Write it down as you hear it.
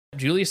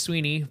Julia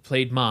Sweeney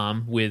played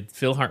mom with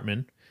Phil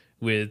Hartman,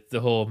 with the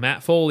whole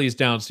Matt Foley's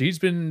down, so he's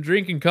been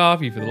drinking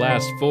coffee for the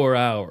last 4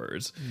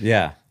 hours.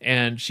 Yeah.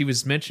 And she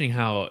was mentioning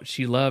how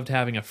she loved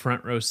having a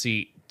front row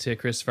seat to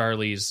Chris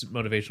Farley's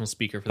motivational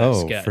speaker for that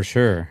sketch. Oh, for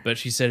sure. But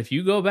she said, if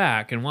you go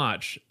back and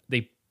watch,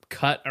 they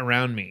cut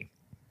around me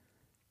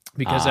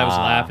because I was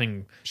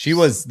laughing. She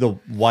was the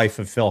wife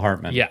of Phil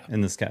Hartman Yeah.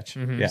 in the sketch.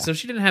 Mm-hmm. Yeah. So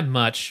she didn't have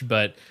much,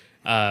 but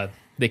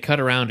they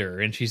cut around her.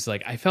 And she's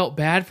like, I felt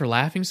bad for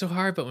laughing so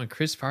hard, but when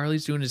Chris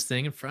Farley's doing his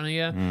thing in front of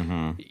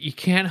you, you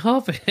can't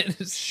help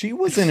it. She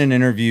was in an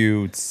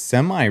interview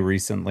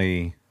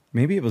semi-recently.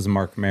 Maybe it was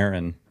Mark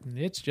Maron.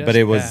 It's just But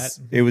it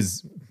that.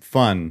 was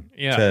fun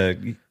Yeah.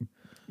 to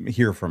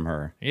hear from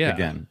her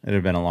again. It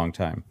had been a long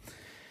time.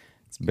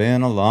 It's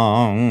been a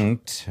long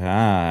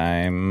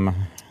time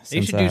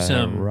since should do I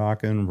some-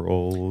 rock and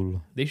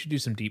roll. They should do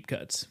some deep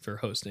cuts for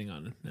hosting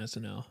on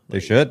SNL. They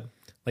should.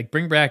 Like,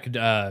 bring back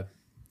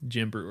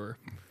Jim Brewer.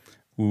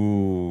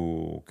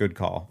 Ooh, good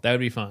call. That would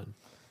be fun.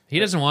 He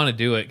doesn't want to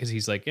do it because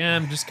he's like,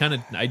 I'm just kind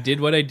of, I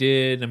did what I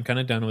did. I'm kind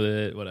of done with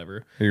it.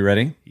 Whatever. Are you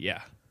ready?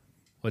 Yeah.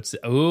 What's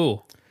the,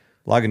 oh,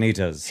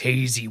 Lagunitas.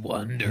 Hazy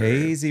Wonder.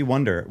 Hazy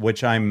Wonder,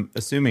 which I'm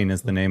assuming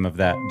is the name of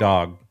that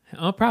dog.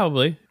 Oh,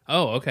 probably.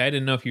 Oh, okay. I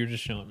didn't know if you were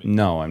just showing me.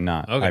 No, I'm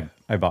not. Okay.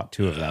 I bought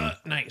 2 of them.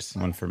 Nice.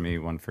 One for me,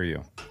 one for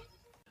you.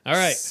 All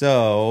right.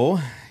 So,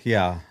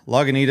 yeah,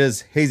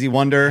 Lagunitas, Hazy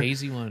Wonder.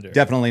 Hazy Wonder.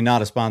 Definitely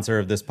not a sponsor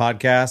of this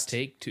podcast.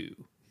 Take 2.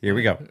 Here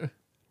we go.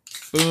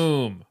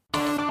 Boom.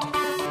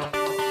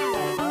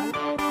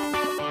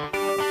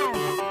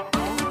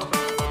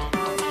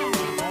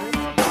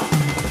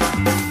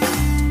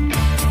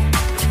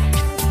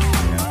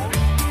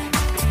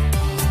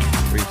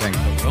 What do you think?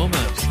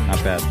 Aromas.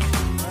 Not bad.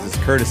 This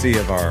is courtesy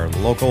of our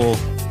local,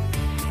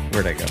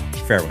 where'd I go?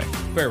 Fairway.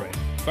 Fairway.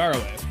 Far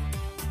away.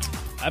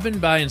 I've been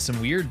buying some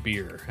weird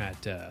beer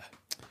at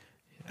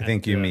I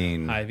think you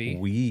mean Hy-Vee.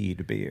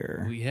 weed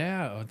beer.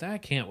 Yeah, I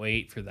can't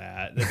wait for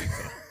that. That'd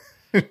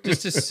be fun.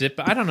 Just to sip.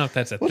 I don't know if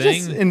that's a Well, thing.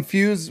 just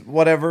infuse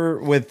whatever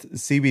with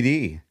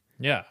CBD.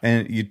 Yeah.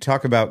 And you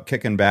talk about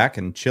kicking back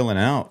and chilling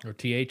out. Or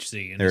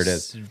THC. And There it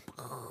it's- is.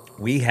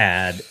 We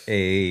had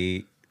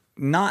a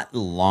not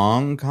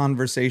long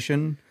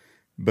conversation,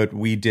 but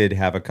we did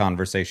have a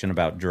conversation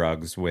about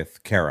drugs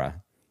with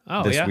Kara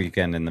Oh, this yeah.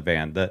 weekend in the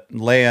van. That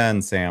Leia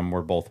and Sam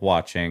were both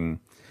watching.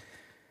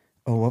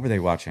 Oh, what were they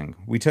watching?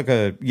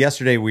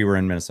 Yesterday we were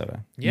in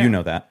Minnesota. Yeah. You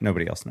know that.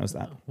 Nobody else knows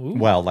that. Ooh.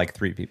 Well, like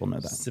 3 people know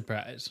that.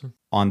 Surprise.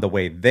 On the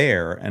way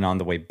there and on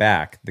the way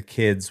back, the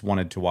kids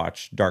wanted to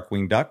watch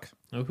Darkwing Duck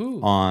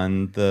Oh,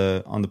 on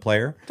the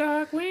player.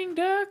 Darkwing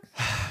Duck.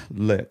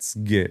 Let's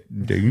get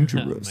Oh,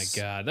 dangerous.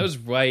 my God. That was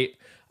right.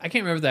 I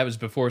can't remember if that was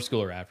before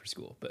school or after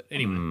school. But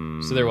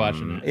anyway, so they're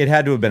watching it. It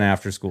had to have been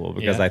after school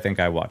because Yeah. I think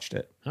I watched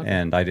it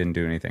and I didn't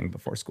do anything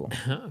before school.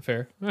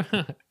 Fair.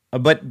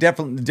 But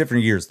definitely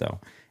different years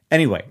though.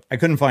 Anyway, I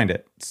couldn't find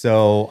it.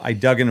 So I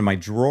dug into my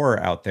drawer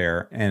out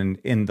there and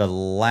in the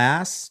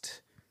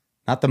last,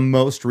 not the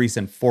most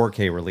recent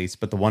 4K release,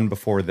 but the one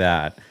before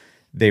that,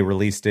 they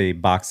released a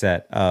box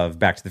set of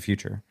Back to the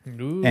Future.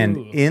 Ooh. And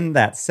in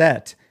that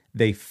set,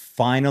 they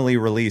finally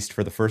released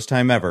for the first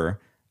time ever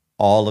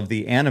all of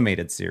the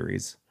animated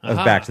series of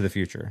Aha. Back to the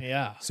Future.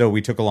 Yeah. So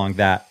we took along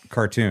that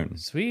cartoon.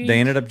 Sweet. They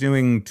ended up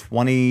doing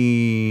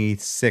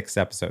 26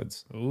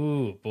 episodes.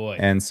 Ooh, boy.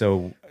 And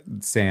so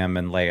Sam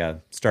and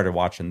Leia started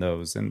watching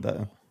those in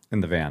the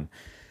van.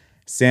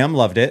 Sam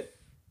loved it.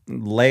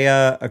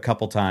 Leia a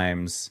couple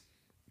times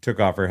took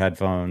off her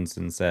headphones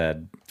and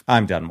said,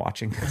 I'm done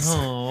watching this.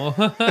 Oh.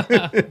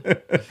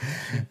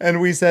 And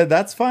we said,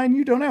 that's fine.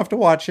 You don't have to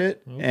watch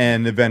it.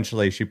 And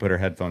eventually she put her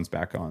headphones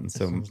back on.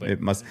 So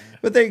it must,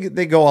 but they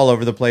go all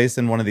over the place.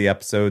 In one of the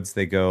episodes,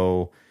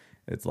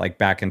 it's like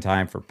back in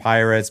time for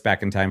pirates,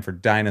 back in time for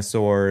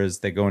dinosaurs.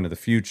 They go into the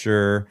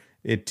future.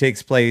 It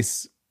takes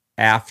place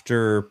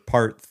after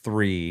part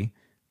 3.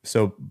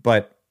 So,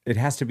 but it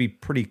has to be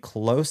pretty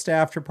close to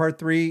after part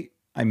 3.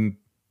 I'm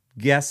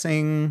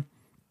guessing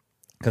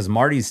because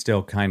Marty's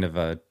still kind of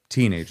a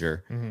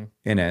teenager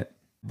in it,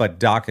 but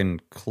Doc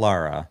and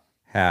Clara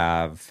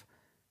have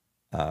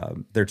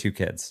their 2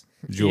 kids,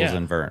 Jules Yeah,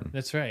 and Vern.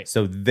 That's right.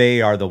 So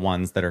they are the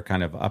ones that are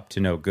kind of up to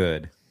no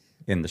good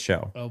in the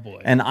show. Oh,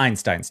 boy. And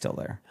Einstein's still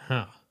there.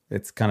 Huh.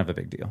 It's kind of a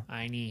big deal.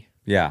 I need.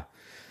 Yeah.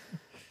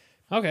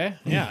 Okay.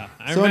 Yeah.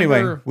 I So anyway,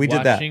 remember we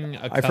did that. watching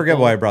a I forget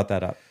couple- why I brought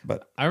that up,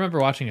 but I remember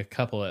watching a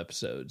couple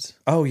episodes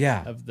oh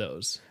yeah. of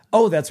those.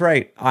 Oh, that's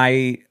right.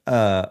 I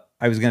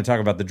was going to talk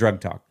about the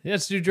drug talk.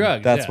 Let's do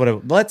drugs. That's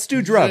what let's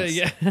do drugs.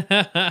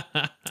 Yeah.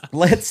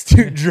 Let's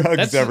do drugs,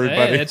 That's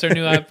everybody. Hey, that's our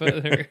new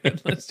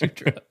iPod. Let's do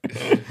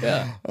drugs.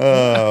 Yeah.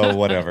 Oh,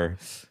 whatever.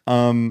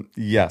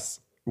 Yes.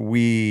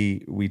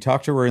 We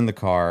talked to her in the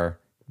car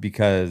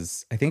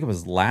because I think it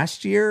was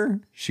last year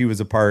she was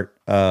a part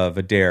of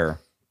a DARE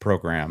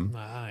program.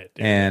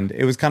 And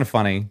it was kind of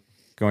funny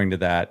going to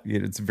that.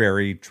 It's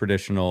very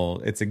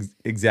traditional. It's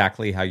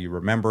exactly how you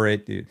remember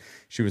it.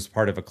 She was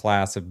part of a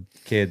class of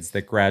kids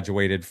that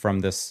graduated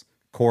from this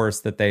course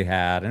that they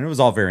had, and it was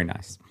all very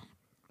nice.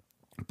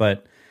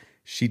 But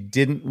she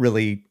didn't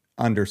really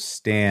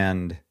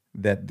understand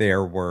that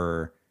there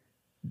were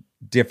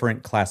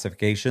different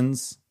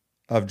classifications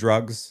of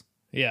drugs,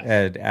 Yeah.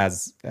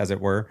 as it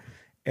were.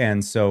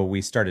 And so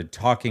we started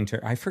talking to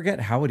her. I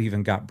forget how it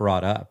even got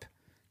brought up.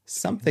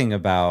 Something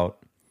about,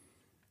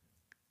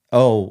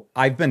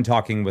 I've been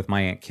talking with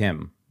my Aunt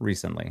Kim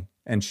recently,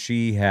 and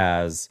she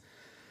has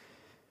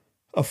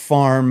a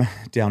farm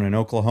down in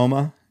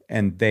Oklahoma,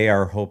 and they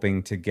are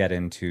hoping to get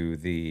into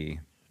the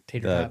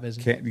Tot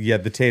business.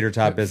 the tater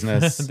tot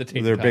business. The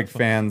tater They're tot. big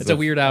fans. It's a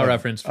Weird Al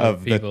reference for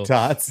of people. the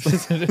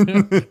tots.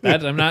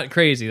 I'm not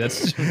crazy.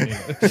 That's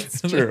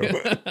It's true.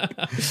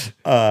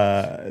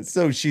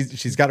 So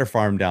she's got her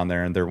farm down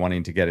there, and they're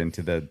wanting to get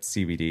into the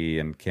CBD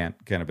and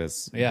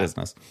cannabis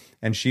business.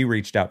 And she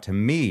reached out to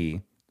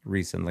me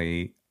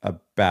recently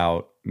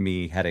about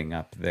me heading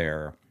up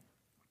their,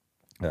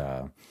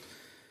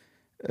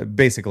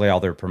 basically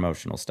all their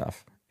promotional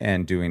stuff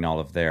and doing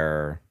all of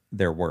their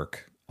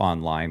work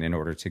online in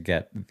order to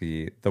get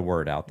the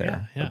word out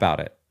there about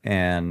it.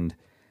 And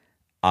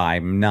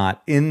I'm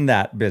not in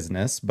that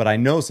business, but I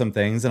know some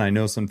things, and I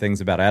know some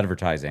things about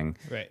advertising.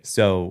 Right.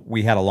 So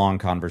we had a long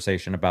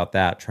conversation about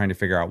that, trying to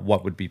figure out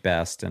what would be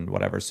best and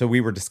whatever. So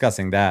we were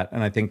discussing that,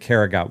 and I think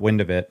Kara got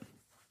wind of it.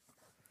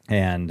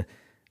 And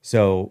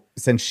so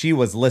since she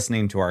was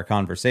listening to our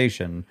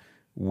conversation,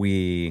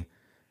 we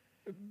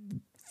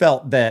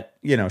felt that,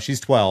 she's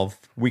 12,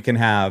 we can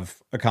have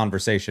a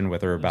conversation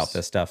with her about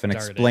this stuff and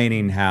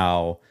explaining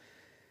how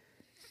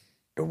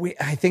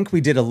I think we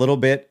did a little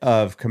bit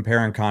of compare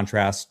and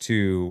contrast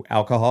to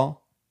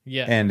alcohol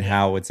and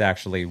how it's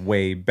actually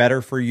way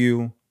better for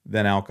you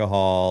than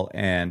alcohol.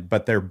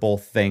 But they're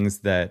both things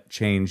that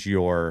change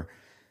your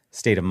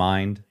state of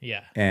mind.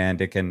 Yeah.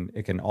 And it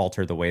can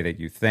alter the way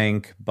that you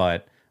think.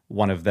 But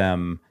one of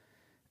them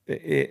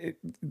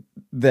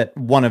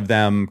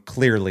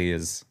clearly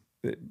is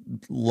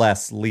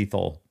less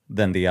lethal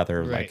than the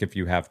other, Right. like if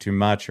you have too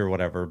much or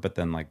whatever. But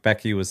then, like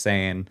Becky was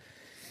saying,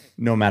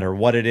 no matter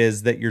what it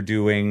is that you're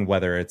doing,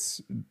 whether it's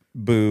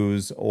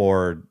booze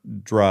or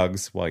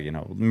drugs, well,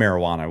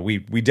 marijuana, we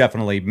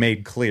definitely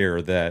made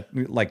clear that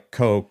like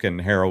coke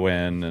and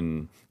heroin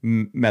and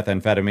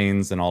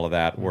methamphetamines and all of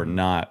that were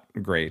not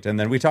great. And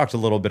then we talked a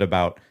little bit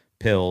about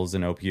pills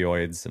and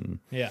opioids and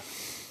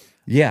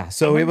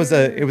so it was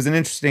an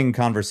interesting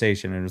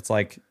conversation. And it's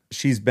like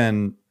she's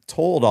been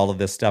told all of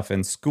this stuff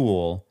in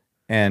school,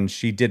 and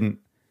she didn't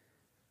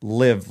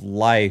live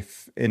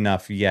life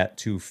enough yet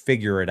to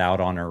figure it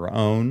out on her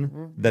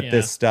own, that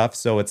this stuff.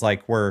 So it's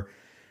like we're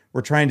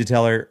trying to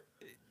tell her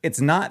it's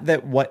not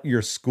that what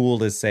your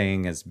school is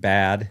saying is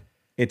bad.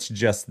 It's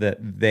just that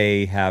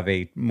they have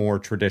a more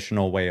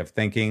traditional way of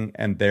thinking,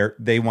 and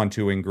they want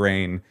to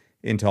ingrain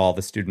into all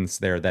the students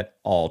there that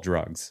all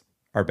drugs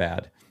are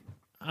bad.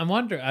 I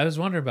was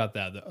wondering about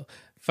that though.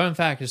 Fun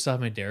fact: I still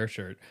have my Dare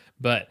shirt,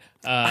 but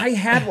I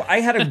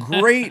had a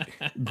great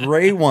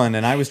gray one,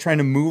 and I was trying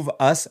to move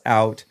us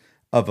out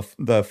of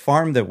the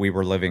farm that we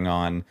were living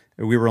on.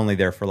 We were only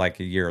there for like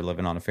a year,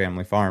 living on a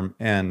family farm,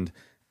 and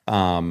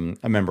a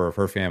member of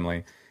her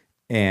family,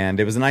 and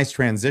it was a nice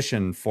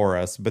transition for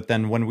us. But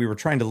then when we were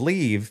trying to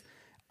leave,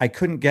 I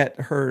couldn't get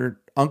her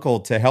uncle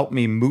to help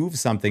me move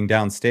something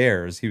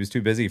downstairs. He was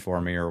too busy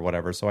for me or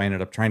whatever, so I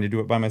ended up trying to do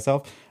it by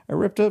myself. I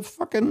ripped a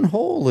fucking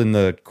hole in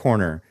the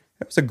corner.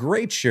 It was a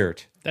great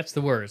shirt. that's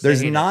the worst.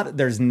 There's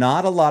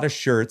not a lot of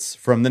shirts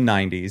from the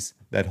 90s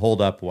that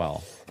hold up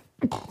well.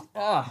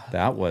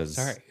 That was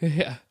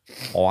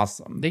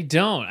awesome. They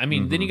don't. I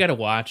mean, then you got to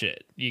watch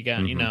it. You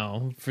got,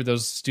 for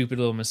those stupid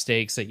little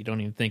mistakes that you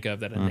don't even think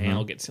of, that a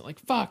nail gets like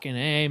fucking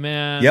A,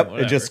 man. Yep,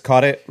 whatever. it just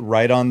caught it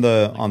right on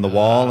the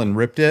wall and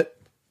ripped it.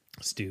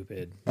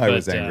 Stupid. I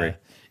was angry.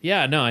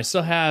 I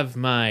still have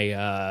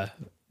my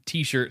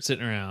T-shirt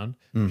sitting around,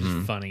 which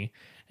is funny,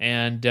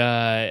 and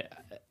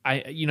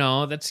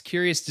that's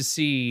curious to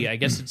see. I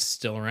guess it's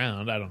still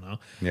around. I don't know.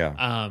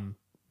 Yeah.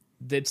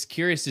 That's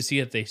curious to see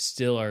if they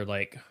still are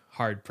like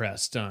hard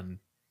pressed on,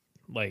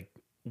 like,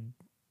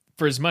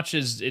 for as much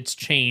as it's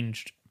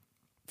changed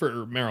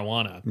for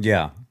marijuana.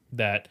 Yeah.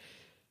 That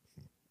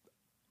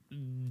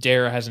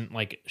Dare hasn't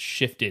like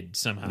shifted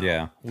somehow.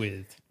 Yeah.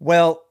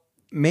 Well,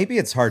 maybe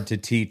it's hard to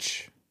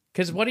teach.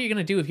 Because what are you going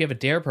to do if you have a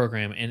Dare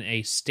program in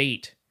a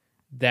state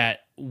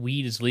that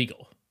weed is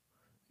legal?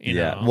 You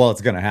know? Well,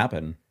 it's going to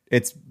happen.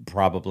 It's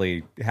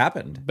probably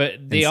happened.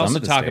 But they also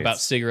talk about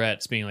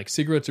cigarettes being like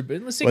cigarettes are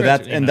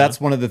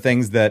that's one of the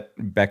things that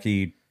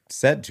Becky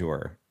said to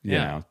her. You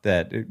know,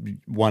 that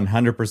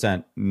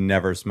 100%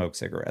 never smoke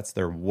cigarettes.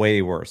 They're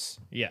way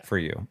worse for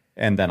you.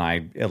 And then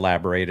I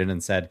elaborated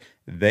and said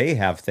they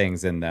have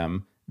things in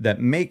them that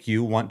make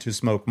you want to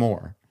smoke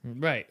more.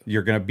 Right.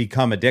 You're going to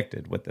become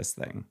addicted with this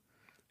thing.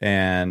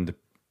 And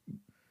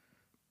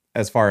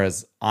as far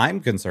as I'm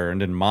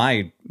concerned, in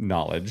my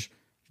knowledge,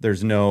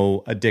 there's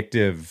no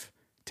addictive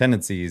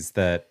tendencies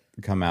that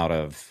come out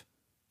of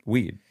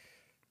weed,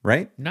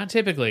 right? Not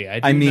typically.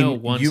 I mean, know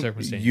one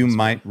circumstance. You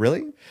might,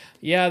 really?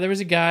 Yeah, there was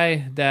a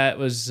guy that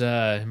was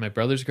in my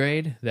brother's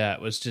grade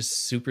that was just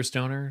super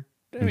stoner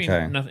I mean,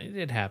 Okay. nothing.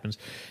 It happens.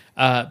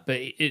 But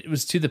it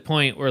was to the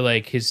point where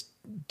like his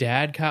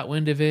dad caught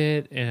wind of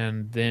it,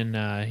 and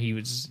then he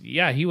was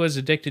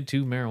addicted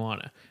to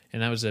marijuana,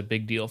 and that was a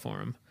big deal for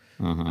him.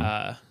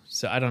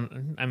 So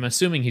I'm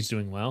assuming he's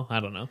doing well. I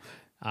don't know.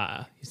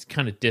 He's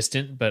kind of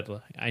distant, but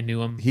I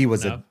knew him. He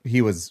was enough.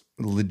 he was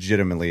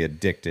legitimately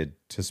addicted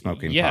to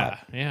smoking pot.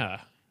 Yeah.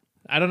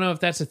 I don't know if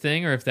that's a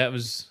thing or if that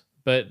was,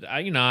 but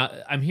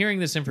I'm hearing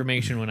this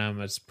information when I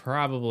was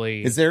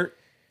probably Is there?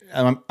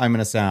 I'm going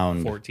to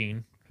sound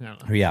 14. I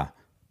don't know. Yeah,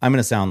 I'm going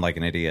to sound like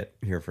an idiot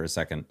here for a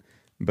second.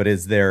 But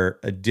is there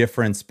a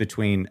difference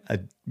between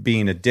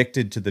being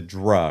addicted to the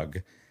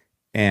drug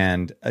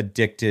and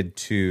addicted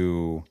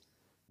to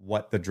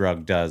what the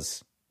drug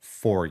does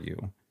for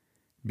you?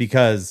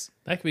 Because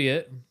That could be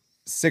it.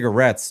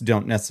 cigarettes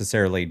don't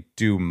necessarily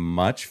do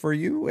much for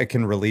you. It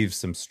can relieve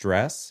some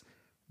stress,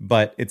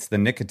 but it's the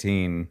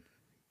nicotine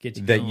Get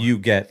you that going. you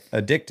get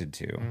addicted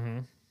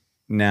to.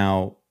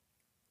 Now,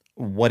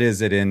 what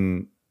is it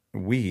in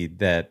weed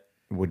that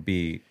would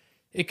be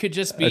It could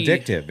just be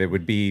addictive? It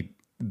would be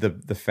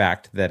the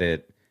fact that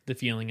it, the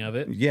feeling of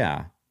it.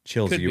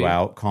 chills Could you be.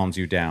 out, calms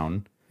you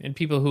down. And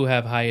people who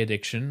have high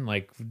addiction,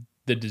 like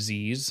the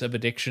disease of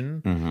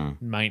addiction,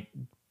 might,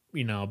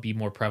 be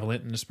more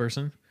prevalent in this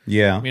person.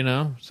 Yeah.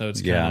 So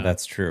it's Yeah, kinda,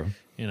 that's true.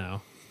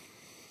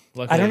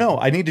 Luckily, I don't know.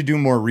 I need to do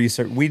more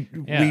research. We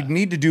Yeah.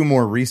 need to do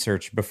more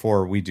research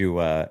before we do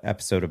a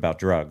episode about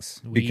drugs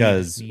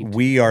because need to.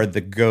 we are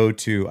the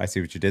go-to. I see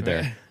what you did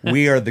there.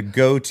 We are the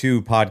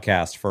go-to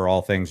podcast for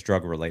all things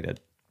drug related.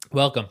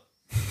 Welcome.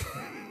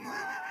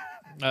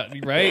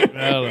 Right?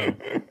 I don't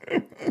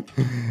know.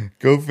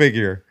 Go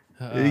figure.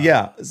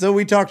 Yeah. So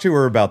we talked to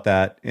her about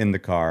that in the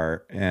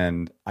car,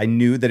 and I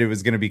knew that it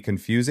was going to be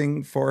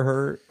confusing for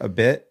her a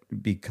bit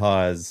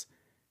because,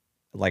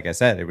 like I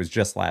said, it was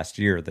just last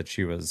year that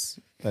she was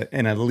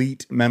an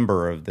elite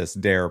member of this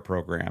DARE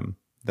program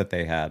that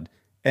they had.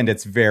 And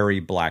it's very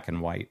black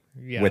and white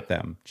Yeah. with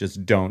them.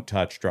 Just don't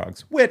touch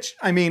drugs, which,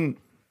 I mean,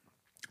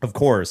 of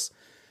course,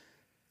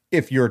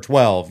 if you're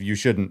 12, you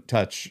shouldn't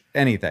touch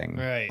anything,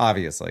 Right.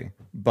 obviously.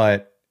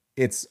 But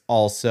it's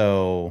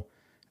also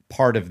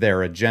part of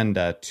their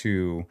agenda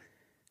to,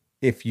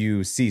 if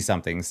you see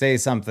something, say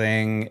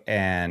something,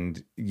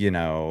 and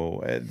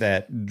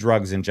that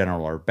drugs in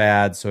general are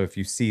bad. So if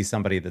you see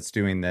somebody that's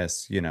doing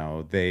this,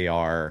 they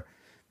are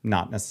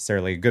not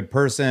necessarily a good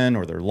person,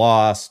 or they're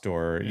lost,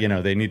 or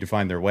they need to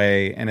find their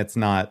way. And it's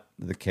not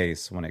the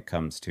case when it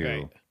comes to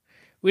Right.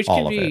 Which all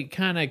can of be it.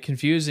 kind of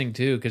confusing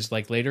too, because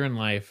like later in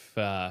life,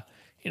 the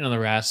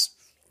last,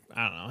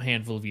 I don't know,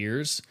 handful of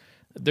years,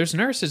 there's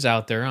nurses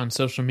out there on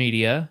social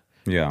media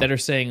Yeah. that are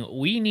saying,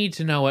 we need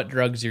to know what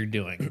drugs you're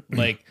doing.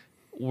 Like,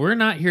 we're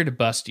not here to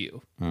bust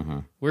you.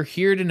 We're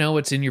here to know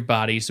what's in your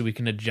body so we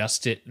can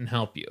adjust it and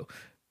help you.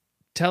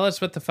 Tell us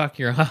what the fuck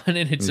you're on,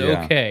 and it's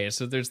Yeah. okay.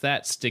 So there's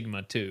that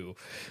stigma too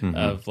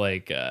of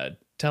like,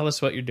 tell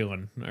us what you're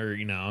doing, or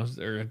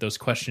or those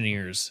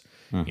questionnaires.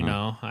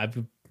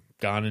 I've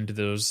gone into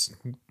those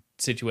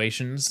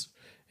situations,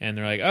 and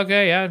they're like,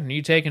 okay, yeah,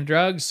 you taking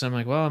drugs? I'm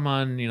like, well, I'm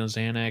on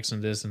Xanax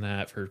and this and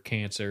that for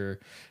cancer,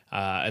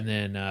 and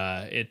then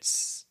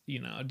it's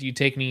do you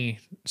take any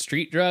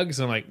street drugs?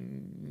 I'm like,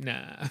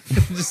 nah.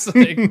 Just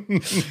like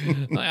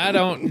I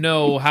don't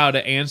know how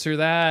to answer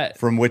that.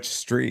 From which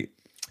street?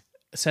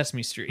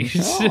 Sesame Street.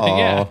 Oh,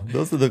 Yeah.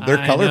 they're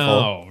colorful. I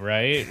know,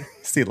 right?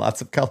 See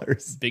lots of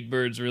colors. Big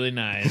Bird's really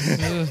nice.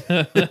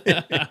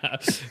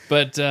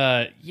 But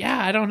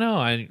I don't know.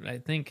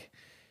 I think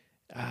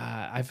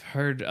I've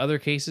heard other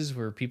cases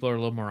where people are a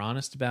little more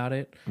honest about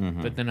it,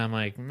 but then I'm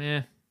like,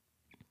 meh,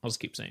 I'll just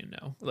keep saying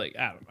no. Like,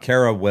 I don't know.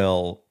 Kara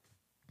will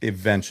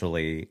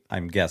eventually,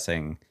 I'm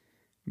guessing,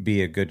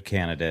 be a good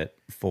candidate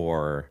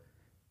for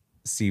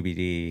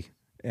CBD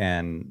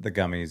and the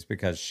gummies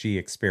because she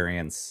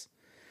experiences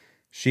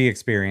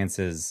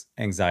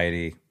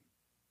anxiety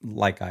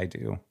like I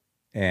do.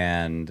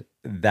 And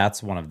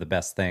that's one of the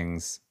best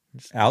things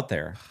out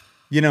there.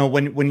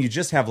 When you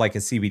just have like a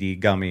CBD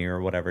gummy or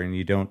whatever, and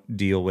you don't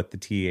deal with the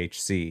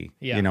THC,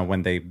 Yeah.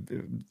 when they,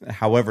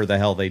 however the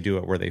hell they do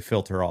it, where they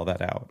filter all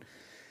that out,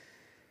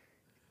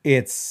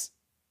 it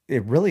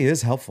really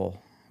is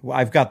helpful. Well,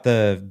 I've got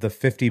the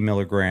 50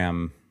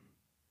 milligram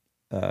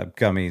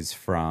gummies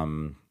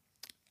from,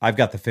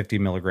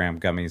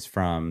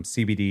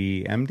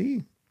 CBD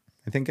MD,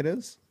 I think it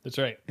is. That's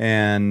right.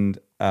 And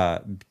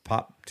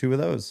pop 2 of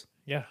those.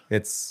 Yeah.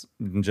 It's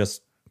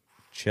just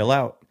chill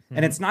out.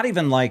 And it's not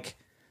even like,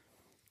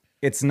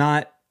 it's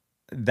not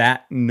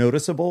that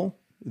noticeable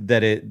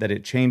that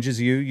it changes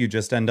you. You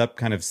just end up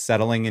kind of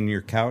settling in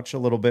your couch a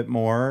little bit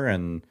more.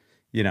 And,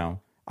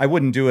 I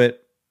wouldn't do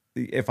it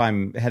if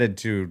I'm headed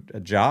to a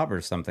job or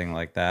something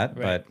like that.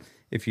 Right. But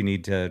if you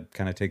need to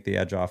kind of take the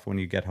edge off when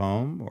you get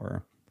home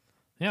or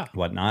Yeah.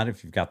 whatnot,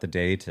 if you've got the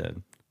day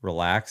to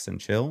relax and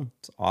chill,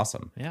 it's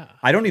awesome. Yeah.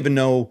 I don't even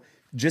know,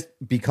 just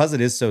because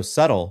it is so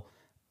subtle,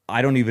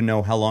 I don't even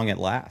know how long it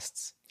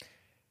lasts.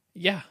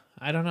 Yeah.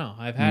 I don't know.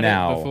 I've had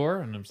Now- it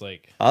before, and I was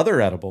like, Other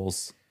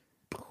edibles,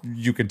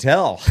 you could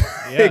tell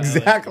Yeah,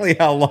 exactly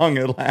how long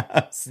it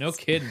lasts. No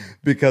kidding.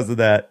 Because of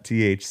that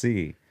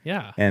THC.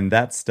 Yeah. And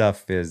that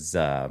stuff is,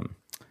 Powerful.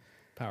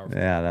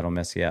 yeah, that'll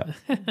mess you up.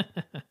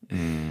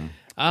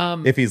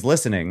 If he's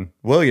listening,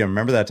 William,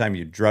 remember that time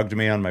you drugged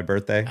me on my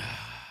birthday?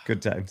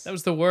 Good times. That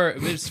was the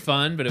worst. It was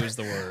fun, but it was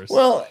the worst.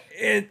 Well,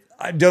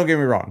 don't get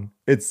me wrong.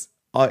 It's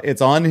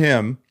on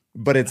him,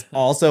 but it's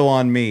also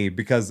on me,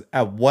 because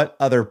at what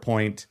other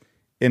point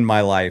in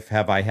my life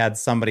have I had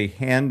somebody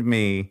hand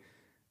me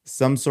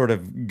some sort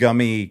of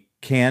gummy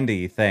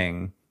candy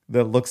thing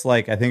that looks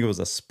like, I think it was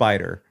a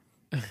spider.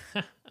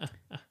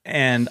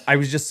 And I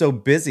was just so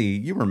busy.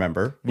 You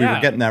remember, we were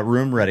getting that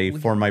room ready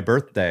for my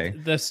birthday.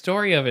 The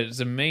story of it is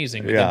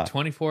amazing. Within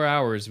 24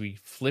 hours, we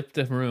flipped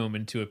the room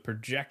into a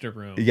projector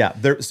room. Yeah.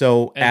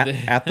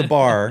 At the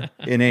bar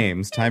in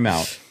Ames, time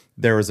out,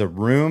 there was a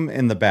room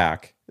in the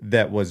back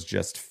that was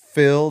just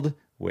filled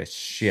with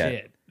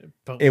shit.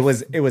 It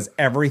was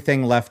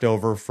everything left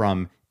over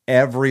from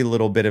every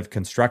little bit of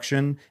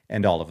construction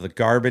and all of the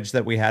garbage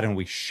that we had, and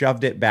we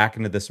shoved it back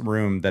into this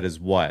room that is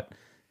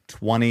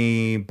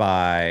 20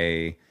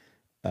 by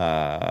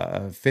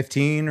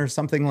 15 or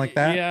something like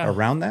that. Yeah.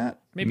 Around that.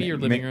 Maybe your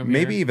living room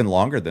maybe here. even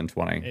longer than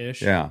 20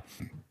 Ish. Yeah.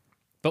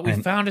 But we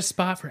found a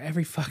spot for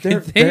every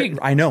fucking thing.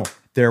 I know.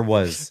 There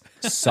was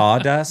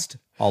sawdust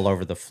all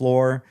over the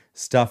floor,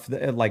 stuff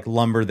like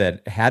lumber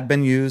that had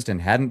been used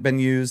and hadn't been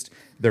used.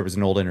 There was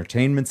an old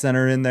entertainment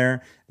center in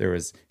there. There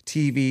was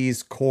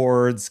TVs,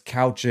 cords,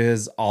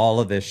 couches, all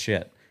of this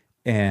shit.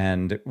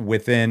 And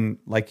within,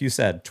 like you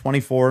said,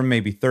 24,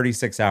 maybe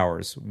 36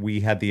 hours, we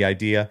had the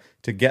idea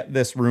to get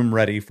this room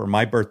ready for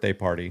my birthday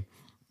party.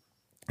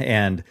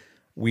 And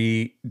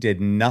we did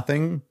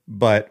nothing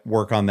but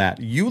work on that.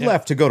 You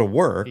left to go to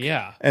work.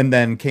 Yeah. And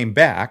then came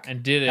back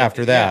And did it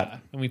after that. Yeah.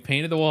 And we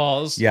painted the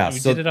walls. Yeah. And we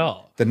So did it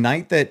all. the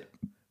night that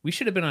We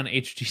should have been on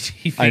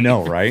HGTV. I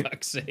know, right? For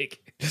fuck's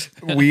sake.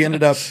 we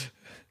ended up,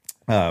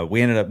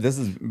 this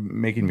is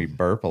making me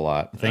burp a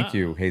lot. Thank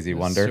you, Hazy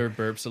Wonder. Sir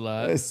burps a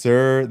lot.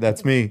 Sir,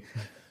 that's me.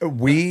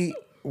 We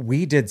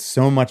did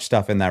so much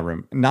stuff in that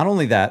room. Not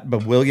only that,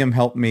 but William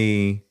helped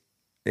me.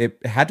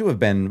 It had to have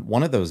been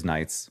one of those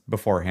nights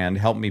beforehand,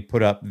 helped me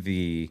put up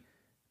the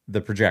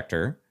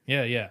projector.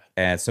 Yeah.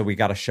 And so we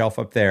got a shelf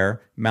up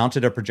there,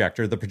 mounted a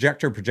projector. The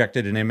projector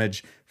projected an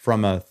image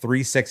from a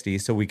 360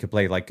 so we could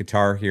play like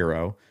Guitar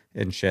Hero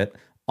and shit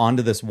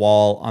onto this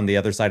wall on the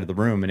other side of the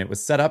room. And it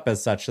was set up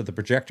as such that the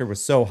projector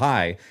was so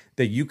high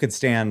that you could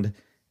stand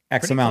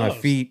X Pretty amount close.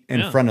 of feet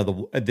in front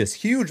of this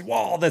huge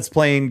wall that's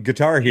playing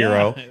Guitar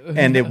Hero,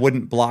 and it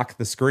wouldn't block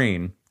the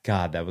screen.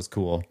 God, that was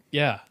cool.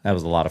 Yeah. That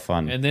was a lot of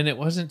fun. And then it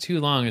wasn't too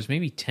long. It was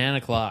maybe 10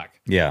 o'clock.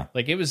 Yeah.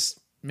 Like it was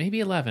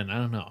maybe 11. I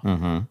don't know.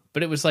 Mm-hmm.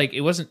 But it was like,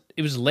 it was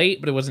late,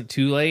 but it wasn't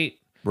too late.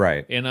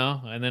 Right. You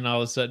know? And then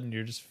all of a sudden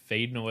you're just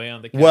fading away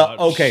on the couch. Well,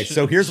 okay.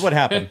 So here's what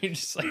happened. You're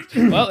just like,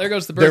 well, there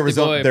goes the birthday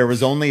boy. There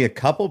was only a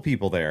couple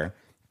people there,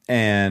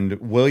 and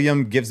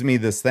William gives me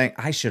this thing.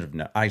 I should have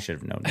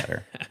known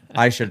better.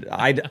 I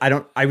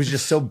was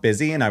just so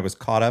busy and I was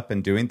caught up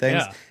in doing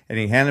things. Yeah. And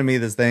he handed me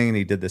this thing and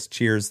he did this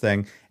cheers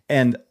thing.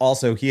 And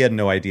also he had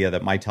no idea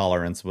that my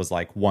tolerance was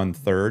like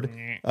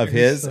 1/3 of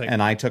his. like-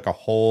 And I took a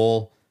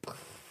whole,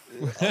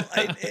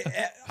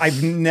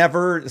 I've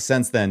never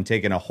since then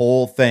taken a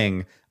whole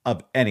thing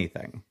of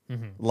anything,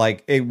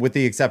 like with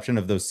the exception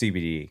of those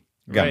CBD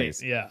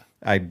gummies. Right,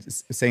 yeah.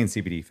 Saying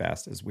CBD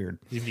fast is weird.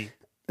 CBD.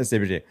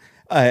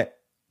 CBD.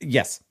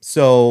 Yes.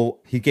 So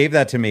he gave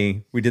that to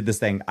me. We did this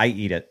thing. I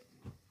eat it.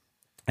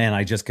 And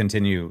I just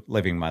continue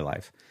living my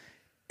life.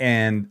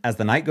 And as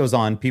the night goes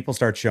on, people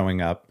start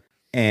showing up.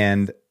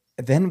 And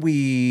then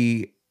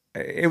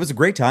it was a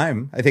great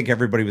time. I think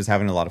everybody was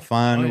having a lot of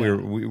fun. Oh, yeah.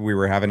 We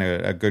were having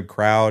a good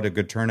crowd, a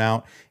good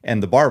turnout.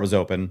 And the bar was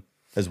open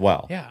as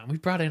well. Yeah. We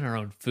brought in our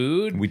own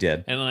food. We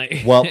did. And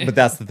like, Well, but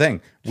that's the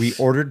thing. We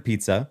ordered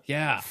pizza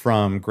Yeah.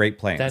 from Great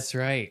Plains. that's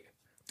right.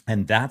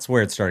 And that's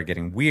where it started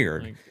getting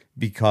weird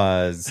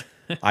because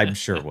I'm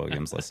sure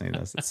William's listening to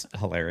this. It's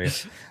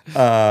hilarious.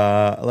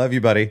 I love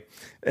you, buddy.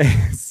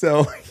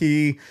 So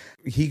he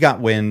got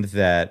wind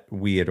that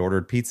we had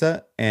ordered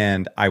pizza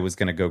and I was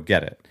going to go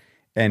get it.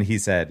 And he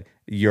said,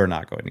 "You're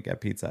not going to get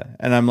pizza."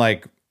 And I'm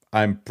like,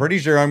 "I'm pretty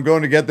sure I'm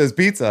going to get this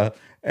pizza."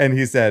 And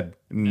he said,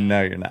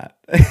 "No, you're not."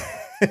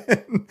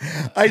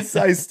 I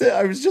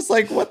was just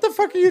like, "What the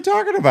fuck are you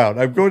talking about?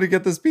 I'm going to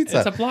get this pizza."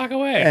 It's a block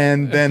away.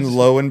 And then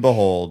lo and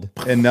behold,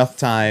 enough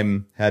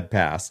time had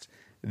passed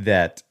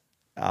that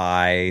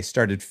I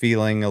started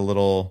feeling a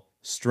little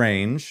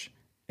strange,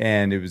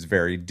 and it was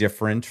very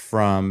different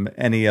from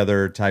any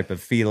other type of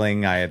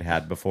feeling I had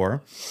had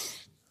before.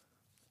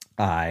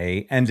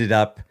 I ended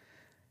up,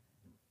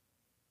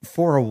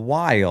 for a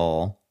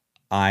while,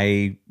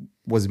 I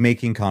was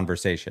making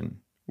conversation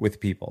with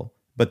people.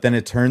 But then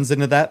it turns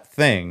into that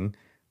thing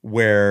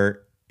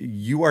where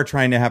you are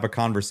trying to have a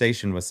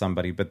conversation with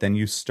somebody, but then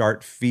you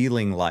start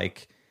feeling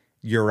like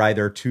you're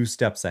either 2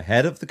 steps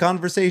ahead of the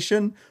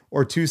conversation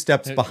or 2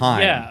 steps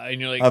behind and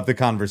you're like, of the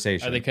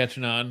conversation. are they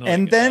catching on?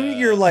 And Like, then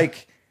you're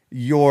like,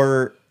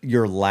 you're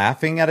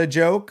laughing at a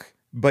joke,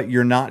 but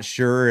you're not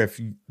sure if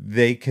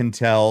they can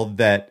tell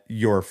that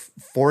you're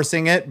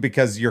forcing it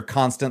because you're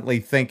constantly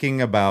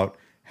thinking about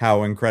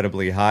how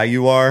incredibly high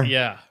you are.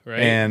 Yeah, right.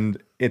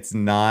 And it's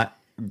not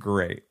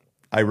great.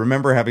 I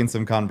remember having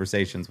some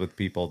conversations with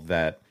people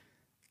that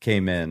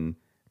came in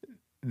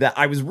that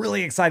I was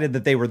really excited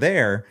that they were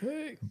there,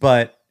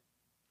 but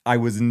I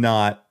was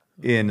not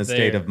in a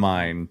state of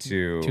mind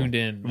to tuned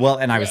in. Well,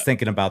 and I was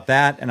thinking about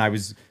that, and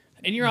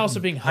and you're also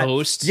being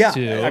host. too.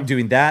 I'm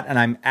doing that, and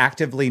I'm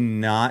actively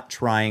not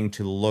trying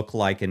to look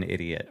like an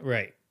idiot.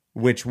 Right.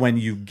 Which, when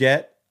you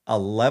get a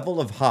level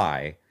of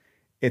high,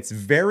 it's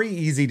very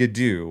easy to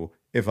do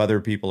if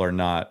other people are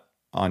not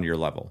on your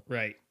level.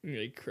 Right.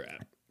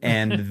 Crap.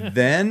 And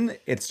then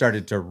it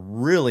started to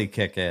really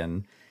kick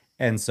in.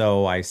 And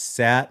so I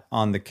sat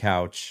on the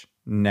couch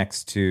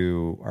next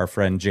to our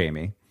friend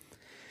Jamie.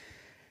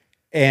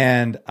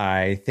 And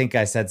I think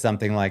I said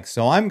something like,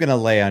 so I'm going to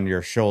lay on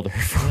your shoulder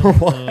for a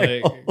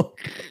while.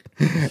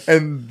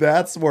 And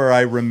that's where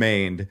I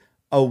remained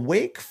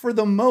awake for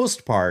the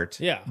most part,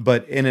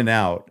 but in and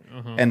out.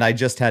 And I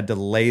just had to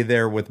lay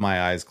there with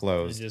my eyes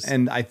closed.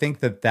 And I think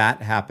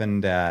that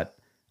happened at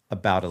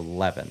about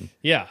 11.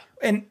 Yeah.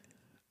 And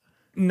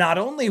not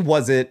only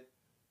was it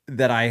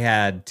that I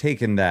had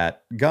taken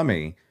that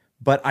gummy,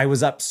 but I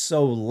was up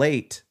so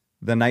late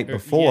the night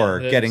before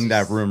getting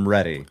that room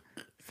ready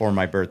for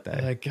my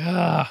birthday. Like,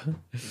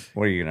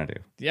 what are you going to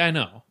do? Yeah, I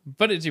know.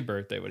 But it's your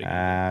birthday. What are you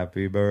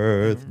Happy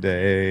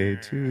birthday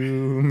to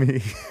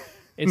me.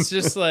 It's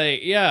just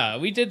like,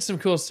 we did some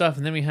cool stuff.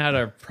 And then we had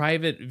our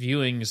private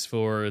viewings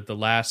for the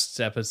last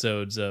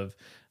episodes of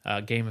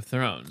Game of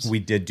Thrones. We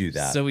did do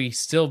that. So we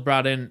still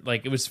brought in,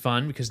 like, it was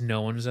fun because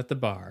no one was at the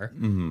bar,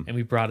 and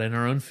we brought in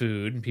our own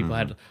food, and people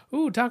had,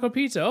 taco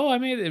pizza. Oh, I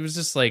made it. It was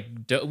just like,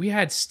 we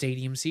had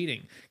stadium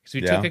seating because we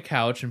took a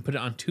couch and put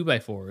it on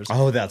 2x4s.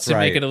 Oh, that's to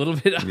right. make it a little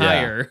bit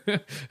higher. And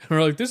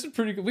we're like, this is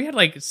pretty good. We had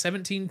like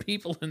 17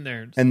 people in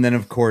there. And then,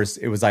 of course,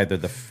 it was either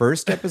the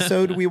first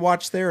episode we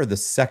watched there or the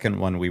second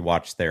one we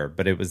watched there,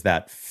 but it was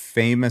that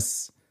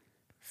famously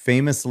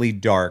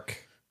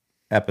dark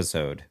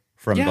episode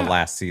from the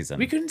last season.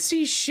 We couldn't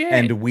see shit.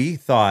 And we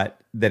thought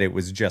that it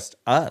was just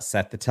us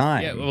at the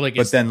time. Yeah, well, like,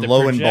 but then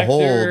lo and projector.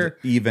 behold,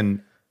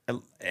 even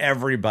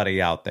everybody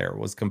out there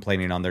was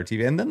complaining on their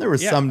TV. And then there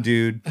was some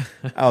dude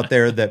out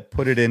there that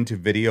put it into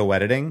video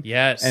editing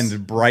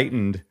and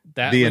brightened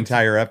the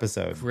entire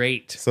episode.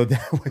 Great. So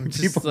that way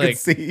people like, could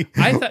see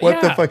thought,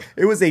 what the fuck.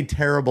 It was a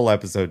terrible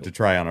episode to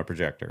try on a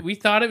projector. We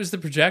thought it was the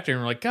projector, and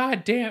we're like,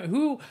 God damn,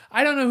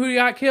 I don't know who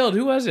got killed.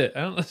 Who was it?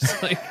 I don't know.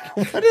 It's like,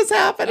 what is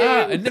happening?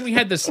 And then we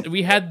had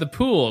the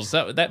pools.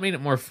 That made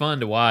it more fun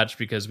to watch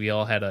because we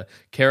all had a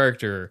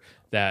character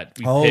that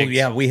we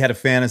picked. We had a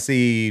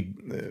fantasy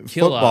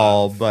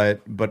football,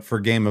 but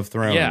for Game of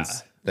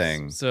Thrones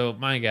thing. So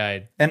my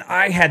guy. And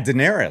I had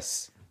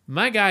Daenerys.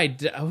 My guy,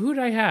 who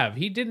did I have?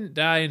 He didn't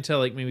die until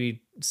like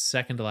maybe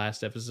second to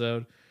last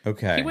episode.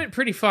 Okay. He went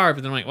pretty far,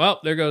 but then I'm like, well,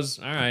 there goes.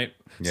 All right.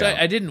 Yeah. So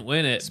I didn't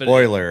win it.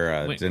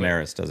 Spoiler,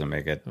 Daenerys doesn't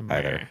make it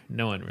either.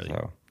 No one really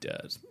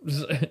does.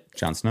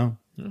 Jon Snow.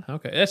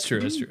 Okay, that's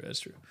true. That's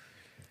true.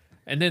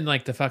 And then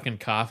like the fucking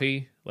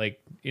coffee, like,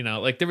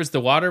 like there was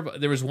the water.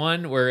 There was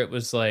one where it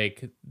was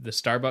like the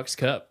Starbucks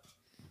cup.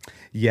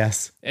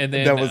 Yes. And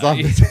then that was on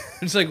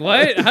it's like,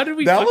 what? How did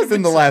we That was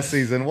in the last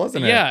season,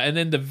 wasn't it? Yeah, and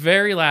then the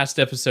very last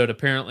episode,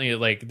 apparently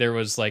like there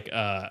was like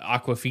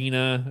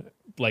Aquafina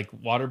like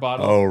water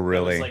bottle. Oh,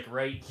 really? That was like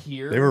right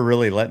here. They were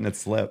really letting it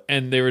slip.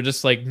 And they were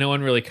just like, no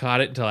one really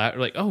caught it until after,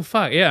 like, oh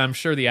fuck, yeah, I'm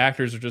sure the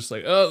actors are just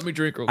like, oh, let me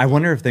drink real quick. I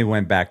wonder if they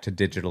went back to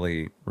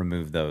digitally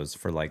remove those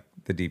for like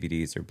the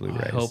DVDs or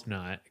Blu-rays. I hope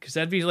not, because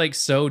that'd be like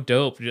so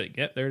dope. You're like,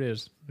 yep, there it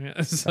is. Yeah,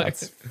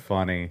 that's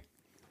funny.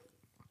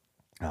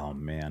 Oh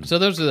man! So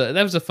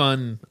that was a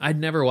fun. I'd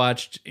never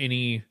watched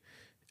any,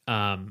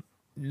 none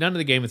of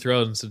the Game of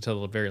Thrones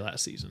until the very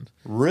last season.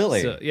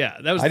 Really? So, yeah,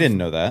 that was. I didn't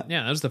know that.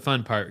 Yeah, that was the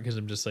fun part because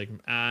I'm just like,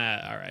 all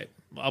right,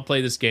 I'll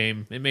play this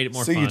game. It made it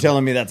more fun. So you're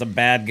telling me that's a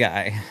bad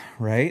guy,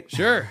 right?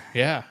 Sure.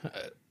 Yeah.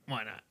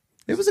 Why not?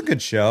 It was a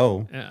good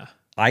show. Yeah.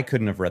 I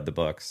couldn't have read the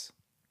books.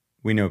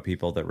 We know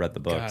people that read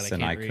the books,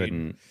 and I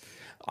couldn't.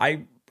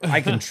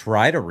 I can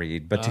try to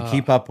read, but to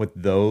keep up with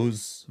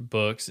those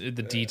books, the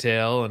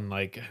detail and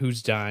like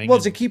who's dying. Well,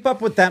 to keep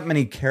up with that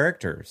many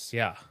characters.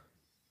 Yeah.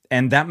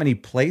 And that many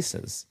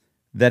places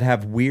that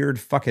have weird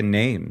fucking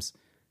names.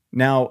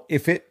 Now,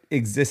 if it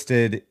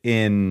existed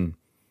in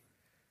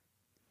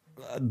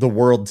the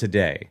world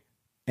today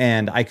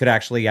and I could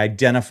actually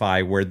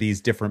identify where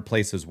these different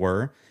places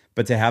were,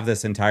 but to have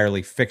this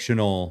entirely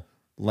fictional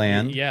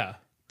land. Yeah.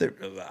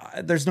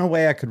 There's no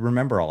way I could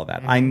remember all of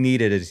that. Mm-hmm.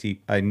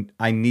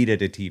 I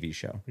needed a TV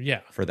show. Yeah.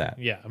 For that.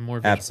 Yeah. More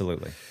visual.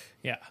 Absolutely.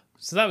 Yeah.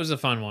 So that was a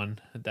fun one.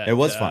 It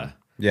was fun.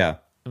 Yeah.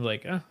 I'm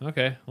like, oh,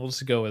 okay, we'll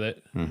just go with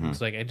it. Mm-hmm.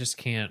 It's like I just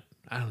can't.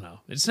 I don't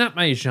know. It's not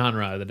my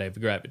genre that I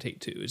gravitate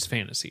to. It's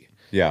fantasy.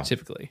 Yeah.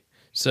 Typically.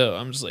 So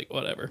I'm just like,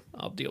 whatever.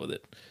 I'll deal with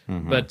it.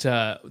 Mm-hmm. But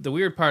the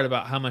weird part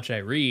about how much I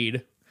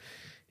read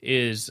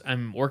is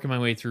I'm working my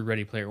way through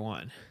Ready Player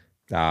One.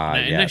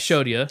 And I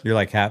showed you. You're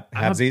like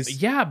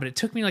halvesies? Yeah, but it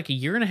took me like a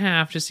year and a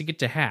half just to get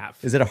to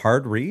half. Is it a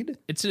hard read?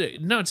 It's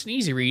an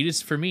easy read.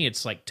 It's for me,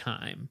 it's like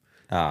time.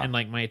 And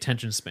like my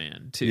attention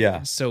span too.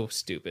 Yeah. It's so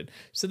stupid.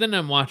 So then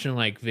I'm watching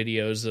like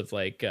videos of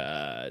like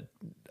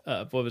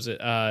what was it?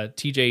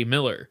 TJ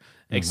Miller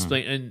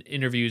in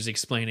interviews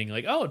explaining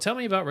like, oh, tell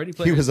me about Ready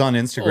Player. He was on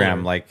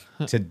Instagram like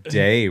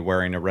today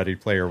wearing a Ready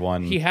Player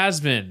One. He has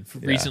been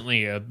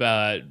recently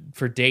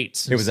for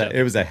dates.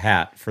 It was a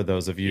hat for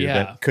those of you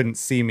that couldn't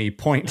see me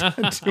point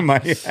to my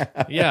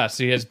hat. Yeah,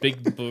 so he has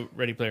big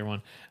Ready Player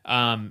One.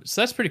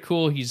 So that's pretty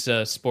cool. He's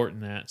sporting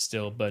that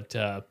still, but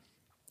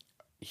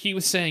he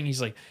was saying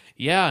he's like,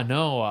 yeah,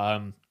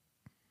 no,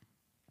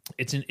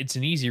 it's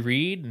an easy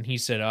read, and he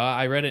said,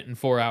 I read it in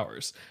 4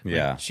 hours.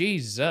 Yeah. Like,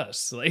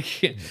 Jesus,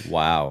 like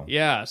wow.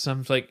 Yeah, so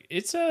I'm like,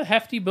 it's a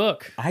hefty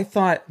book. I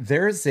thought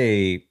there's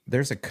a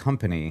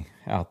company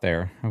out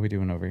there. How are we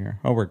doing over here?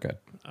 Oh, we're good.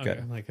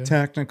 Good. Like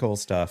technical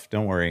stuff.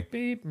 Don't worry.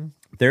 Beep.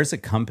 There's a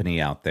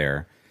company out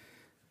there,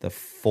 the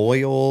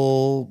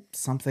Foil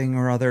something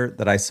or other,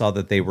 that I saw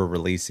that they were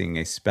releasing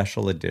a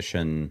special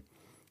edition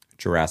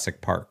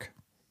Jurassic Park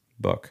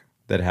book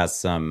that has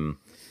some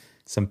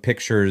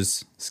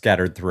pictures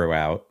scattered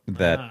throughout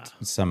that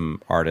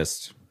some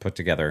artist put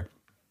together.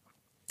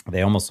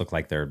 They almost look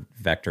like they're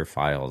vector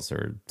files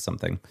or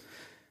something.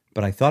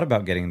 But I thought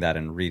about getting that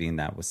and reading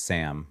that with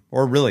Sam,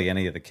 or really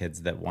any of the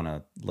kids that want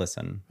to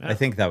listen. I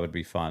think that would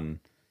be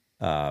fun.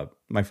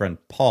 My friend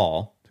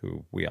Paul,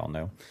 who we all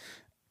know,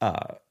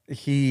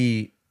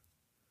 he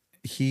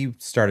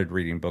started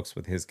reading books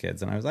with his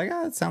kids, and I was like,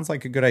 it sounds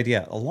like a good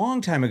idea. A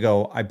long time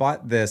ago, I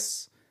bought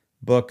this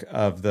book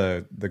of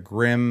the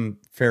Grimm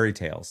fairy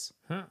tales.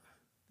 Huh.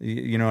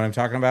 You know what I'm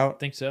talking about? I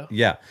think so.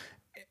 Yeah.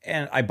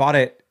 And I bought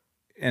it,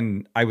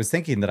 and I was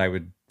thinking that I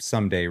would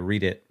someday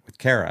read it with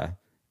Kara,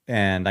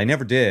 and I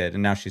never did,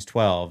 and now she's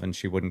 12 and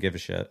she wouldn't give a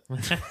shit.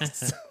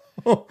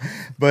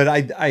 But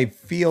I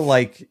feel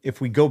like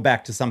if we go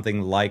back to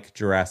something like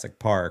Jurassic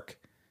Park,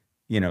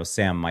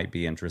 Sam might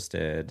be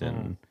interested,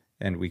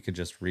 and we could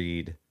just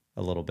read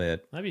a little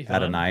bit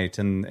at a night.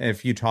 And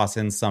if you toss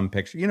in some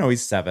picture,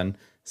 he's 7,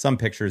 some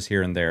pictures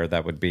here and there,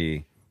 that would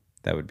be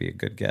a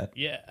good get.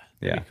 Yeah.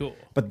 That'd be cool.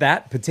 But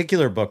that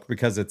particular book,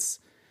 because it's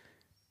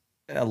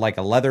like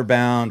a leather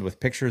bound with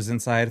pictures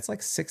inside, it's like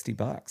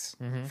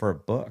 $60 for a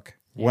book.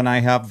 Yeah. When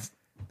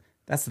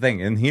that's the thing.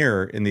 In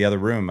here, in the other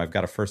room, I've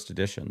got a first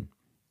edition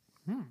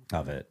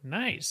of it.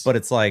 Nice. But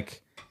it's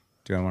like,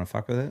 do I want to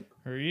fuck with it?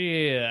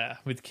 Yeah.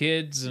 With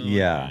kids.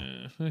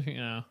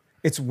 And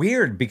It's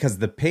weird because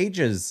the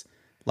pages,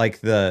 like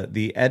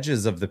the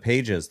edges of the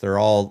pages, they're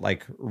all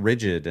like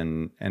rigid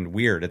and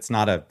weird. It's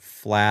not a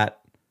flat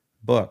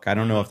book. I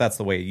don't know if that's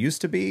the way it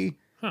used to be,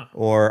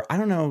 or I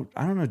don't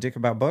know dick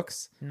about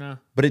books. No,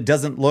 but it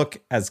doesn't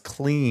look as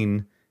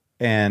clean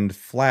and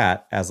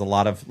flat as a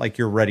lot of like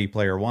your Ready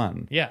Player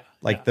One. Yeah,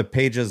 the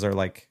pages are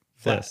like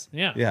flat. This.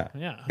 Yeah.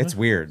 It's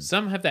weird.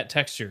 Some have that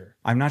texture.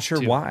 I'm not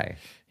sure why.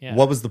 Yeah.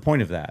 What was the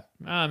point of that?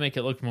 Make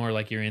it look more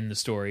like you're in the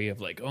story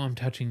of like, I'm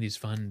touching these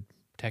fun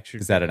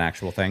textured. Is that an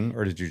actual thing,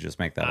 or did you just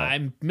make that up?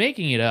 I'm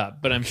making it up,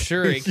 but I'm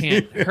sure it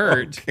can't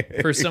hurt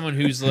for someone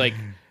who's like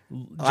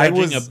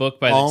judging a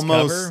book by its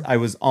cover. I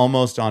was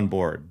almost on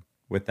board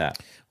with that.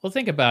 Well,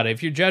 think about it.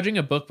 If you're judging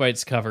a book by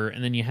its cover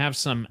and then you have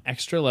some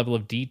extra level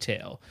of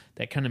detail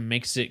that kind of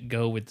makes it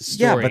go with the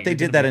story. Yeah, but they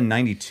did that in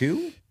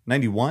 92,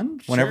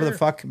 91, whenever the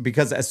fuck,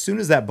 because as soon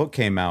as that book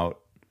came out,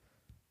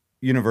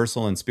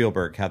 Universal and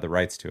Spielberg had the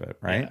rights to it,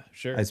 right? Yeah,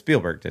 sure.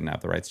 Spielberg didn't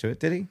have the rights to it,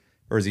 did he?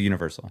 Or is it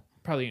Universal?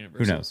 Probably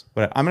Universal. Who knows?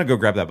 But I'm going to go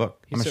grab that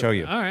book. I'm going to show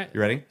you. All right. You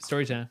ready?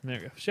 Story time. There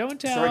we go. Show and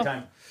tell. Story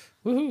time.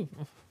 Woohoo.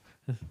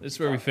 This is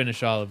where we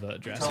finish all of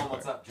Jurassic Tell them Park.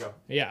 what's up, Joe.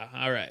 Yeah,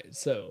 all right.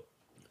 So,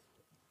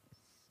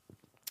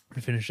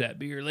 we finish that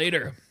beer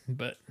later,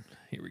 but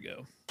here we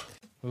go.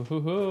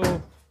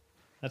 Woohoo.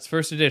 That's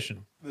first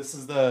edition. This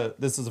is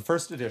the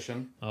first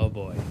edition. Oh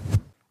boy.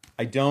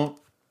 I don't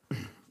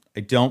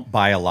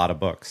buy a lot of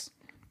books,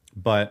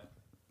 but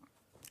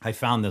I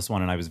found this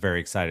one and I was very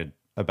excited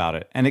about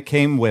it. And it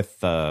came with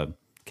The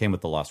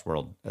Lost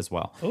World as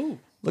well. Oh.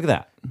 Look at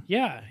that.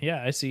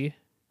 Yeah, I see.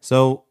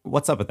 So,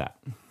 what's up with that?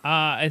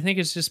 I think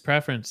it's just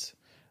preference.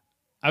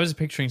 I was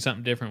picturing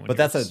something different. But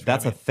that's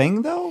a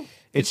thing, though.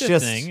 It's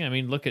just a thing. I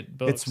mean, look at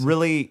books. It's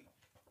really.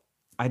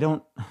 I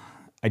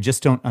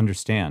just don't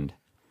understand.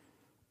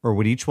 Or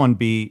would each one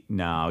be?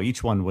 No,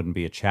 each one wouldn't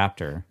be a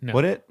chapter. No.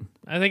 Would it?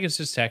 I think it's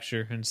just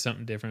texture and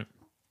something different.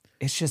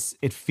 It's just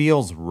it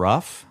feels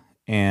rough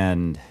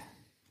and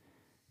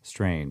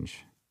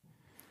strange.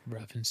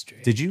 Rough and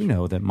strange. Did you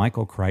know that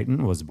Michael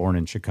Crichton was born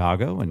in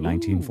Chicago in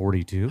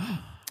 1942?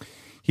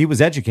 He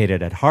was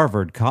educated at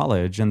Harvard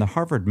College and the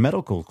Harvard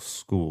Medical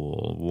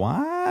School.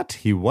 What?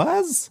 He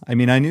was? I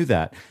mean, I knew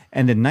that.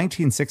 And in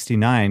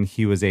 1969,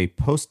 he was a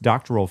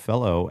postdoctoral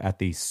fellow at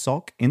the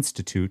Salk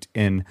Institute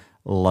in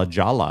La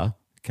Jolla,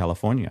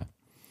 California.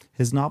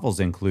 His novels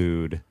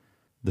include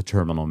The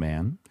Terminal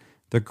Man,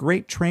 The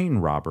Great Train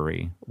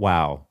Robbery.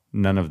 Wow,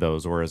 none of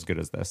those were as good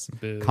as this.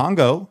 Boo.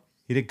 Congo.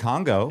 He did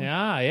Congo.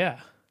 Yeah.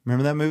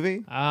 Remember that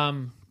movie?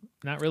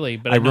 Not really,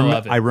 but I know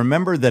of it. I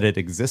remember that it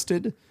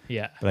existed,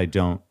 Yeah. but I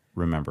don't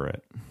remember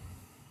it.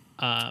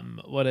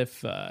 What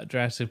if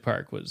Jurassic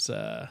Park was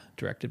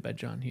directed by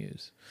John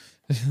Hughes?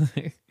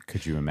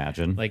 Could you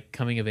imagine? Like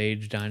coming of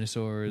age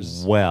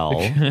dinosaurs.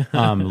 Well,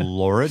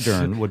 Laura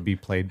Dern would be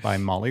played by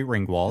Molly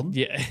Ringwald.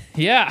 Yeah.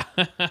 Yeah.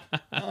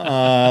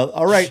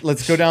 All right,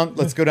 let's go down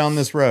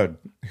this road.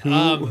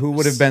 Who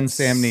would have been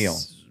Sam Neill?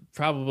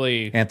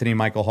 Probably Anthony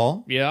Michael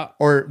Hall? Yeah.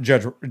 Or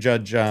Judge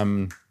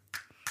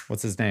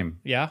what's his name?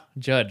 Yeah.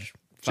 Judge.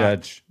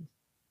 Judge.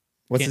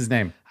 What's his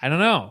name? I don't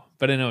know,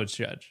 but I know it's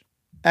Judge.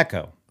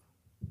 Echo.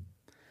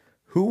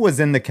 Who was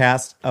in the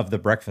cast of The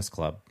Breakfast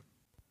Club?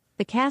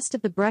 The cast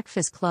of The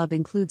Breakfast Club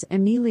includes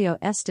Emilio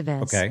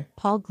Estevez, Okay.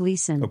 Paul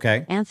Gleason,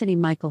 Okay. Anthony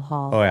Michael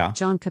Hall, Oh, yeah.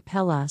 John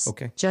Capellas,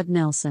 Okay. Judd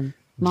Nelson,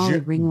 Molly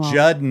Ringwald,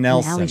 Judd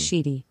Nelson. and Ali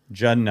Sheedy.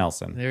 Judd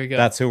Nelson. There you go.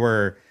 That's who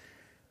we're.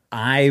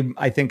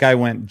 I think I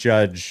went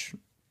Judge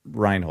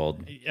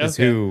Reinhold. Is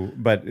Okay. who,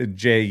 but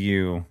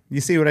J-U.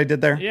 You see what I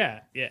did there?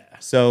 Yeah. Yeah.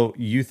 So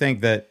you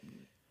think that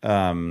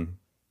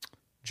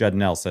Judd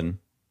Nelson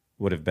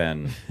would have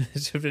been,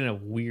 This would have been a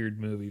weird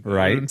movie. But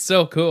Right. It would have been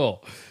so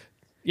cool.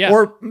 Yeah.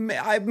 or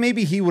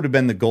maybe he would have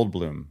been the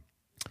Goldblum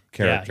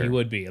character. Yeah, he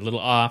would be. A little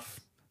off,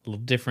 a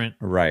little different,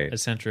 Right.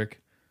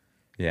 eccentric.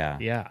 Yeah.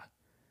 Yeah.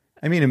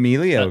 I mean,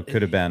 Emilio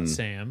could have been.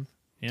 Sam.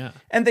 Yeah.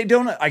 And they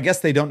don't, I guess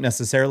they don't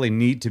necessarily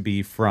need to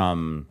be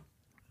from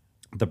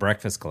The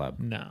Breakfast Club.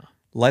 No.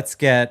 Let's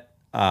get,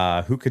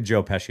 who could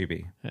Joe Pesci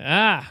be?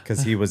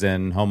 Because he was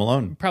in Home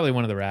Alone. Probably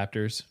one of the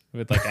Raptors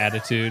with like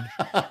attitude.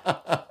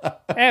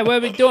 Hey, what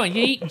are we doing?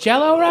 You eating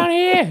Jello around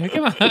here?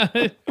 Come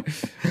on.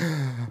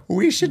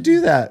 We should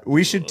do that.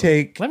 We should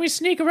take, Let me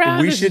sneak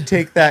around. we should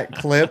take that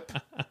clip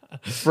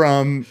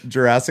from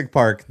Jurassic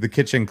Park, the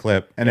kitchen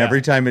clip, and Yeah.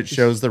 every time it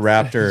shows the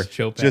raptor,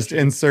 Joe just Pesci.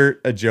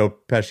 insert a Joe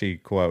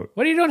Pesci quote.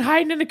 What are you doing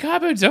hiding in the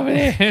cupboards over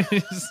there?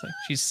 It's like,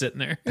 she's sitting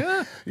there.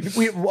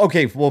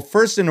 Okay, well,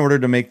 first, in order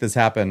to make this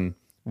happen,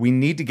 we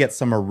need to get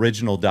some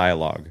original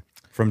dialogue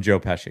from Joe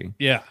Pesci.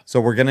 Yeah. So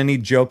we're going to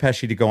need Joe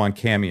Pesci to go on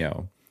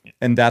Cameo,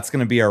 and that's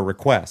going to be our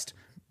request.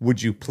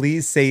 Would you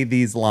please say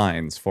these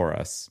lines for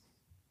us?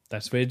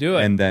 That's the way to do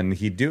it. And then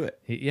he'd do it.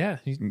 Yeah.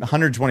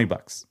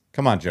 $120.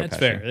 Come on, Joe That's Pesci.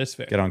 fair. That's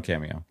fair. Get on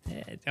Cameo.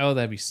 Oh,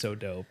 that'd be so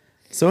dope.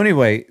 So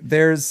anyway,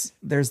 there's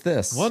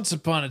this. Once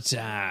upon a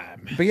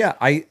time. But yeah,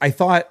 I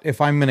thought if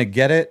I'm going to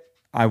get it,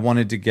 I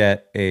wanted to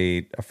get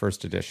a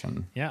first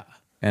edition. Yeah.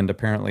 And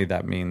apparently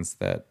that means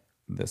that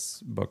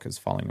this book is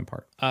falling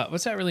apart.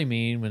 What's that really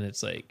mean when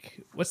it's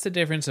like, what's the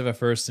difference of a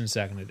first and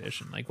second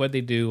edition? Like what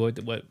they do,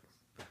 what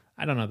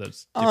I don't know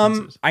those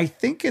differences. I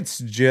think it's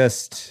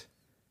just,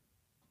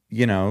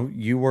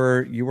 you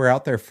were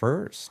out there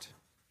first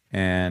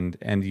and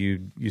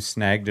you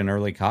snagged an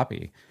early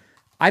copy.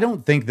 I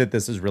don't think that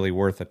this is really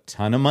worth a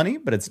ton of money,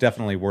 but it's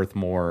definitely worth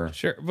more.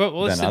 Sure, but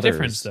what's than the others.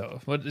 difference though?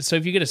 So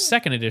if you get a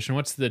second edition,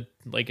 what's the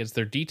Is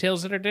there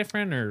details that are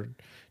different, or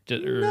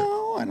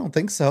No, I don't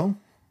think so.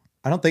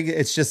 I don't think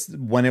it's just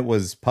when it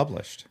was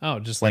published. oh,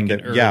 just When like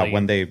they, an early?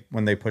 yeah,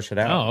 when they push it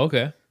out. Oh,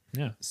 okay,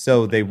 yeah.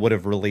 So they would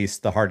have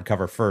released the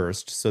hardcover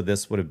first. So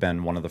this would have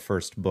been one of the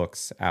first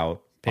books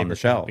out on the Paper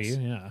shelves.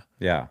 copy, yeah.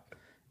 Yeah.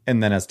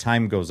 And then as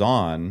time goes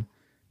on,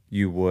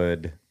 you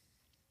would,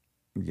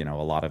 a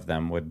lot of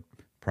them would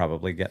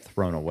probably get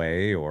thrown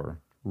away or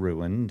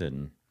ruined.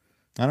 And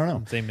I don't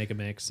know. They make a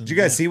mix. Did you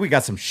guys see we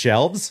got some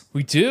shelves?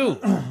 We do.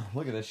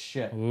 Look at this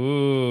shit.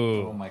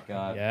 Ooh. Oh my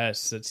God.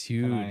 Yes, that's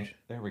huge.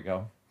 There we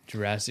go.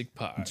 Jurassic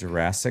Park.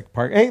 Jurassic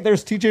Park. Hey,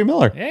 there's TJ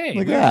Miller. Hey,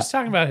 Look we at were that. just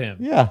talking about him.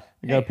 Yeah.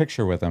 I got a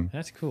picture with him.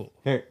 That's cool.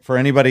 Here, for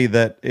anybody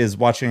that is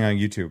watching on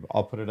YouTube,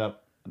 I'll put it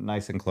up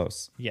nice and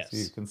close. Yes. So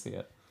you can see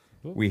it.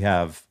 We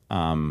have,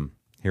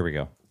 here we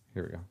go.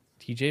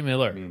 TJ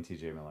Miller Me and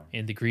TJ Miller.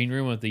 in the green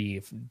room of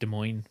the Des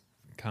Moines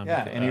comic.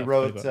 Yeah, and he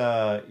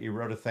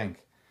wrote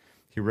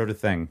a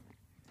thing.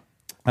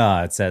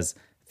 It says,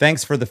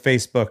 "Thanks for the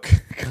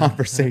Facebook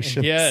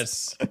conversations."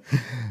 Yes.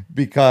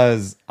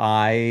 Because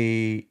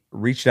I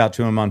reached out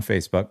to him on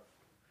Facebook,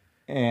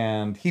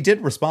 and he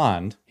did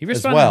respond. He as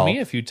responded well, to me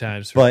a few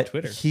times from but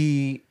Twitter.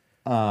 he,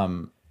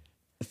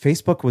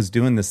 Facebook was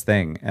doing this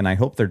thing, and I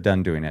hope they're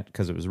done doing it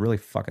because it was really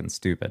fucking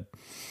stupid.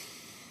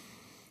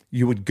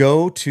 You would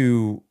go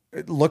to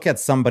look at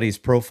somebody's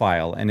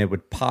profile, and it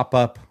would pop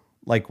up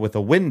like with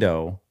a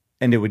window,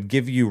 and it would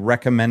give you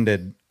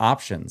recommended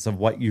options of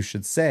what you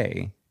should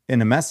say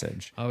in a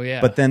message. Oh,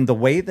 yeah. But then the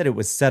way that it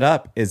was set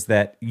up is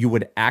that you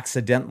would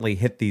accidentally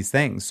hit these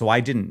things. So I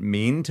didn't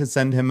mean to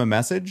send him a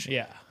message.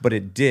 Yeah. But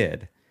it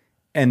did.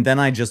 And then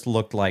I just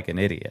looked like an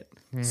idiot.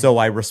 So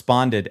I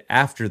responded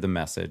after the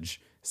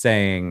message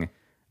saying,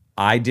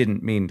 I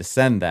didn't mean to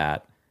send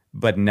that,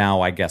 but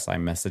now I guess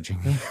I'm messaging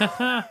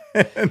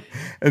you.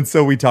 and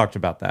so we talked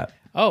about that.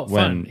 Oh,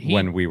 fun.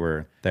 When we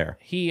were there.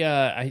 He,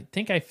 I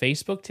think I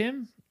Facebooked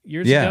him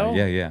years Yeah,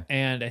 ago. yeah.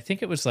 And I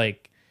think it was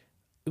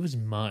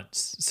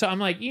months. So I'm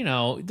like,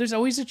 there's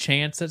always a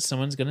chance that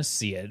someone's going to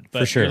see it. But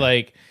For sure. you're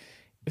like,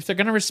 if they're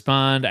going to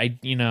respond,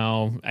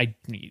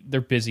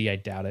 they're busy. I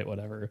doubt it,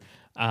 whatever.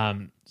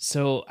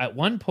 So at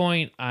one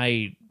point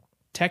I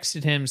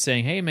texted him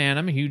saying, "Hey man,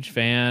 I'm a huge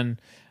fan.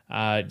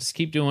 Just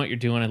keep doing what you're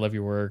doing. I love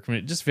your work." I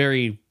mean, just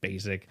very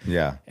basic.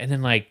 Yeah. And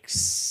then like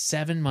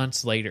 7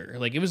 months later,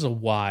 like it was a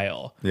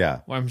while. Yeah.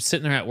 Where I'm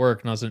sitting there at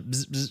work and I was like,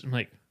 bzz, bzz, I'm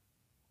like,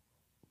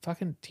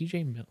 fucking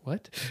TJ,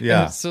 what?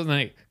 Yeah. And so then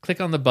I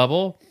click on the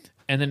bubble,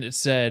 and then it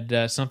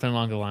said something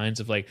along the lines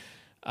of like,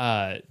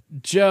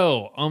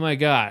 Joe, oh my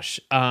gosh,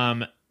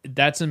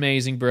 that's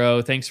amazing,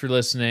 bro. Thanks for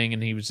listening.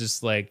 And he was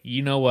just like,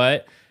 you know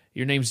what?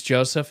 Your name's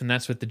Joseph, and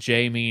that's what the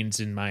J means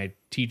in my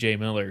TJ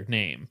Miller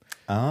name.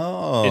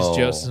 Oh, It's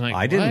Joseph. I'm like,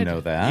 I didn't what?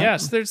 know that.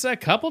 Yes, there's a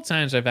couple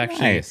times I've actually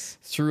Nice.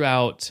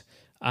 throughout,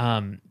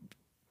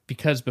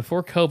 because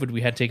before COVID,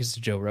 we had tickets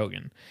to Joe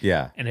Rogan.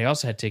 Yeah. And I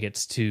also had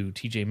tickets to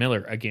TJ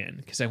Miller again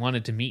because I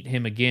wanted to meet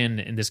him again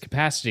in this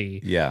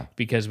capacity. Yeah.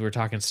 Because we were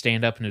talking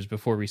stand up and it was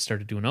before we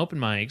started doing open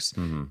mics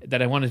Mm-hmm.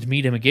 that I wanted to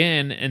meet him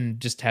again and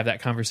just have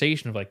that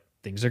conversation of like,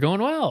 things are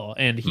going well.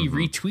 And he Mm-hmm.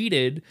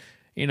 retweeted,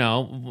 you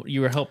know, you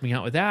were helping me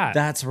out with that.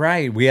 That's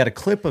right. We had a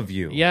clip of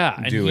you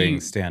and doing he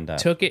stand-up.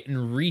 Took it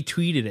and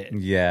retweeted it.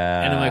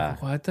 Yeah. And I'm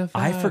like, what the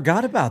fuck? I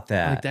forgot about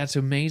that. Like, that's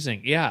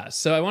amazing. Yeah.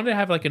 So I wanted to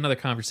have like another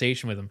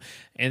conversation with him.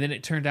 And then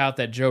it turned out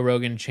that Joe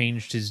Rogan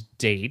changed his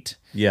date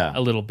Yeah.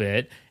 a little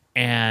bit.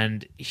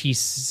 And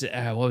he's,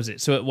 what was it?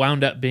 So it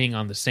wound up being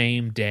on the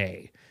same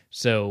day.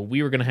 So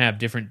we were going to have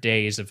different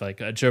days of like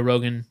a Joe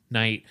Rogan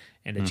night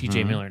and a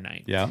TJ Miller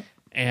night. Yeah.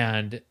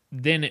 And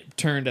then it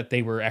turned that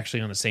they were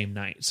actually on the same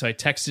night. So I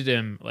texted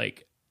him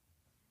like,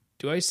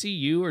 do I see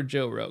you or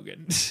Joe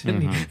Rogan?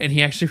 And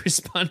he actually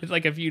responded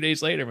like a few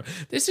days later.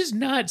 This is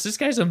nuts. This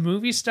guy's a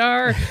movie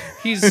star.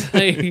 He's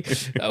like,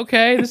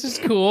 okay, this is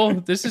cool.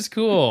 This is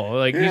cool.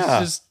 Like Yeah.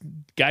 he's just,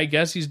 I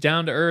guess he's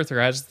down to earth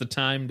or has the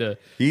time to.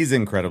 He's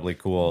incredibly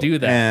cool. Do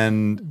that.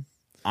 And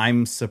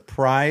I'm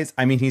surprised.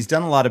 I mean, he's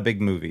done a lot of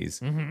big movies,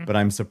 Mm-hmm. but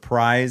I'm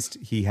surprised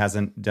he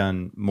hasn't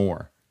done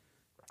more.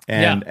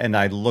 And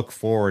I look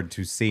forward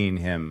to seeing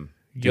him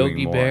doing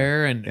Yogi more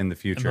Bear and in the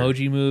future.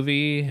 Emoji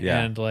Movie. Yeah.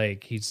 And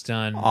like he's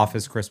done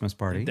Office Christmas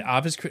Party, The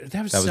Office.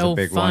 That was was so a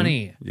big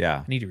funny. one. Yeah.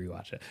 I need to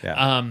rewatch it.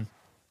 Yeah.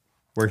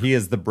 where he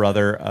is the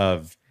brother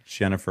of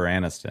Jennifer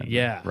Aniston.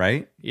 Yeah.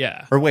 Right?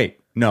 Yeah. Or wait,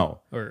 no.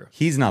 Or-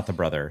 he's not the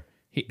brother.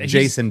 He's-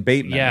 Jason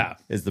Bateman yeah.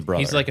 is the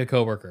brother. He's like a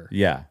coworker.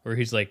 Yeah. Where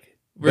he's like,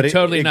 we're But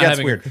totally it not gets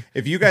having weird.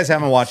 If you guys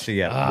haven't watched it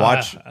yet,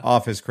 watch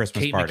Office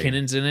Christmas Kate Party.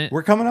 McKinnon's in it.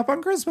 We're coming up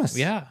on Christmas.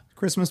 Yeah.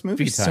 Christmas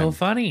movie He's time. so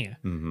funny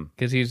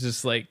because he's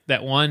just like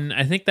that one.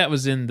 I think that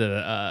was in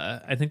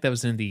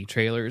the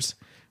trailers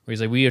where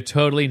he's like, "We are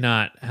totally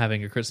not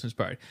having a Christmas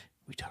party.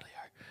 We totally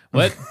are.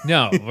 What?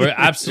 No, we're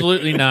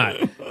absolutely not.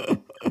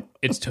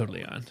 It's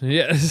totally on.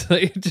 Yeah, it's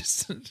like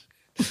just.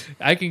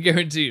 I can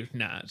guarantee you,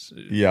 nah.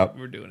 Yep.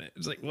 We're doing it.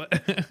 It's like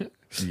what?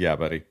 Yeah,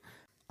 buddy.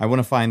 I want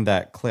to find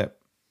that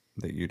clip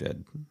that you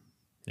did.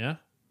 Yeah.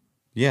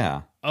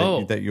 Yeah.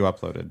 Oh. That you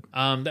uploaded.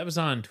 That was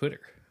on Twitter.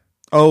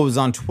 Oh, it was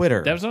on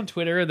Twitter. That was on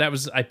Twitter.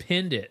 I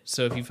pinned it.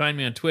 So if you find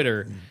me on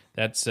Twitter,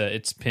 that's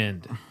it's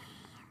pinned.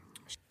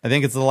 I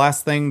think it's the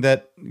last thing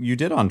that you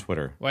did on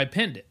Twitter. Well, I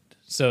pinned it.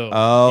 So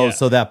Oh, yeah.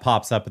 so that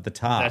pops up at the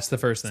top. That's the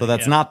first thing, So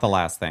that's yeah. not the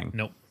last thing.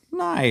 Nope.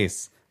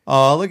 Nice.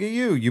 Oh, look at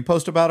you. You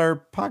post about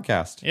our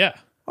podcast. Yeah.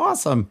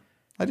 Awesome.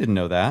 I didn't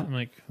know that. I'm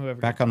like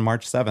whoever. Back on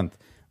March 7th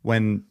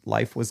when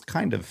life was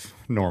kind of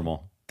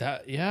normal.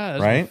 That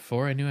was Right?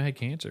 before I knew I had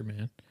cancer,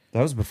 man.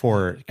 That was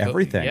before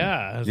everything.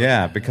 yeah, I was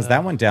Yeah, like, because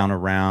that went down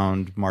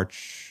around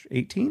March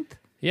 18th.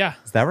 Yeah.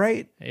 Is that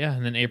right? Yeah.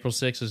 And then April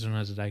 6th is when I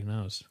was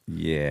diagnosed.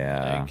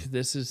 Yeah. Like,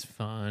 this is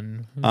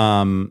fun.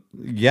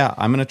 Yeah,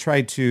 I'm going to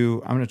try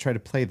to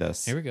play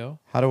this. Here we go.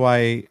 How do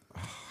I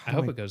I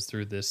hope it goes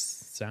through this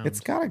sound. It's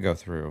got to go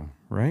through,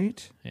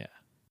 right? yeah.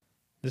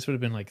 This would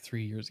have been like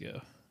 3 years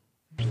ago.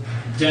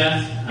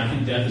 Death. I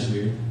think death is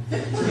weird.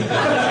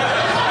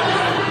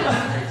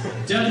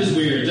 Death is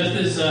weird. Death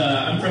is.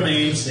 I'm from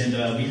Ames, and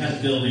we had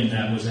a building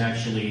that was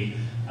actually.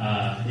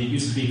 It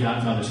used to be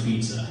Godfather's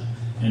Pizza,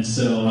 and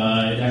so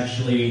it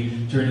actually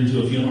turned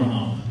into a funeral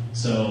home.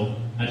 So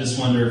I just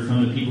wonder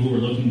from the people who were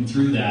looking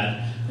through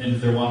that, and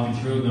if they're walking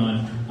through,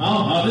 going,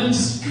 "Oh,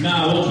 ovens?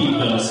 Nah, we'll keep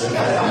those."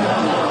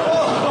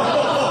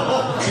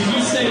 Did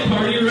you say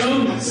party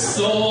room?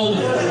 Sold.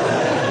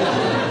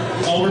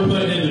 Oh, we're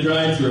putting in the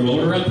drive-thru.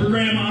 Order up for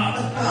Grandma.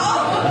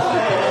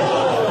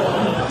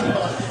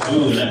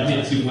 Ooh, that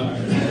hit too hard.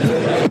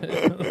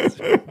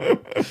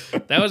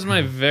 That was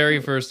my very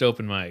first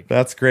open mic.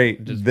 That's great.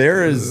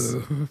 There's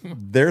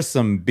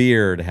some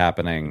beard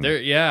happening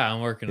Yeah,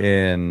 I'm working on it.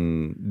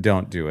 in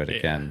Don't Do It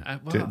Again.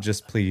 well,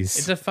 Just please.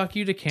 It's a fuck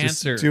you to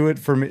cancer. Just do it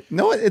for me.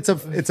 No, it's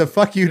a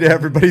fuck you to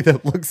everybody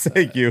that looks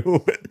at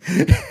you.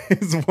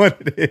 Is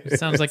what it is. It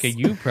sounds like a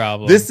you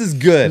problem. This is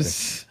good.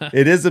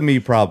 It is a me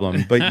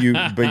problem, but you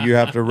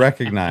have to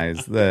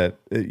recognize that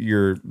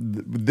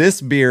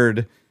this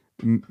beard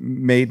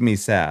made me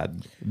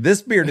sad.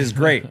 This beard is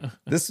great.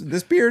 This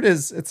beard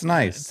it's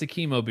nice. It's a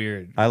chemo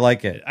beard. I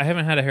like it. I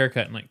haven't had a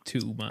haircut in like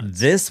 2 months.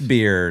 This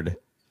beard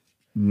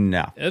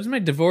No. That's my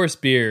divorce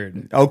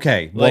beard.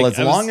 Okay. Well, Like,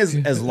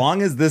 as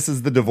long as this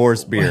is the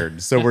divorce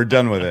beard, so we're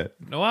done with it.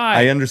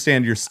 Why? I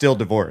understand you're still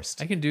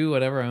divorced. I can do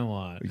whatever I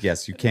want.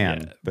 Yes, you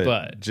can, Yeah,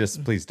 but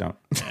just please don't.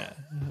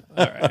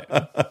 All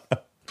right.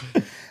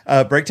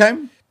 Break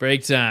time?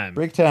 Break time.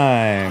 Break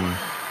time.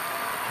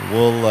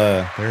 We'll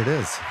there it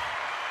is.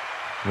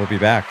 We'll be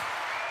back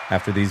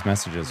after these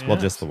messages. Well,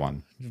 Yes. just the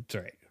one. That's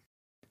right.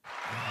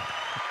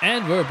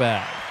 And we're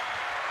back.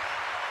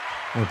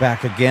 We're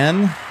back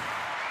again.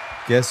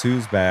 Guess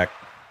who's back?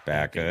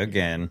 Back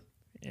again.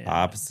 Yeah.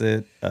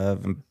 Opposite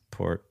of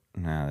import.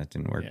 No, that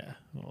didn't work. Yeah.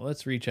 Well,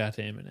 let's reach out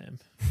to Eminem.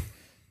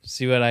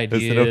 See what it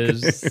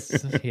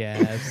ideas he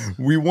has.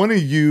 We want to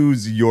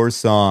use your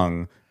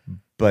song,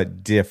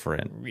 but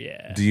different.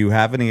 Yeah. Do you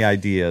have any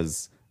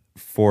ideas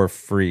for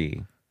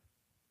free?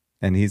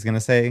 And he's going to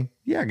say,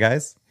 yeah,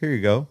 guys, here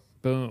you go.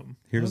 Boom.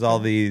 Here's all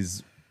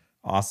these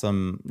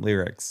awesome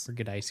lyrics.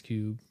 Forget Ice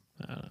Cube.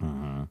 I don't know.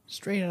 Uh-huh.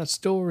 Straight out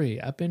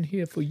story. I've been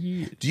here for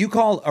years. Do you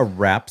call a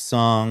rap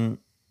song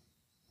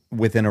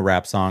within a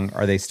rap song,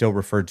 are they still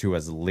referred to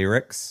as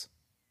lyrics?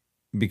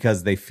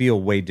 Because they feel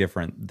way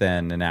different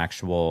than an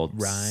actual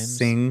Rhymes?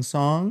 sing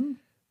song,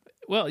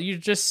 Well, you're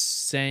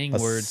just saying a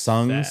words.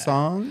 sung that-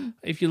 song,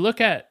 If you look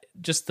at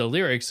just the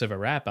lyrics of a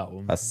rap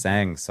album, a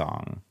sang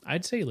song.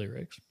 I'd say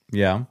lyrics.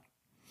 Yeah.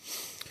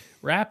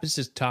 Rap is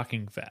just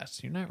talking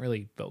fast. You're not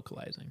really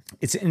vocalizing.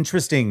 It's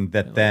interesting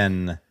that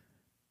then,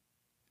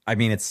 I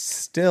mean, it's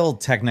still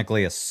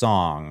technically a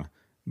song,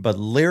 but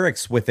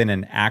lyrics within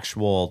an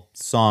actual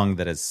song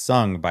that is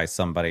sung by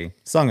somebody,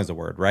 sung is a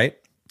word, right?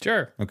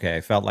 Sure. Okay,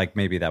 I felt like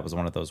maybe that was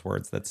one of those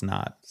words that's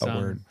not a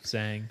Sung, word.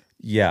 sang,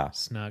 Yeah.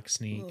 snuck,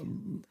 sneak.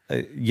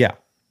 Yeah.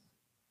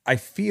 I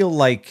feel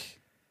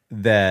like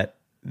that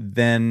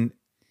then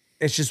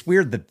it's just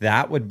weird that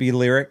that would be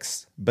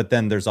lyrics, but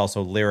then there's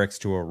also lyrics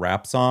to a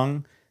rap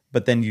song,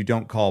 but then you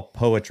don't call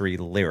poetry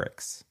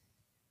lyrics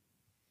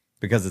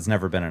because it's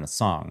never been in a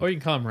song. Or you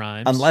can call them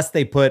rhymes. Unless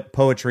they put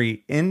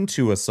poetry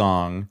into a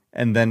song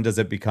and then does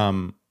it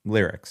become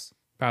lyrics?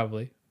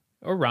 Probably.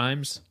 Or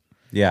rhymes.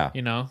 Yeah.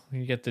 You know,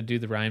 you get to do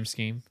the rhyme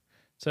scheme.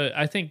 So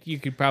I think you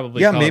could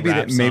probably Yeah, call maybe it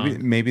rap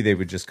song. maybe they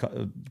would just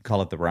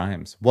call it the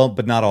rhymes. Well,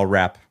 but not all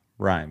rap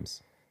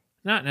rhymes.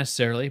 Not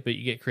necessarily, but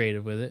you get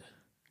creative with it.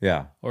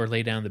 Yeah. Or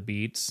lay down the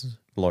beats,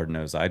 Lord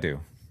knows I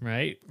do.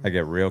 right? I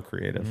get real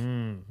creative.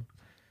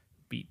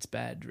 Beats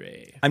bad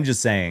Dre. I'm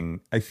just saying,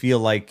 I feel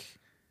like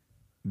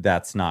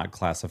that's not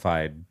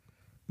classified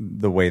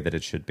the way that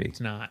it should be.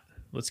 It's not.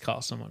 Let's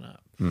call someone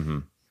up. Mm-hmm.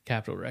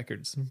 Capitol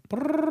Records.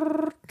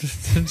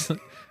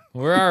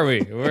 Where are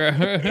we?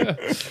 Where?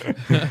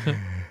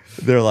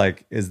 They're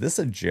like, is this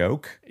a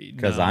joke?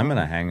 Because No. I'm going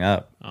to hang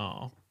up.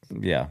 Oh,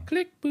 Yeah.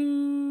 click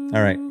boo.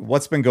 All right.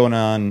 What's been going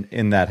on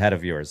in that head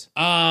of yours?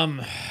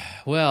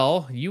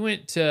 Well, you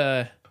went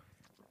to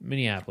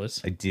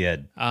Minneapolis. I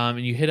did. And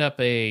you hit up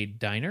a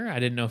diner. I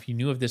didn't know if you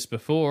knew of this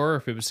before, or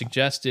if it was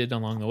suggested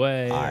along the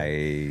way.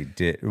 I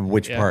did.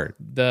 Which Yeah. part?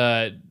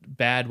 The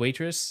bad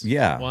waitress.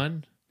 Yeah.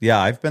 One. Yeah,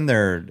 I've been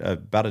there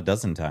about a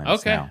dozen times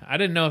Okay. now. I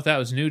didn't know if that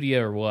was new to you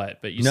or what,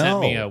 but you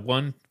sent me No.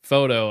 one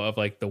photo of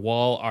like the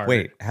wall art.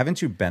 Wait,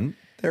 haven't you been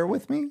there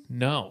with me?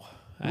 No.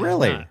 I have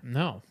Really? not.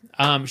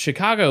 No.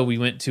 Chicago, we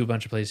went to a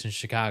bunch of places in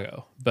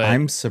Chicago, but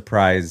I'm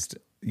surprised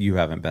you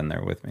haven't been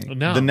there with me.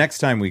 No. The next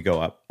time we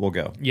go up, we'll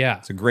go. yeah.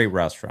 It's a great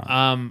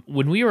restaurant.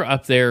 When we were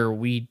up there,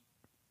 the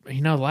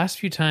last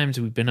few times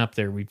we've been up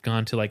there, we've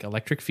gone to like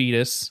Electric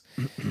Fetus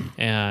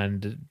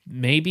and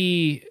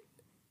maybe,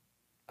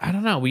 I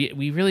don't know,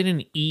 we really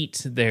didn't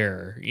eat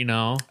there,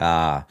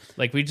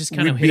 like we just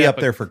kind We'd of be hit up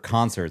there for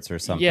concerts or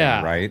something,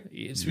 right?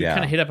 So we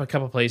kind of hit up a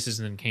couple places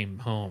and then came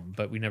home,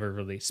 but we never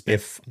really spent.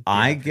 If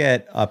I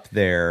get up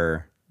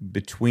there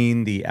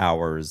between the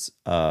hours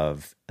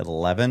of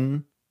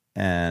 11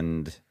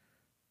 and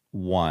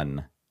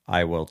 1,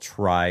 I will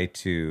try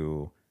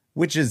to,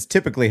 which is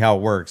typically how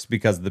it works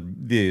because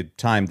the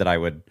time that I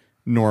would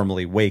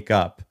normally wake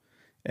up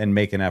and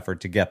make an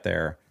effort to get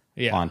there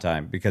Yeah. on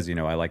time because,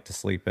 I like to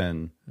sleep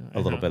in a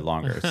little bit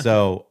longer.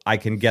 So I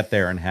can get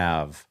there and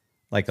have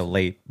like a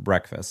late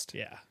breakfast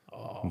Yeah.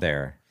 Oh.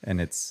 there and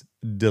it's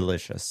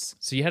delicious.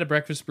 So you had a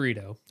breakfast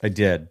burrito. I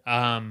did.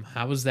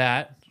 How was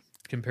that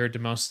compared to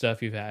most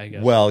stuff you've had? I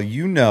guess. Well,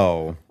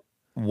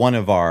 one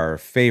of our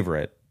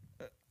favorite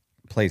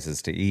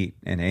places to eat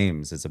in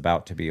Ames is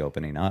about to be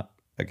opening up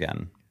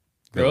again.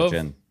 Grove?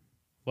 Village Inn.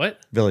 What?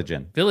 Village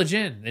Inn. Village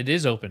Inn. It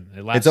is open.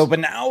 It's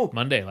open now.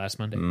 Last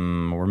Monday.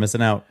 We're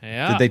missing out.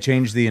 Yeah. Did they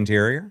change the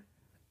interior?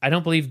 I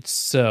don't believe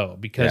so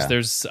because Yeah.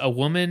 there's a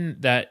woman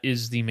that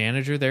is the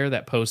manager there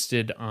that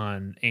posted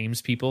on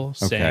Ames People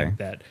saying Okay.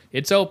 that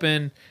it's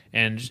open,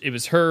 and it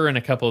was her and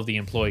a couple of the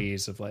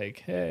employees of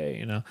like,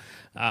 hey,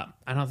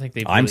 I don't think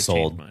they've really I'm changed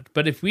sold. much.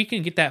 But if we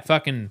can get that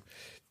fucking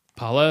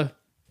Paula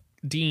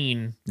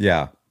Dean,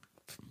 Yeah.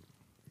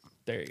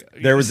 there you go.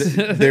 There was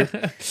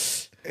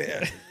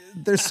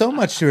there's so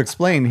much to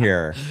explain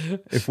here.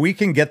 If we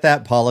can get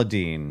that Paula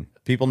Dean,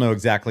 people know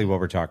exactly what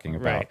we're talking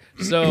about.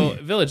 Right. So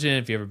Village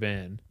Inn, if you've ever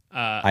been,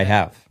 I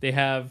have. They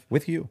have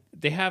With you.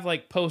 They have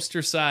like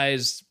poster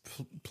sized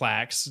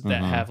plaques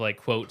that have like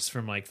quotes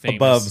from like famous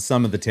Above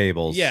some of the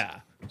tables. Yeah.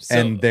 So,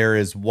 And there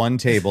is one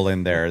table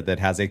in there that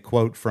has a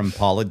quote from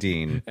Paula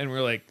Deen. and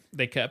we're like,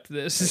 they kept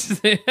this.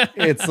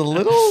 It's a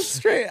little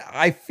strange.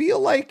 I feel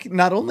like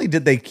not only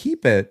did they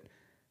keep it,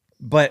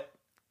 but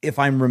if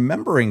I'm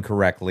remembering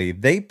correctly,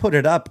 they put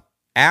it up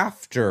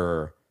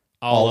after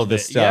all of the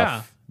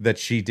stuff that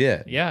she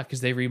did. Yeah,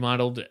 because they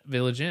remodeled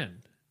Village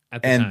Inn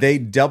at the And time. they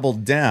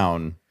doubled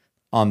down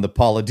on the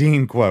Paula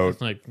Deen quote.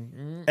 like,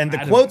 And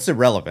the quote's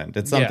irrelevant.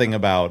 It's something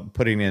about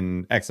putting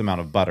in X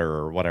amount of butter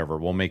or whatever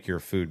will make your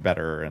food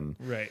better. And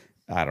right.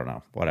 I don't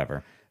know,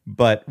 whatever.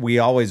 But we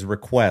always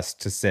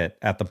request to sit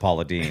at the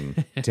Paula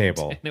Deen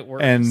table. And it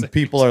works. And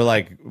people are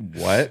like,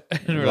 what?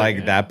 we're Like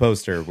like, that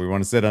poster. We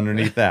want to sit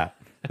underneath that.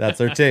 That's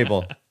our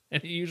table.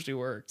 And it usually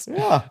works.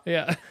 Yeah.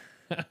 Yeah.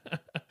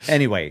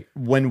 Anyway,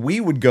 when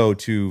we would go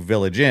to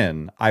Village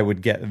Inn, I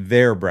would get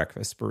their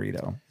breakfast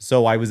burrito.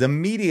 So I was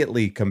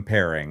immediately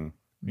comparing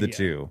the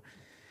two.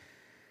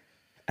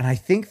 And I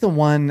think the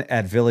one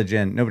at Village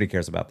Inn, nobody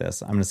cares about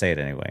this. I'm going to say it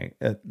anyway.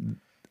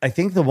 I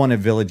think the one at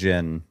Village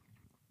Inn,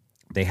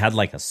 they had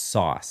like a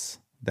sauce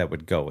that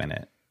would go in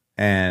it.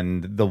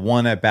 And the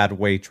one at Bad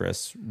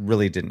Waitress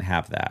really didn't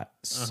have that.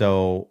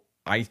 So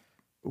I,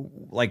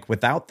 like,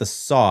 without the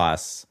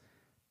sauce,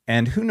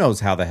 and who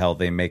knows how the hell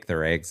they make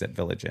their eggs at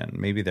Village Inn.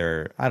 Maybe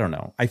I don't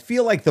know. I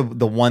feel like the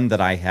one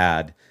that I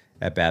had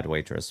at Bad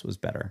Waitress was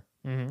better.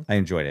 I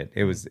enjoyed it.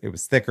 It was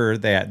thicker.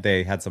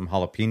 They had some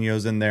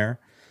jalapenos in there.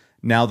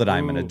 Now that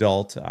I'm an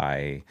adult,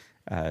 I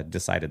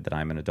decided that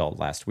I'm an adult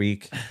last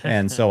week,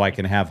 and so I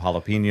can have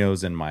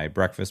jalapenos in my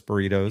breakfast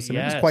burritos, and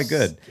it was quite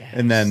good. Yes.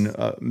 And then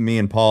me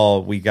and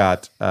Paul, we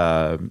got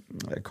a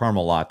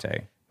caramel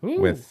latte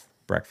with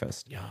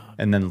breakfast. Yum.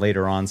 And then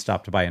later on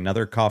stopped by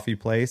another coffee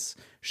place.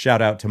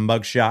 Shout out to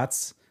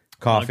Mugshots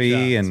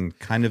Coffee in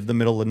kind of the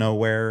middle of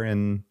nowhere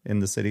in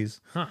the cities.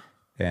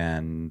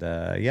 And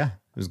it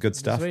was good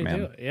stuff,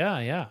 man.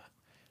 Yeah.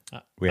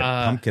 We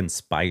had pumpkin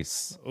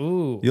spice.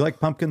 Ooh. You like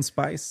pumpkin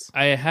spice?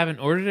 I haven't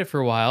ordered it for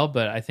a while,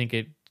 but I think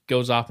it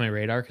goes off my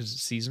radar because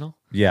it's seasonal,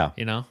 Yeah.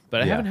 you know?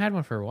 But I haven't had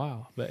one for a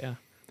while, but yeah.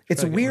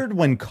 It's weird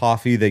when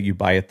coffee that you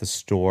buy at the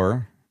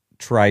store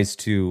tries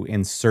to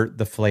insert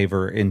the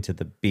flavor into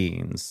the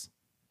beans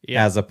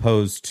as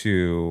opposed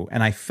to,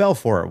 and I fell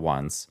for it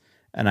once,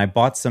 and I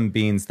bought some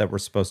beans that were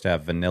supposed to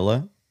have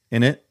vanilla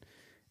in it,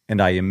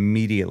 and I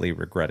immediately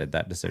regretted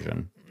that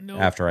decision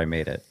after I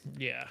made it.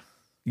 Yeah.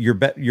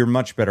 You're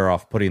much better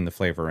off putting the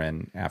flavor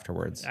in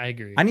afterwards. I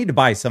agree. I need to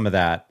buy some of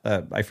that.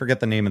 I forget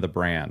the name of the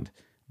brand,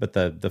 but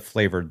the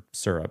flavored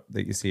syrup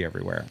that you see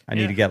everywhere. I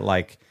need to get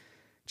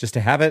just to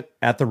have it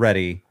at the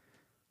ready.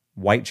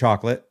 White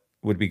chocolate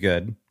would be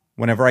good.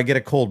 Whenever I get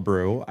a cold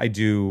brew, I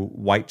do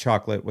white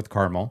chocolate with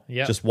caramel.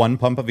 Yep. Just one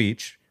pump of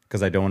each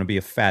because I don't want to be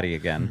a fatty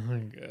again. Oh my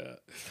God.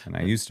 And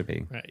I used to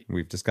be. Right.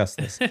 We've discussed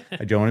this.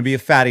 I don't want to be a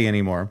fatty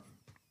anymore.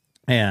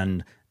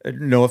 And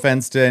no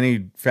offense to any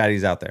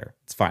fatties out there.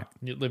 It's fine.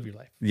 You live your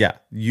life. Yeah,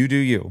 you do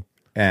you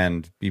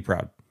and be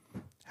proud.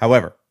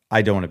 However,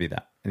 I don't want to be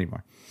that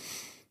anymore.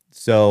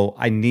 So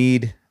I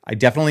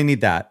definitely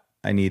need that.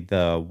 I need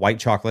the white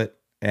chocolate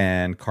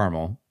and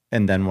caramel.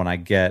 And then when I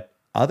get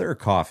other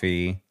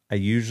coffee, I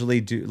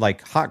usually do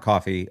like hot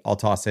coffee. I'll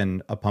toss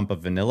in a pump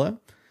of vanilla.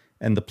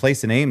 And the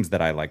place in Ames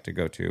that I like to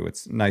go to,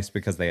 it's nice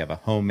because they have a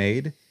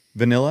homemade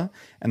vanilla.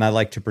 And I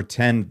like to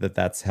pretend that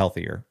that's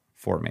healthier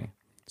for me.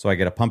 So I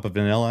get a pump of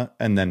vanilla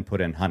and then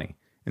put in honey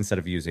instead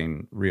of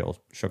using real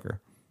sugar.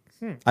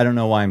 I don't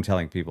know why I'm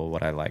telling people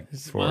what I like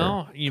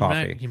for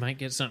coffee. You might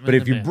get something. But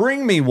if you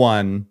bring me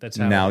one, That's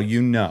how now it is.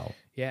 you know.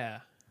 Yeah.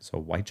 So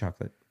white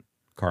chocolate,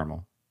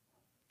 caramel,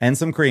 and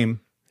some cream.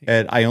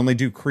 And I only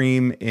do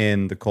cream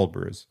in the cold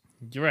brews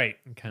You're right.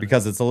 Kind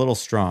because it's a little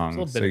strong.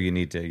 little So bitter. you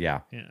need to, yeah.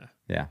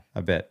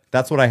 a bit.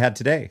 That's what I had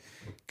today.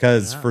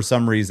 Because for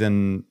some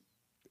reason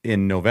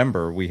in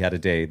November, we had a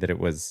day that it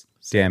was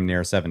damn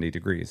near 70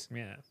 degrees.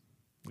 Yeah.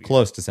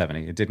 Close to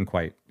 70. It didn't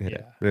quite hit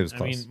it, but it was I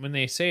close. mean, when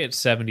they say it's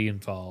 70 in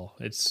fall,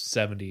 it's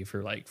 70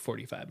 for like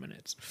 45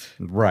 minutes.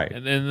 Right.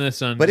 And then the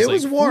sun But it just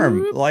was like, warm.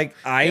 whoop. Like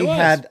It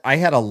was. I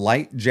had a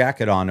light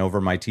jacket on over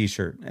my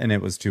t-shirt and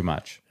it was too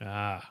much.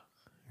 Ah,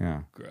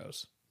 Yeah.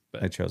 gross.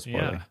 But I chose poorly.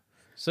 yeah.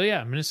 So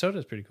yeah,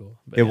 Minnesota's pretty cool.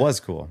 But It yeah. was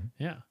cool.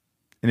 Yeah.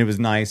 And it was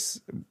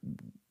nice.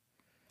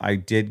 I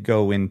did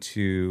go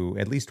into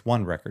at least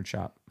one record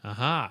shop.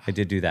 Aha. I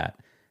did do that.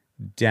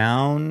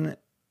 Down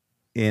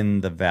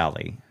in the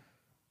valley.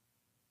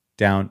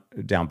 Down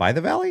by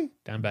the valley?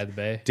 Down by the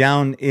bay.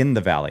 Down in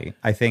the valley,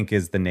 I think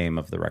is the name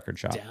of the record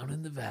shop. Down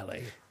in the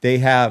valley. They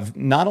have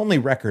not only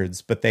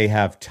records, but they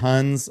have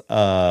tons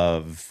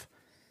of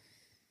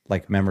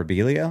like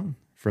memorabilia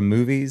from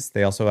movies.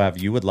 They also have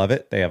You Would Love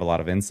It. They have a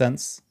lot of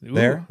incense Ooh,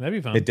 there. that'd be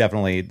fun. It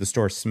definitely, the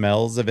store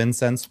smells of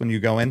incense when you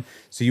go in.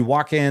 So you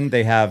walk in,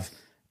 they have,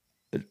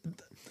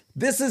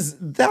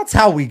 that's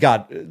how we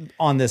got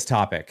on this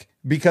topic,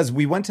 because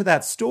we went to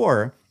that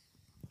store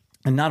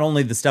and not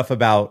only the stuff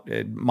about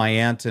my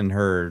aunt and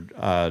her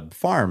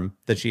farm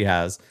that she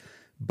has,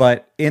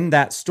 But in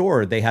that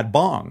store, they had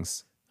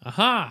bongs.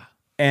 Aha.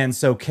 And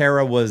so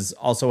Kara was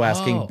also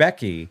asking Oh.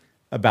 Becky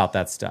about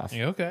that stuff.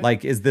 Okay.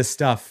 Like, is this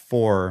stuff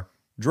for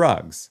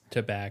drugs?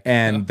 Tobacco.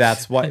 And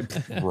that's why,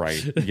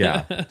 right?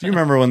 Yeah. Do you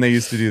remember when they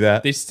used to do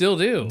that? They still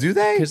do. Do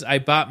they? Because I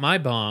bought my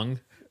bong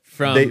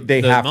from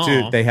They the have mall.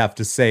 to. They have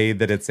to say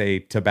that it's a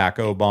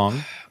tobacco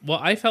bong. Well,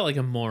 I felt like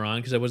a moron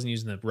because I wasn't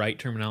using the right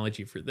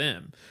terminology for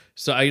them.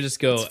 So I just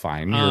go, It's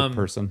fine. You're a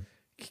person.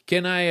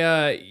 can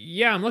I,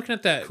 yeah, I'm looking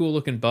at that cool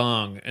looking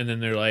bong. And then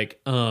they're like,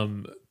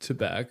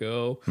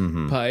 tobacco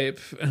Mm-hmm. pipe.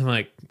 And I'm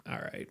like, all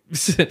right.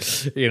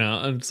 You know,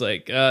 I'm just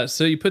like,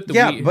 so you put the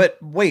Yeah, weed. but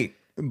wait,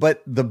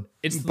 but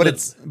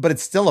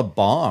it's still a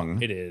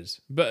bong. It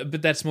is.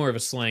 But that's more of a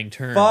slang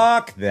term.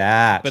 Fuck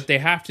that. But they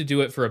have to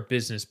do it for a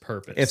business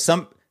purpose. if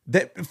some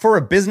that for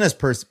a business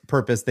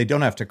purpose, they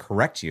don't have to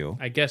correct you.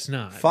 I guess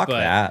not. Fuck but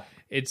that.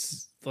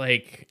 It's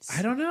like,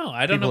 I don't know.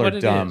 I don't People know what are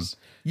it dumb. is.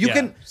 You Yeah.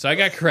 can- So I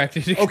got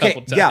corrected a Okay,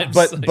 couple times. yeah,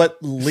 but Like, but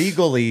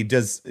legally,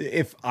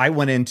 if I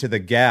went into the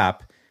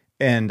Gap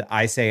and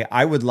I say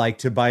I would like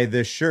to buy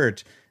this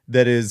shirt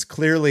that is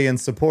clearly in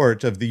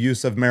support of the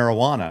use of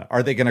marijuana,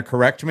 are they going to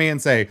correct me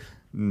and say,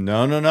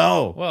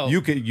 no, Well-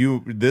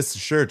 this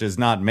shirt is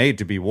not made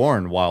to be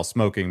worn while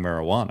smoking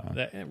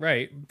marijuana?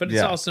 right. But it's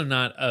Yeah. also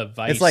not a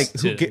vice. It's like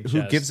who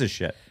to gives a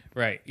shit?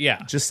 Right.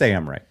 Yeah. Just say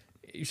I'm right.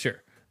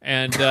 Sure.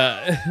 And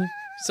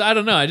so I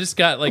don't know. I just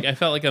got like, I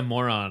felt like a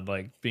moron,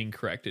 like being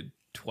corrected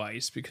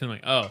twice because I'm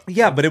like, oh,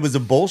 Yeah, but it was a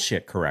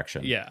bullshit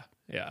correction. yeah.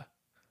 Yeah.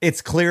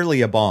 It's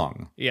clearly a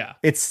bong. Yeah.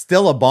 It's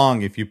still a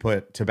bong if you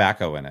put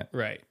tobacco in it.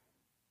 Right.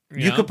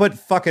 You know? could put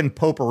fucking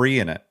potpourri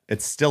in it.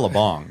 It's still a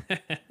bong.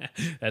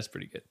 That's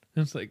pretty good.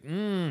 It's like,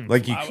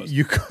 Like flowers.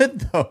 you could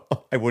though.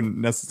 I wouldn't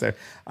necessarily.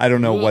 I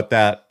don't know what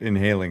that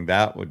inhaling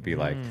that would be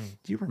like.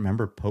 Do you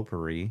remember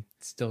potpourri?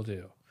 Still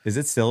do. Is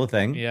it still a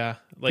thing? Yeah.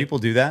 Like, People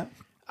do that.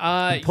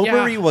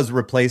 Potpourri yeah. was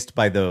replaced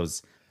by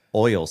those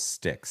oil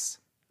sticks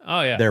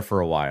Oh, yeah. there for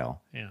a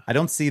while. Yeah. I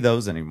don't see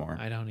those anymore.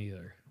 I don't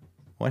either.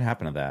 What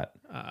happened to that?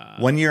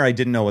 One year I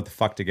didn't know what the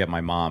fuck to get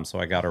my mom, so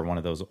I got her one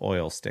of those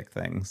oil stick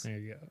things. There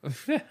you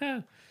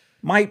go.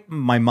 My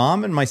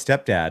mom and my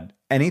stepdad,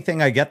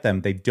 anything I get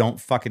them, they don't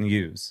fucking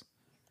use.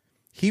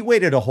 He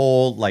waited a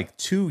whole like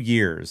 2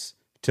 years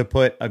to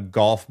put a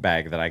golf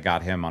bag that I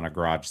got him on a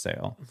garage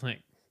sale. Like,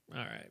 all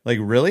right. Like,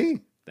 really?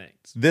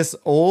 Thanks. This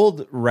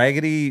old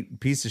raggedy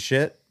piece of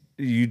shit,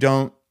 you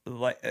don't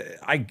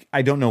like.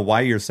 I don't know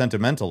why you're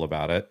sentimental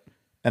about it.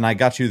 And I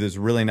got you this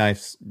really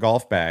nice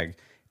golf bag.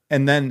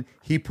 And then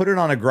he put it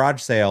on a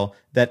garage sale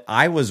that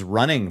I was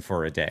running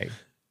for a day.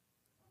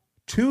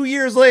 2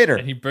 years later,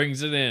 And he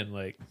brings it in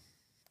like,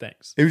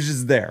 thanks. it was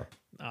just there.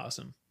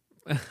 Awesome.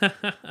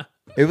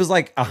 It was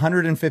like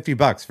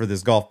 $150 for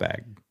this golf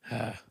bag.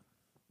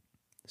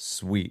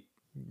 Sweet.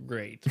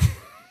 Great.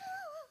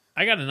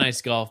 I got a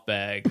nice golf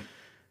bag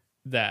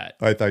that,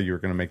 I thought you were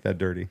going to make that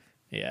dirty.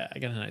 yeah, I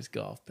got a nice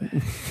golf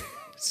bag.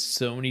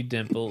 So many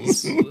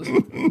dimples,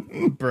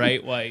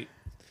 bright white.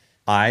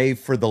 I,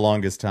 for the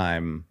longest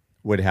time,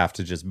 would have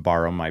to just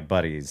borrow my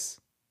buddies'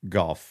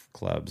 golf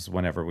clubs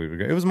whenever we would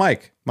go. It was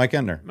Mike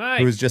Endner, Mike.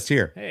 who was just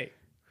here. Hey,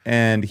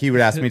 And he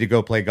would ask me to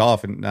go play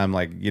golf. And I'm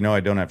like, I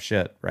don't have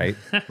shit, right?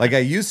 Like I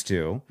used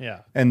to.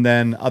 yeah. And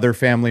then other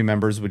family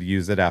members would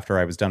use it after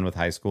I was done with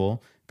high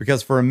school.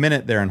 Because for a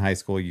minute there in high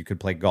school, you could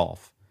play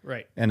golf.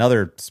 Right. And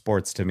other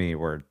sports to me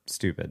were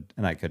stupid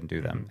and I couldn't do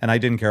them. And I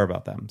didn't care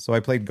about them. So I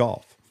played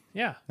golf.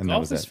 Yeah. And that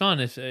Golf was is it. fun.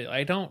 If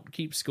I don't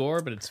keep score,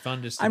 but it's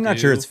fun just to I'm not do.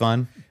 sure it's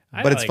fun,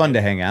 I but it's like fun it.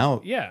 to hang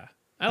out. Yeah.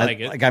 I like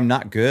it. Like I'm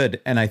not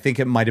good. And I think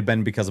it might have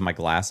been because of my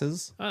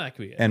glasses Oh, that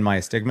could be it. and my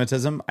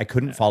astigmatism. I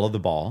couldn't follow the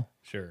ball.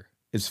 Sure.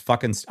 It's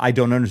fucking. I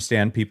don't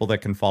understand people that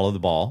can follow the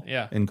ball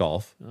Yeah. in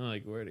golf. I'm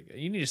like, where to go?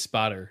 You need a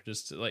spotter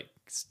just to like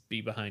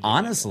be behind you.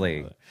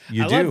 Honestly,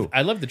 you I do. Love,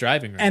 I love the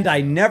driving range. And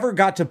I never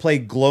got to play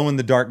glow in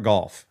the dark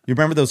golf. You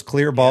remember those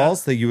clear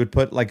balls that you would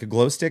put like a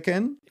glow stick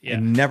in? Yeah. I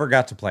never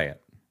got to play it.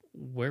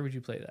 Where would you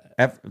play that?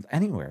 Anywhere.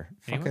 Anywhere?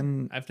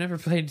 Fucking I've never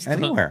played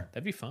anywhere.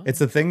 That'd be fun. It's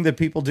a thing that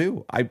people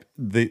do.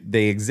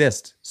 They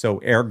exist.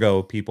 So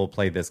ergo people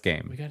play this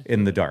game gotta in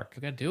do the it. dark.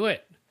 We gotta do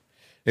it.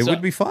 It So,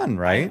 would be fun,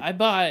 right? I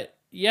bought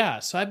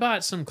so I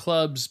bought some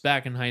clubs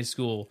back in high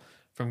school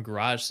from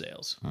garage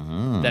sales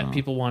Ah. that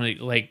people wanted.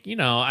 Like,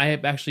 I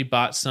had actually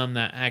bought some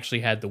that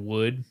actually had the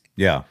wood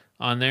Yeah.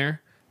 on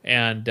there,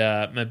 and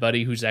my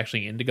buddy who's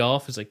actually into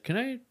golf is like, "Can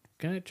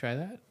I try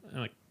that?" I'm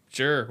like,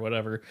 "Sure,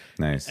 whatever."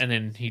 Nice. And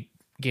then he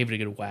gave it a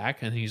good whack,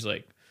 and he's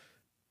like,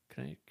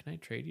 Can I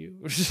trade you?"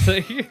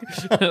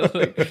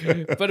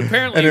 But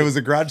apparently, And it was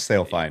a garage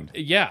sale find.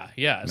 yeah.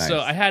 Nice. So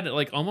I had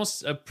like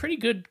almost a pretty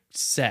good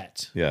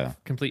set, Yeah.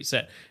 complete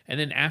set, and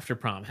then after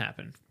prom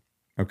happened,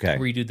 Okay.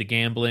 where you do the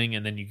gambling,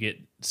 and then you get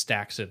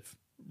stacks of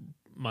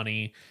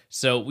money.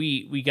 So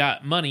we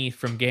got money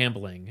from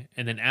gambling,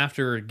 and then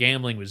after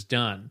gambling was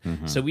done,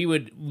 so we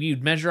would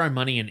measure our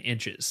money in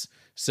inches.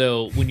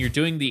 So when you're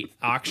doing the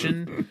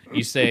auction,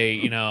 you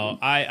say,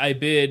 I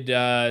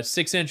bid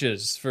 6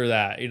 inches for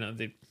that.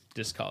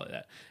 just call it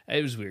that.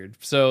 It was weird.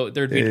 So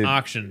there'd be an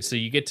auction. So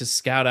you get to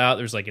scout out.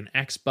 There's like an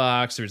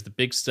Xbox. There's the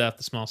big stuff,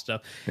 the small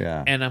stuff.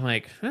 Yeah. And I'm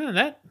like,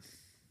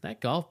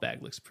 that golf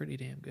bag looks pretty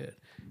damn good.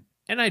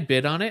 And I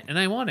bid on it and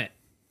I won it.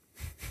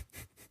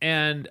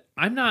 And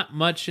I'm not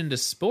much into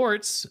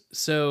sports,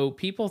 so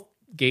people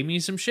gave me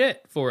some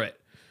shit for it,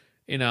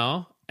 you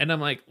know? And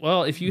I'm like,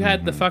 well, if you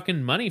had the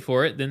fucking money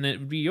for it, then it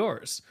would be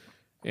yours.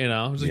 You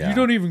know? I was like, you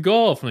don't even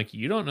golf. I'm like,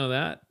 you don't know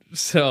that.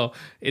 So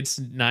it's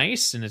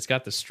nice, and it's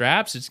got the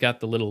straps. It's got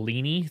the little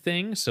leany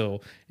thing. So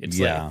it's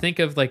like, think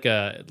of like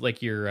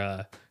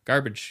your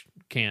garbage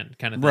can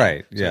kind of thing.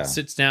 Right, so it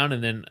sits down,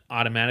 and then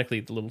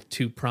automatically the little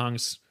 2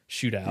 prongs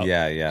shoot out.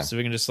 Yeah. So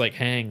we can just like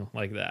hang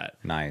like that.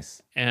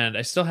 Nice. And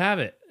I still have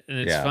it. And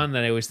it's fun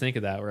that I always think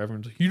of that, where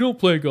everyone's like, you don't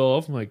play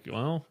golf. I'm like,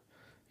 well,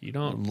 you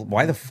don't.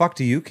 Why the fuck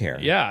do you care?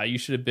 Yeah, you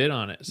should have bid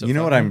on it. So you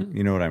know what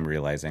I'm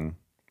realizing?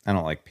 I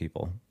don't like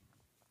people.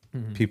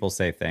 People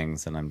say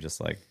things, and I'm just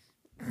like,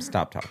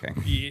 stop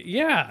talking.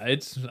 Yeah,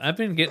 I've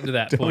been getting to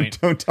that point.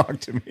 Don't talk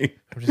to me.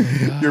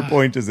 Like, your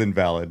point is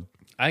invalid.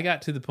 I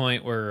got to the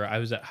point where I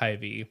was at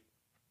Hy-Vee,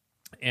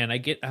 and I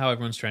get how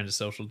everyone's trying to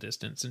social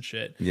distance and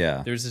shit.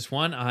 Yeah. There's this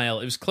one aisle.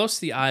 It was close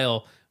to the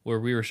aisle where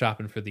we were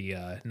shopping for the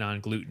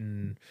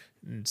non-gluten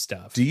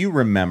stuff. Do you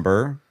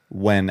remember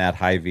when at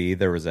Hy-Vee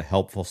there was a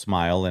helpful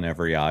smile in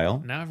every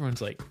aisle? Now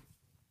everyone's like,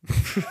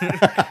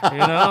 you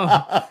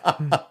know,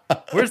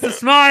 where's the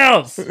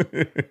smiles?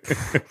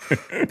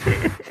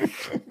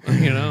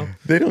 You know,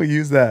 they don't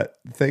use that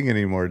thing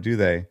anymore, do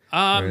they?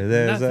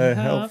 There's a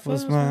helpful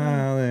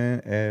smile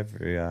in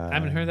every aisle. I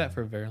haven't heard that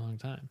for a very long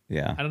time.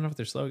 Yeah, I don't know if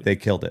their slogan. They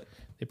killed it.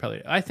 They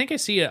probably. I think I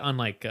see it on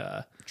like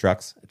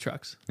trucks.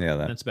 Yeah,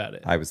 that's about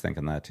it. I was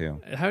thinking that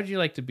too. How would you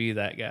like to be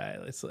that guy?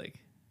 It's like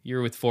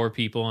you're with 4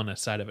 people on the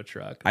side of a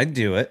truck. I'd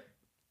do it.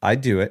 I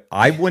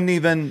wouldn't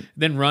even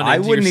then run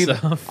into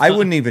yourself. I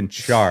wouldn't even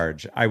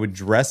charge. I would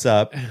dress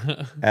up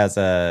as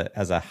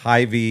a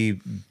Hy-Vee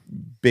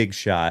big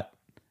shot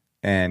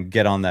and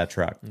get on that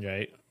truck.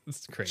 Right.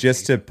 It's crazy.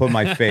 Just to put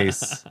my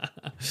face.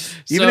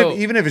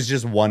 even if it's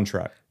just one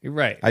truck. You're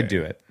right. I'd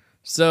do it.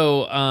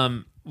 So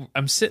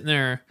I'm sitting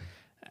there,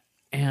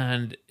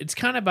 and it's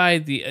kind of by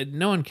the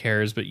no one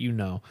cares, but you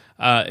know,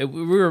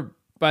 we were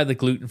by the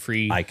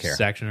gluten-free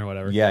section or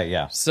whatever.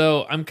 Yeah.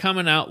 So I'm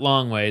coming out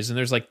long ways, and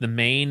there's like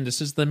this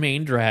is the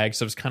main drag,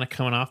 so it's kind of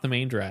coming off the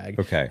main drag.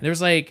 Okay.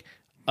 There's like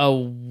a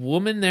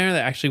woman there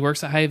that actually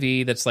works at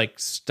Hy-Vee that's like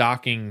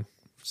stocking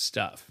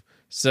stuff.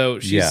 So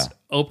she's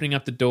opening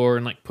up the door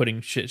and like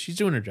putting shit. She's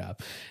doing her job.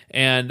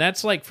 And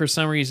that's like, for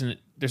some reason,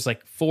 there's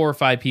like 4 or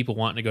 5 people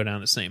wanting to go down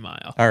the same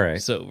aisle. All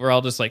right. So we're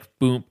all just like,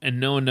 boom, and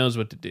no one knows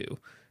what to do.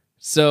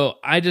 So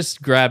I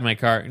just grabbed my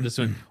cart and just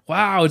went,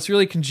 wow, it's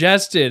really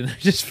congested. And I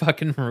just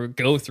fucking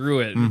go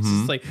through it. And it's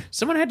just like,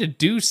 someone had to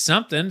do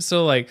something.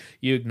 So like,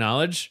 you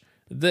acknowledge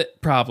the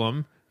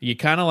problem, you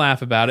kind of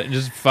laugh about it, and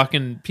just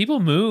fucking people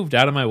moved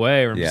out of my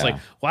way. Or I'm just like,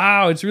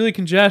 wow, it's really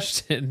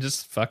congested, and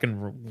just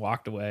fucking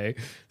walked away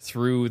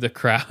through the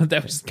crowd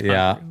that was coming.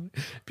 Yeah.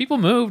 People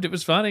moved. It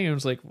was funny. It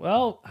was like,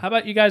 well, how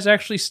about you guys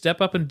actually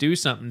step up and do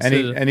something?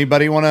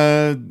 Anybody want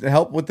to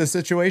help with the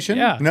situation?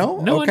 Yeah.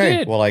 No? No one okay.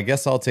 did. Well, I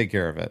guess I'll take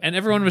care of it. And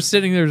everyone was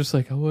sitting there just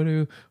like, oh, what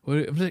do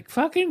I'm like,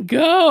 fucking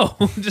go.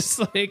 Just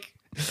like,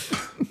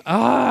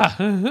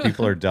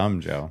 People are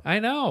dumb, Joe. I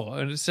know.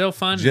 And it's so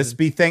fun. Just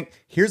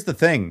here's the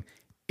thing.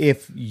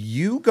 If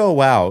you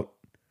go out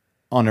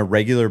on a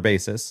regular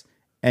basis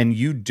and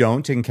you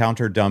don't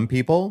encounter dumb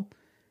people,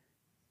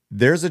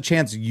 there's a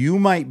chance you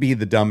might be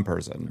the dumb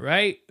person.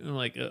 Right? I'm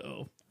like,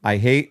 uh-oh. I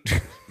hate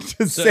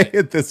to say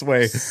it this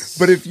way,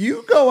 but if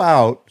you go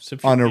out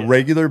on a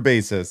regular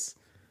basis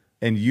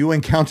and you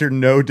encounter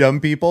no dumb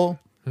people,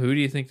 who do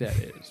you think that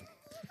is?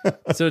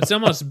 So it's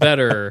almost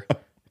better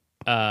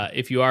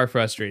if you are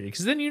frustrated,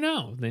 because then you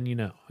know.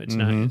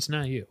 It's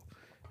not you.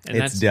 And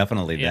it's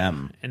definitely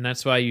them. And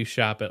that's why you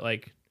shop at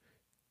like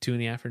 2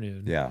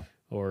 p.m. Yeah.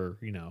 Or,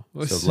 you know.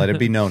 So let it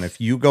be known,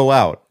 if you go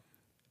out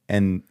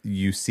and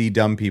you see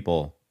dumb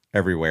people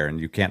everywhere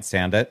and you can't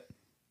stand it,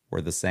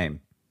 we're the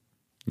same.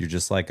 You're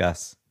just like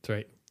us. That's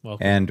right.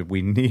 Welcome. And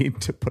we need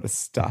to put a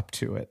stop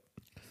to it.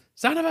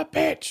 Son of a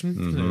bitch.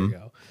 There you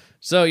go.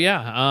 So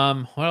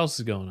yeah, what else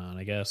is going on,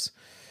 I guess?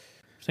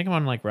 I think I'm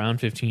on like round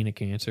 15 of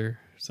cancer.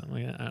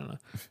 Something like that. I don't know.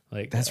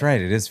 Like that's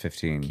right. It is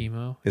 15.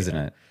 Chemo. Isn't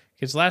it?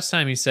 Because last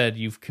time you said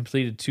you've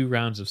completed 2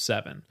 rounds of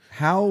 7.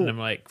 How? And I'm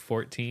like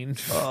 14.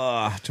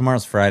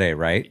 Tomorrow's Friday,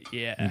 right?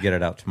 Yeah. You get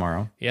it out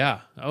tomorrow?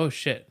 Yeah. Oh,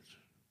 shit.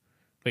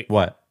 Wait.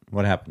 What?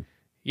 What happened?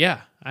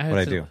 Yeah. What'd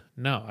I do?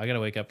 No, I got to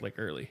wake up like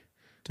early.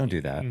 Don't do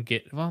that.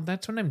 Well,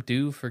 that's when I'm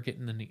due for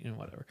getting the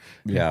whatever.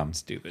 Yeah.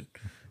 Stupid.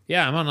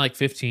 Yeah, I'm on like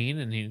 15,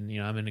 and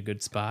I'm in a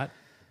good spot.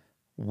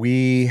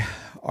 We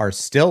are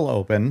still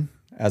open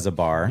as a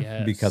bar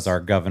because our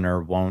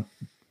governor won't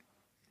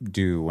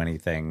do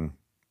anything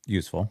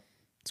useful.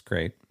 It's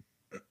great.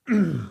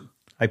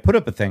 I put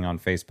up a thing on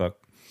Facebook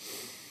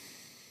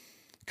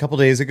a couple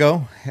days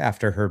ago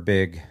after her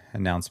big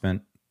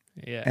announcement.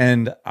 Yeah.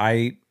 And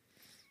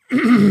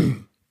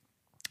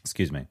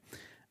excuse me,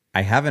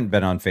 I haven't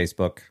been on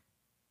Facebook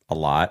a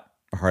lot,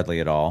 hardly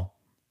at all.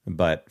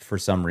 But for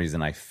some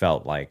reason, I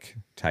felt like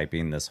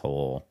typing this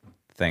whole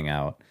thing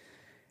out.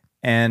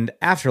 And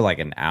after like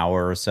an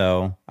hour or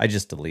so, I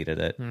just deleted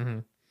it.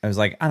 I was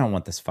like, I don't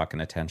want this fucking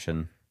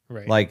attention.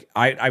 Right. Like,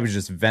 I was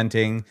just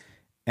venting,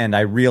 and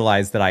I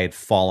realized that I had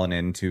fallen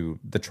into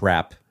the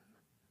trap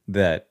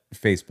that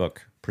Facebook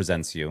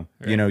presents you.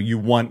 Right. You know, you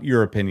want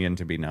your opinion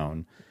to be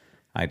known.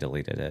 I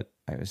deleted it.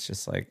 I was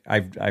just like,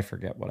 I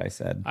forget what I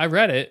said. I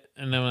read it,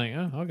 and I'm like,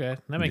 oh, okay.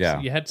 That makes Yeah.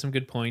 You had some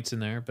good points in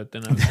there, but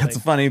then I was That's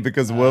like, funny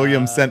because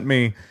William sent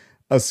me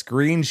a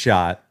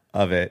screenshot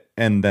of it,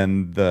 and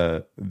then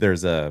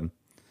there's a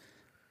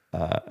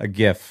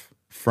GIF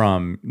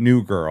from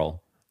New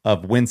Girl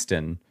of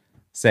Winston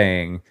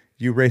saying,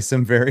 "You raised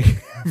some very,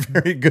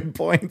 very good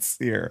points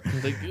here,"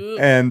 like, ugh.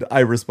 and I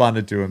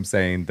responded to him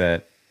saying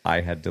that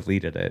I had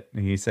deleted it,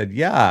 and he said,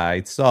 "Yeah,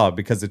 I saw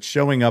because it's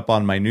showing up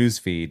on my news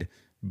feed,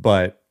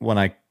 but when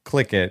I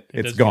click it,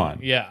 it's doesn't- gone."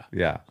 Yeah.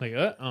 Yeah. Like,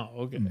 oh,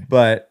 okay.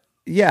 But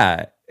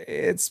yeah,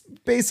 it's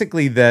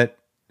basically that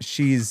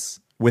she's,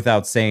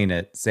 without saying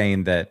it,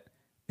 saying that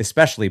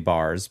especially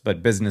bars,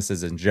 but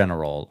businesses in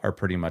general are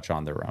pretty much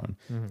on their own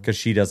because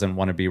she doesn't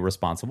want to be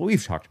responsible.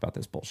 We've talked about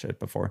this bullshit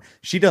before.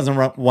 She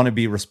doesn't want to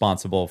be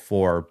responsible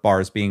for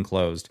bars being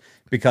closed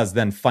because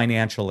then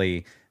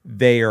financially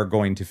they are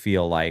going to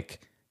feel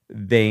like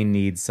they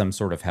need some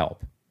sort of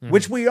help,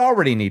 which we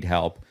already need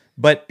help.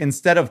 But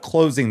instead of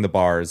closing the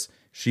bars,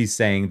 she's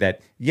saying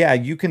that, yeah,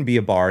 you can be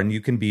a bar and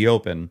you can be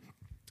open,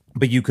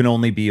 but you can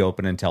only be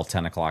open until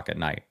 10 o'clock at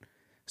night.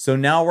 So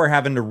now we're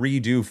having to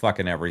redo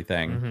fucking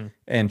everything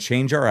and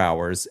change our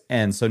hours.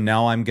 And so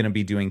now I'm going to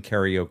be doing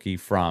karaoke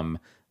from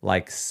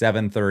like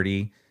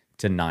 7:30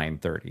 to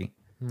 9:30.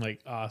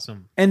 Like,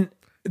 awesome. And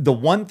the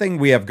one thing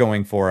we have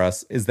going for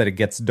us is that it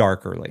gets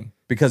dark early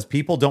because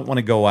people don't want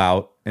to go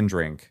out and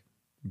drink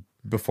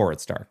before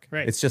it's dark.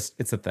 Right. It's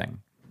a thing.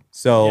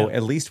 So Yeah.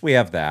 at least we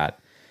have that.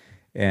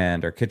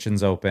 And our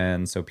kitchen's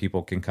open so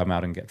people can come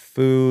out and get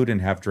food and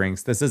have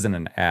drinks. This isn't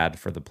an ad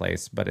for the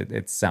place, but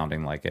it's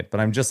sounding like it. But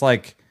I'm just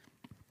like,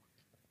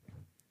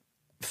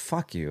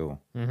 fuck you.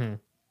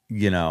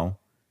 You know,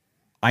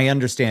 I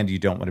understand you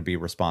don't want to be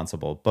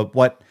responsible, but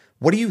what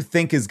do you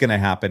think is going to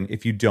happen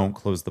if you don't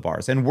close the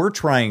bars? And we're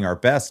trying our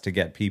best to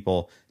get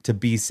people to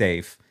be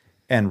safe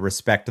and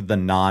respect the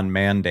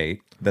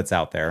non-mandate that's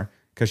out there.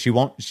 Because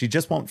she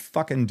just won't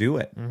fucking do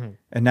it.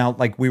 And now,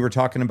 like we were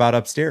talking about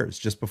upstairs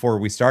just before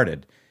we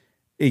started,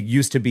 it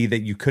used to be that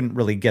you couldn't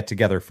really get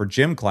together for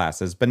gym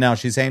classes, but now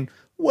she's saying,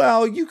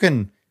 well, you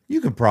can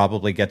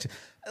probably get to.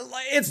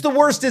 It's the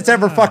worst it's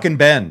ever fucking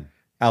been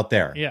out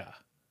there. Yeah.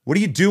 What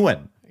are you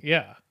doing?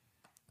 Yeah.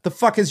 The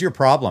fuck is your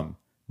problem?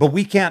 But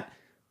we can't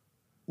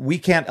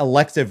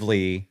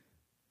electively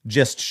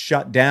just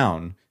shut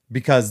down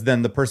because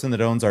then the person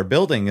that owns our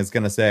building is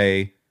going to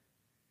say,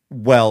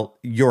 well,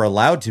 you're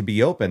allowed to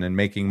be open and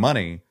making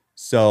money,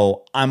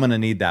 so I'm going to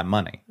need that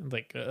money.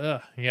 Like,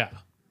 yeah.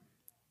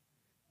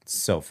 It's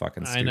so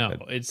fucking stupid. I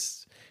know.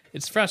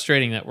 It's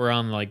frustrating that we're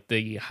on like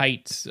the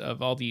height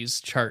of all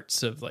these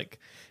charts of like,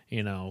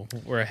 you know,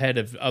 we're ahead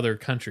of other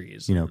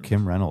countries. You know,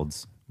 Kim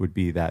Reynolds would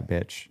be that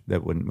bitch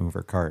that wouldn't move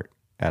her cart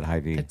at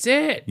Hy-Vee. That's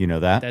it. You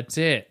know that? That's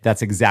it.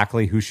 That's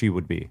exactly who she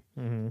would be.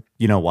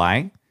 You know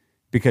why?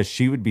 Because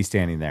she would be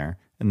standing there,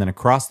 and then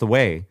across the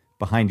way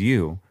behind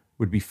you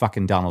would be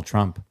fucking Donald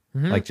Trump,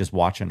 like just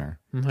watching her.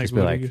 Like, Just be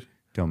what are like, you-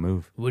 don't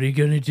move. What are you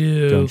gonna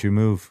do? Don't you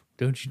move.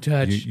 Don't you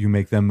touch? You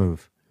make them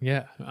move.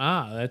 Yeah.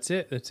 That's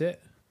it. That's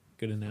it.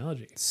 Good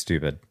analogy.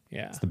 Stupid.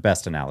 Yeah. It's the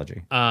best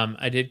analogy.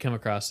 I did come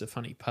across a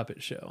funny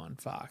puppet show on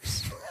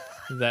Fox.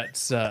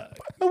 That's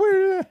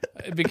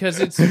because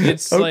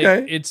it's like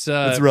Okay. it's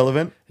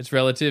relevant. it's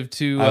relative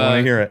to I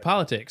wanna hear it.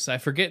 politics. I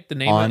forget the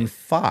name On of it.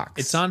 Fox.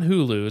 It's on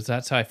Hulu.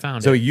 That's how I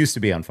found So it. it used to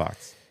be on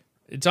Fox.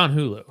 It's on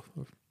Hulu.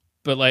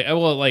 But like,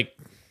 well, like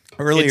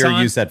Earlier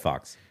on- you said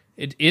Fox.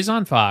 it is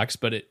on Fox,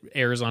 but it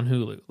airs on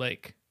Hulu.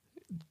 Like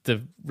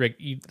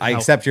I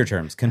accept your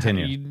terms.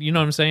 Continue. You know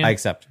what I'm saying? I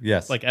accept.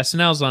 Yes. Like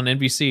SNL's on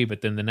NBC,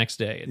 but then the next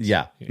day, it's,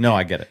 yeah. No,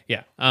 I get it.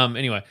 yeah.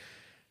 Anyway,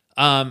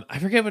 I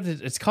forget what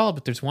it's called,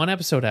 but there's one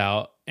episode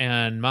out,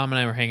 and Mom and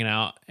I were hanging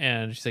out,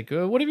 and she's like,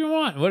 "Whatever you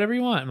want, whatever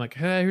you want." I'm like,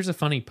 "Here's a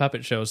funny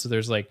puppet show." So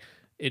there's like,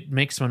 it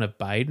makes fun of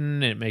Biden,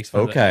 and it makes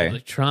fun Okay. of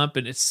like, Trump,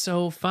 and it's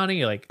so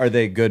funny. Like, Are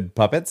they good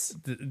puppets?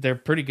 they're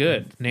pretty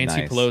good.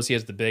 Nancy Nice. Pelosi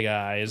has the big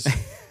eyes.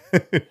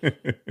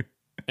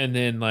 And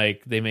then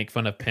like they make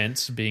fun of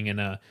Pence being in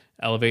a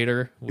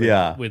elevator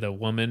with a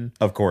woman,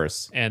 Of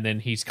course. and then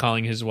he's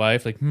calling his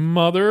wife like,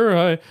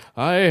 "Mother,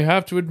 I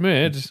have to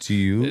admit." Do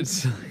you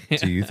It's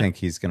do you think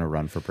he's going to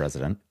run for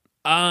president?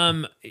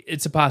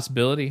 it's a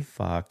possibility.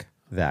 Fuck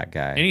that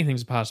guy.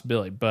 Anything's a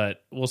possibility,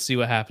 but we'll see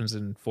what happens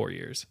in 4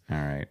 years. All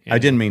right. I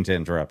didn't mean to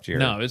interrupt you.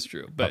 No, it's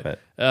true. But puppet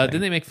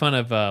then they make fun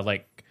of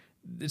like,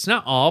 it's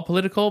not all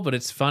political, but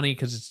it's funny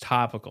because it's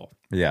topical.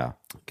 Yeah.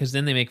 Because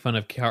then they make fun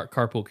of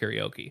carpool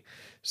karaoke.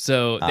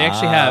 So they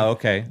actually have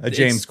okay. A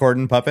James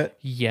Corden puppet?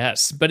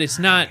 yes, but it's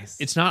not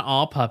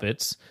all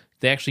puppets.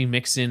 They actually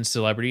mix in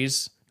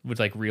celebrities with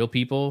like real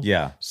people.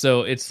 Yeah.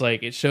 So it's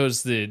like it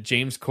shows the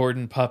James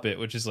Corden puppet,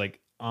 which is like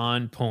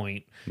on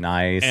point.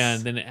 Nice.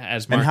 And then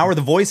as and how are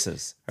the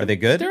voices? Are they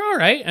good? They're all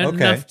right, and Okay.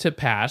 enough to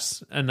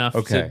pass, enough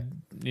Okay.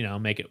 to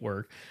make it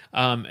work.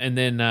 And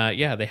then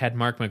they had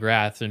Mark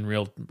McGrath in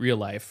real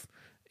life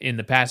in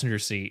the passenger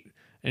seat.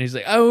 And he's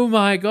like, "Oh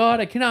my God,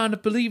 I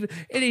cannot believe it!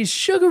 It is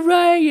Sugar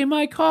Ray in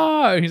my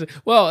car." And he's like,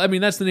 "Well, I mean,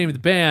 that's the name of the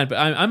band, but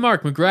I'm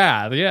Mark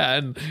McGrath, yeah."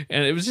 And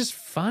it was just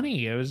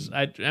funny. It was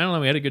I don't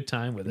know. We had a good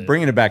time with it.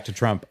 Bringing it back to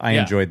Trump, I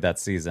Yeah. enjoyed that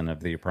season of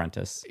The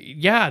Apprentice.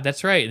 Yeah,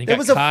 that's right. And he It got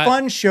was caught. a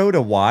fun show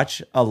to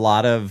watch. A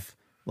lot of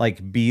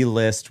like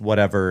B-list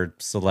whatever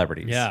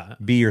celebrities. Yeah.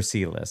 B or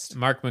C list.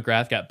 Mark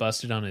McGrath got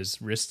busted on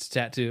his wrist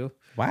tattoo.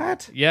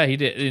 What? Yeah, he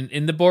did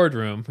in the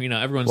boardroom.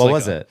 Everyone's What like,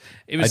 was it?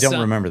 It was I don't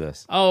some- remember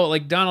this. Oh,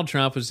 like Donald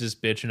Trump was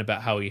just bitching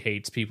about how he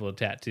hates people with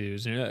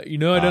tattoos. And, I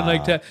don't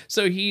like that.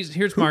 So here's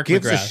Who Mark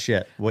gives McGrath. a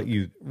shit what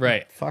you...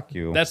 Right. Fuck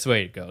you. That's the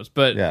way it goes.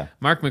 But Yeah.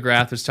 Mark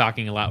McGrath was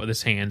talking a lot with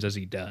his hands as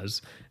he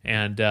does,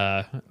 and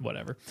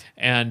whatever.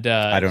 And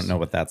I don't know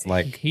what that's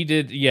like. He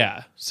did,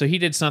 yeah. So he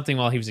did something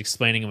while he was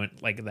explaining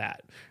it like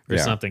that or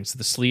Yeah. something. So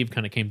the sleeve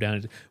kind of came down.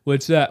 And,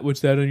 What's that? What's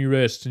that on your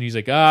wrist? And he's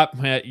like,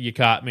 you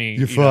caught me.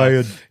 You're you know.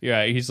 fired.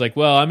 Yeah. He's like,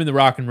 well, I'm in the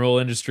rock and roll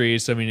industry,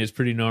 so I mean, it's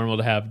pretty normal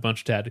to have a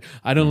bunch of tattoos.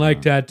 I don't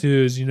like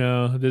tattoos,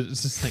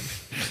 It's just like,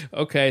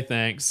 okay,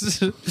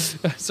 thanks.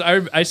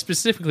 So I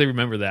specifically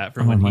remember that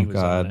from when he was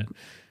on it.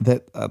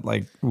 That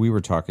like we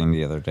were talking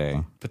the other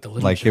day. But the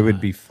Little like it would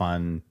John. be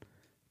fun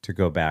to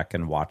go back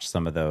and watch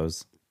some of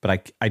those,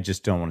 but I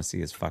just don't want to see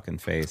his fucking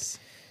face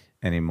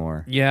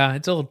anymore. Yeah,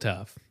 it's a little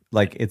tough.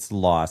 Like it's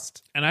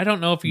lost. And I don't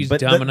know if he's But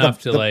dumb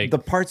enough to the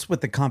parts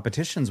with the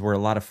competitions were a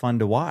lot of fun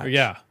to watch.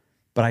 Yeah.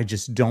 But I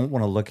just don't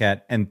want to look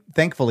at, and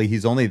thankfully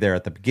he's only there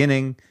at the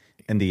beginning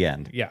and the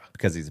end. Yeah.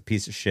 Because he's a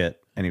piece of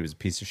shit and he was a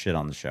piece of shit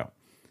on the show.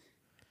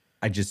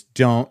 I just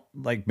don't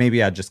like,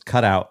 maybe I'd just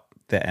cut out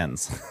the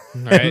ends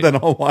Right. and then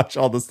I'll watch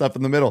all the stuff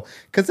in the middle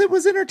because it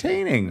was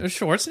entertaining.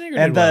 Schwarzenegger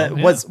And did well,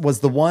 yeah. was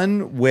the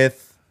one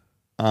with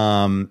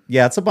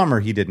it's a bummer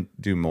he didn't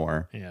do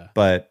more. Yeah.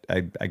 But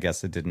I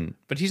guess it didn't.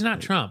 But he's not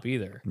Trump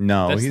either.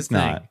 No, That's the he's thing.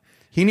 not.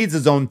 He needs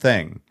his own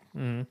thing.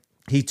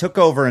 He took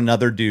over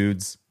another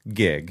dude's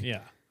gig.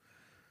 Yeah.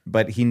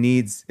 But he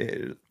needs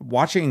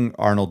watching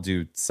Arnold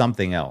do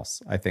something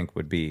else. I think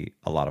would be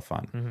a lot of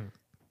fun.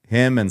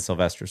 Him and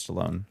Sylvester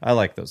Stallone. I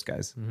like those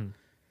guys.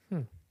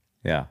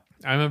 Yeah,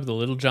 I remember the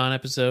Little John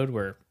episode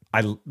where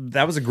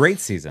that was a great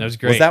season. That was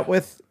great. Was that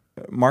with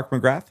Mark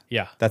McGrath?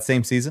 Yeah. that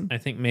same season. I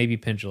think maybe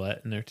Penn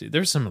Jillette in there too.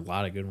 There's a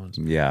lot of good ones.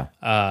 Yeah,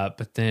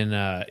 But then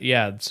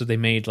so they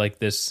made like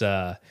this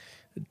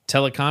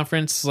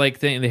teleconference like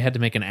thing. They had to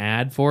make an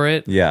ad for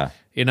it. yeah.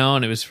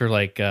 And it was for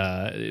like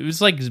it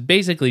was like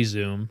basically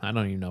Zoom. I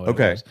don't even know what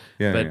Okay. it was.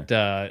 Yeah, But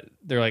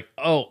they're like,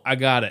 "Oh, I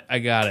got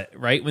it."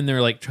 Right when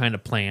they're like trying to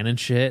plan and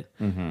shit.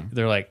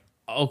 They're like,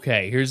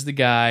 "Okay, here's the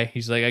guy."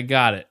 He's like, "I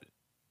got it."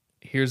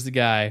 Here's the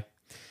guy.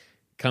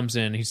 Comes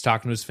in, he's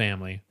talking to his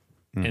family.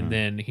 And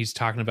then he's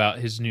talking about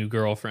his new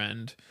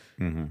girlfriend.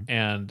 And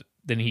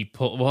then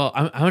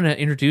I'm going to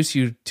introduce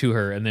you to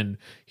her. And then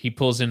he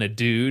pulls in a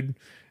dude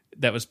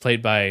that was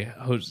played by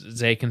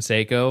Jose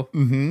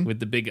Canseco with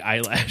the big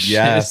eyelashes.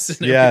 Yes,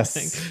 and yes.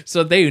 everything.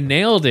 So they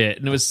nailed it.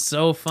 And it was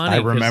so funny. I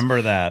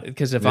remember that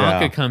Because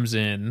Ivanka Yeah. comes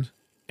in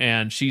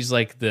and she's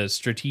like the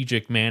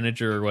strategic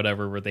manager or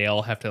whatever, where they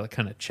all have to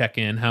kind of check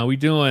in. How we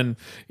doing?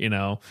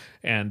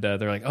 And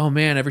they're like, oh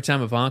man, every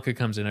time Ivanka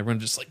comes in,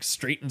 everyone just like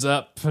straightens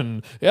up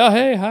and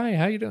hey, hi,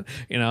 how you doing?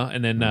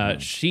 And then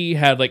she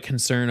had like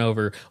concern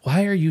over,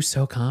 why are you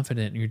so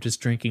confident and you're just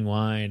drinking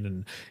wine?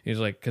 And he's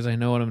like, because I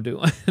know what I'm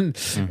doing.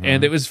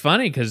 And it was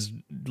funny because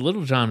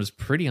Little John was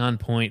pretty on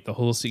point the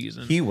whole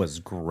season. he was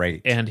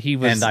great, And he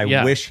was- and I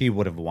yeah. wish he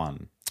would have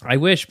won. I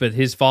wish, but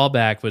his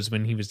fallback was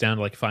when he was down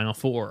to like final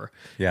four.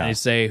 Yeah. And they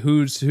say,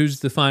 who's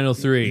the final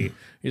three?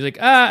 He's like,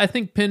 I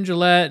think Penn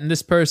Jillette and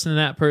this person and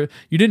that person.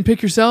 You didn't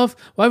pick yourself?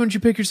 Why wouldn't you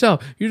pick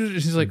yourself?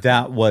 He's like,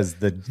 That was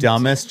the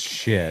dumbest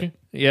shit.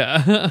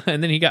 yeah.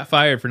 And then he got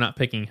fired for not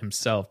picking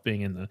himself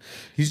being in the,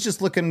 He's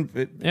just looking.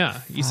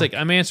 yeah. He's like,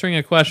 I'm answering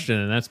a question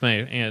and that's my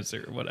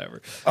answer,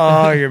 whatever.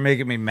 Oh, you're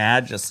making me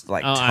mad just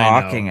like Oh,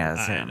 talking I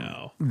know, as I him.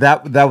 know.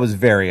 That was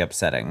very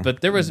upsetting. But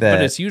but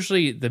it's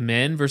usually the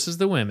men versus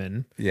the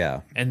women.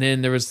 yeah. And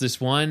then there was this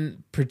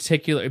one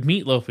particular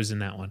Meatloaf was in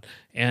that one,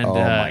 and Oh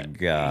my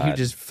God. he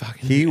just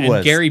fucking He and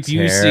was Gary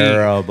Busey.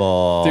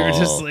 terrible. They were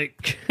just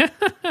like,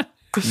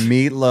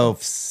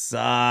 Meatloaf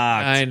sucked.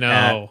 I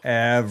know.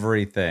 at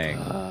everything.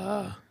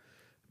 but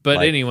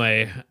Like-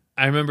 anyway,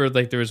 I remember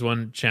like there was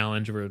one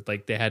challenge where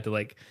like they had to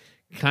like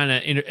kind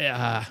of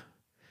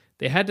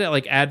they had to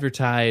like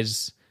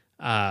advertise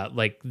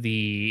like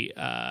the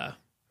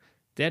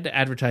they had to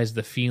advertise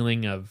the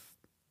feeling of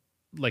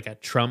like a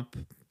Trump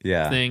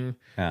yeah. thing.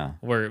 Yeah.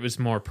 Where it was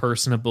more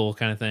personable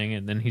kind of thing.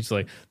 And then he's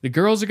like, the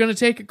girls are going to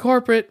take it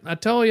corporate, I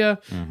tell you.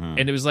 Mm-hmm.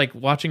 And it was like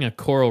watching a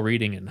choral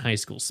reading in high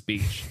school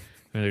speech.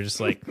 And they're just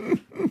like,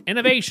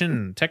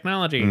 innovation,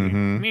 technology,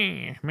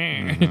 meh,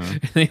 meh.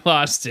 And they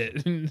lost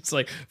it. And it's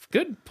like,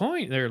 good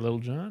point there, Little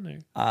John. There.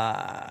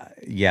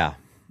 Yeah,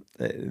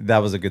 that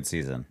was a good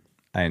season.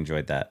 I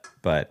enjoyed that,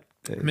 but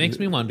It makes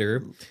me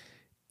wonder,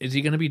 is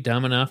he going to be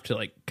dumb enough to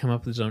like come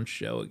up with his own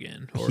show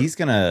again? Or, he's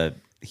gonna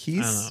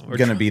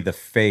be the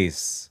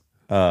face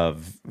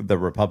of the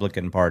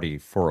Republican Party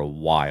for a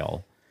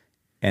while,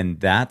 and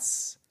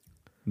that's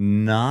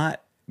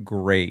not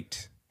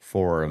great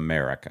for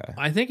America.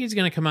 I think he's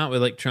going to come out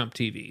with like Trump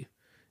TV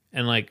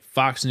and like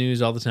Fox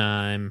News all the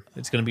time.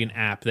 It's going to be an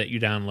app that you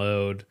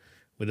download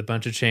with a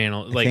bunch of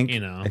channels. I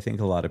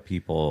think a lot of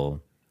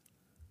people,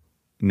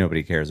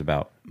 nobody cares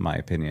about my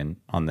opinion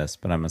on this,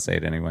 but I'm going to say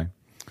it anyway.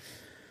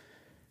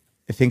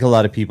 I think a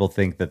lot of people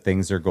think that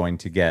things are going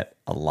to get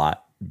a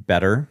lot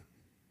better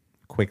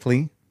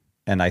quickly.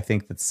 And I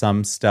think that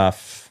some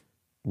stuff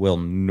will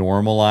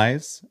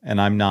normalize. And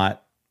I'm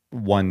not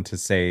one to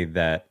say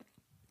that,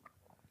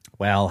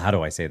 well, how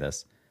do I say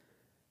this?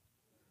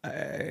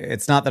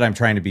 It's not that I'm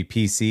trying to be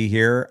PC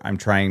here. I'm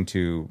trying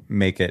to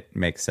make it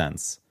make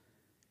sense.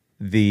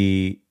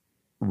 The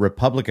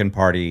Republican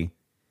Party,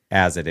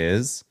 as it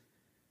is,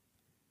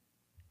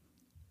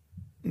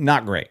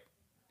 not great,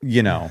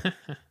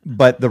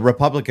 but the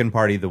Republican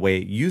Party, the way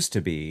it used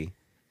to be,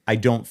 I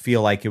don't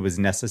feel like it was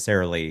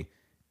necessarily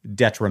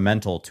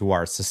detrimental to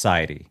our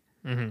society,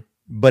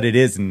 but it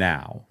is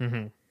now.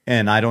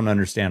 And I don't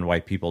understand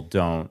why people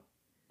don't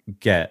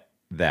get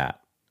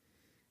that.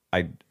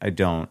 I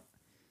don't,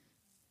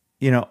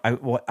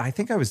 I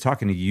think I was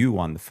talking to you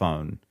on the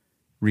phone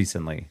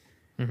recently,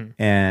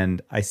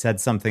 and I said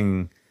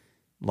something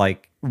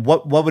like,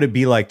 what would it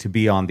be like to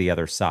be on the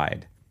other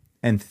side?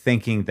 And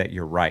thinking that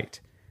you're right.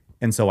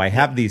 And so I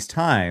have these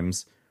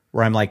times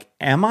where I'm like,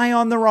 am I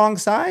on the wrong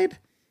side?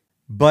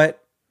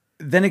 But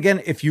then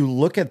again, if you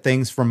look at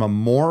things from a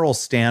moral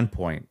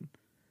standpoint,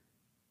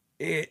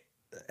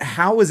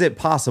 how is it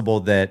possible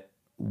that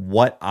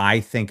what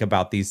I think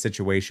about these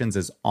situations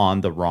is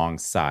on the wrong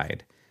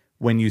side?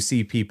 When you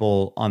see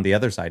people on the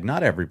other side,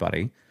 not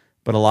everybody,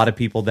 but a lot of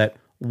people that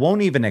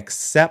won't even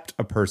accept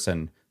a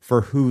person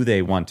for who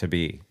they want to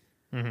be.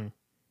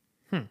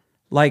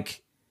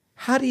 Like,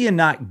 how do you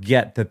not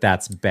get that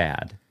that's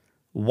bad?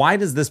 Why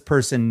does this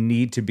person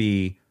need to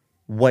be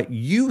what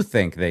you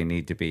think they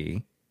need to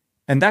be?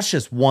 And that's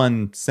just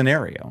one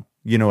scenario.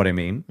 You know what I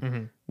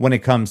mean? When it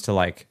comes to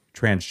like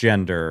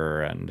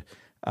transgender and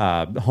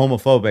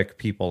homophobic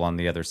people on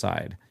the other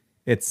side,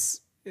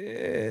 it's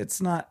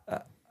not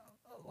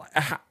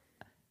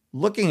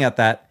looking at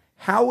that.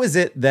 How is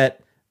it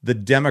that the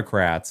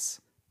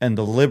Democrats and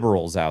the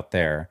liberals out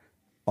there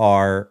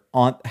are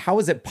on? How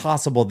is it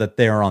possible that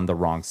they're on the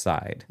wrong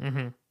side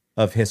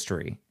of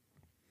history?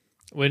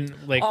 When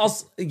like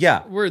Also,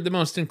 we're the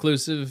most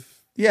inclusive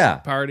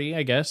party,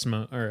 I guess,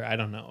 or I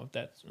don't know if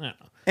that's, I don't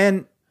know.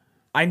 And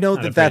I know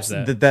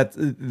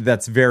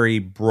that's very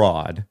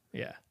broad.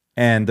 Yeah.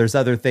 And there's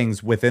other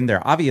things within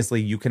there.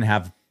 Obviously, you can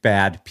have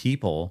bad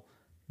people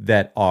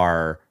that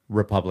are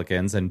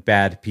Republicans and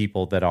bad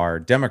people that are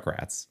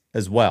Democrats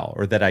as well,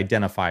 or that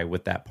identify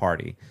with that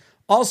party.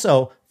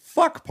 Also,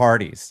 fuck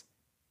parties.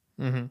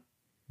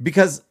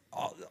 Because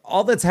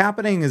all that's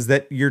happening is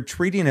that you're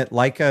treating it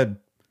like a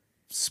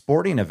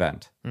sporting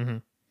event.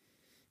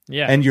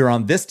 Yeah. And you're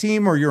on this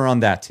team or you're on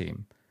that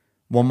team.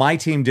 Well, my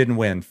team didn't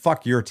win.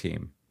 Fuck your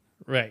team.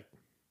 Right.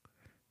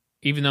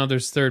 Even though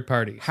there's third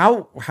parties.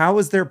 How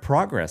is there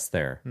progress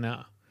there?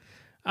 No.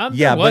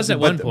 There was at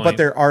one point. But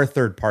there are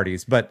third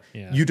parties. But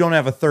you don't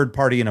have a third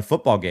party in a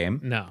football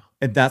game. No.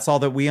 And that's all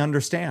that we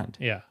understand.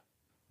 Yeah.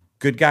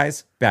 Good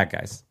guys, bad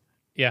guys.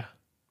 Yeah.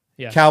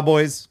 Yeah.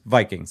 Cowboys,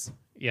 Vikings.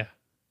 Yeah.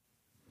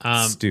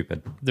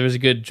 Stupid. There was a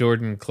good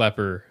Jordan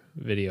Klepper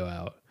video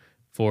out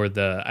for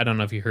I don't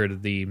know if you heard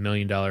of the $1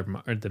 million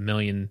or the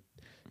million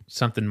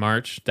something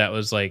march that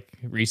was like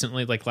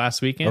recently, like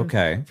last weekend.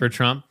 Okay. For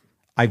Trump.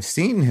 I've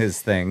seen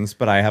his things,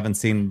 but I haven't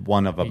seen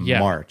one of a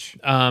march.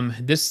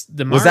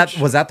 The march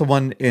was that the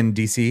one in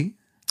DC?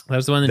 That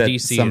was the one in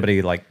DC.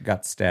 Somebody like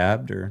got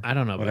stabbed or I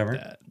don't know whatever.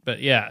 about that.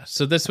 But yeah,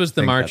 so this was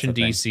the march in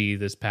DC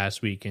this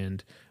past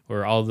weekend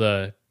where all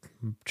the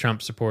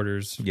Trump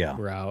supporters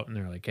were out and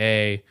they're like,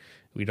 hey,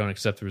 we don't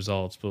accept the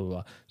results, blah, blah,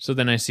 blah. So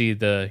then I see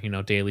the,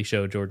 Daily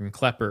Show Jordan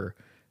Klepper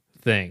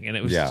thing. And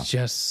it was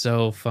just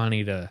so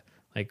funny to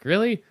like,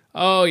 really?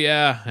 Oh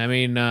yeah. I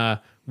mean,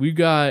 we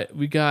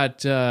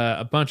got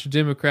a bunch of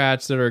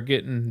Democrats that are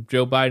getting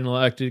Joe Biden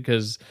elected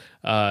because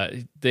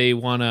they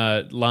want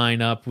to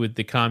line up with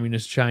the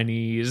communist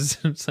Chinese.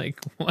 It's like,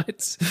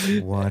 what?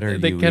 What are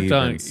they kept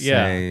on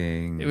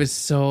saying? Yeah, it was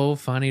so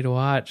funny to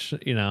watch,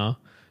 And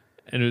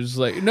it was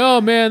like, no,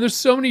 man, there's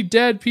so many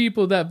dead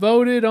people that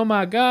voted. Oh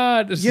my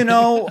God.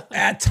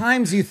 At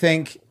times you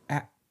think,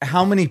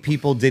 how many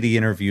people did he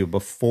interview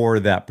before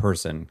that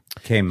person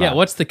came up? Yeah,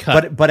 what's the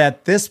cut? But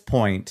at this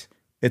point,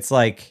 it's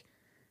like,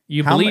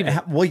 you believe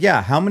it.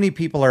 How many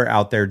people are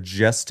out there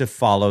just to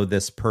follow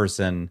this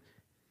person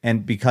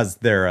and because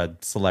they're a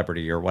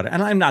celebrity or what.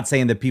 And I'm not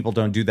saying that people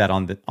don't do that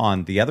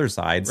on the other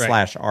side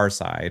 / our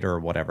side or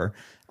whatever.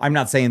 I'm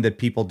not saying that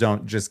people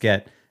don't just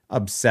get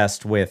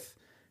obsessed with,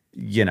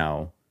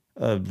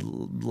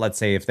 let's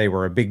say if they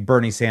were a big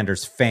Bernie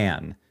Sanders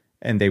fan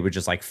and they would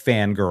just like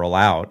fangirl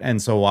out.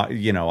 And so,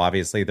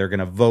 obviously they're going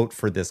to vote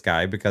for this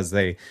guy because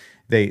they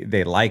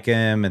like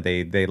him and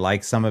they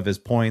like some of his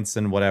points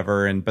and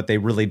whatever. But they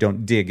really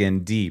don't dig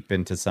in deep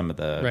into some of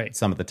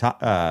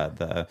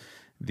the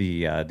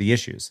the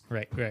issues.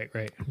 Right.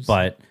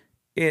 But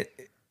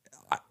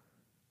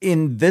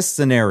in this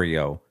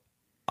scenario,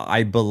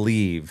 I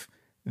believe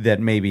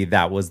that maybe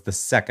that was the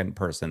second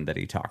person that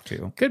he talked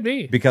to. Could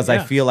be. Because I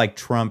feel like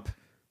Trump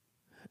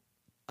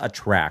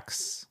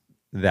attracts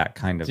that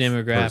kind of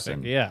demographic.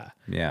 person.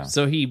 Yeah.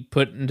 So he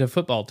put into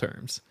football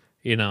terms.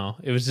 It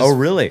was just, oh,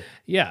 really?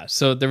 Yeah.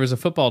 So there was a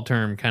football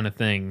term kind of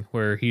thing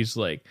where he's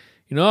like,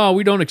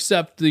 we don't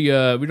accept the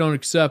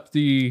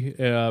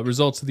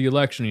results of the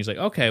election. He's like,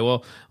 okay,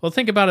 well,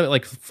 think about it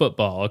like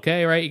football,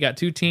 okay, right? You got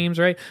two teams,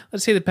 right?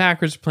 Let's say the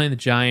Packers are playing the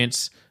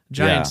Giants.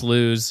 Giants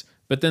lose,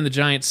 but then the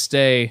Giants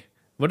stay.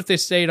 What if they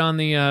stayed on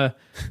the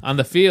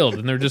field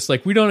and they're just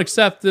like, we don't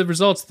accept the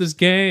results of this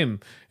game,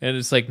 and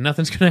it's like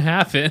nothing's gonna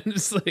happen.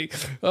 It's like,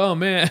 oh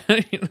man.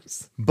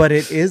 But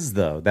it is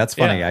though. That's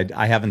funny. Yeah.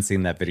 I haven't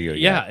seen that video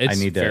yet. Yeah, it's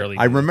I need fairly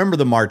to. I remember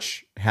the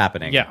march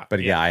happening. Yeah, but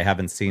I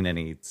haven't seen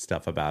any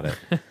stuff about it.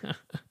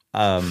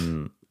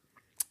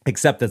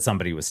 Except that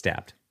somebody was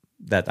stabbed.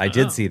 That I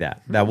did see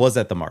that. That was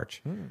at the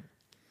march.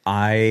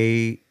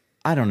 I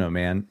don't know,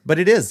 man. But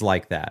it is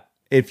like that.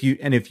 If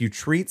you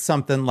treat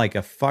something like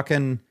a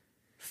fucking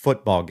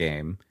football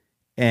game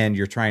and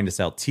you're trying to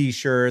sell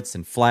T-shirts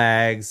and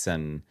flags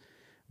and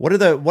what are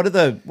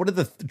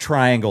the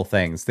triangle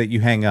things that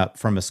you hang up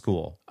from a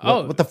school?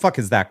 What the fuck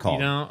is that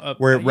called?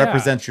 Where it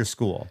represents your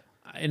school.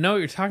 I know what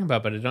you're talking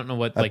about, but I don't know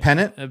what a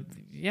pennant.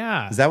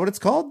 Yeah, is that what it's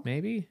called?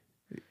 Maybe.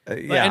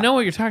 Yeah, I know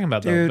what you're talking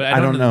about, though. Dude, but I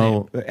don't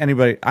know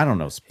anybody. I don't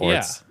know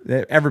sports.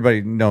 Yeah.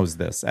 Everybody knows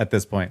this at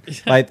this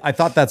point. I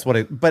thought that's what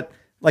it. But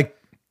like,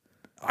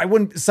 I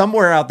wouldn't.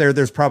 Somewhere out there,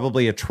 there's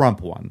probably a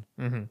Trump one.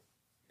 Mm-hmm.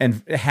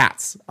 And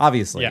hats,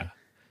 obviously. Yeah.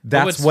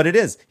 That's what it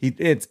is.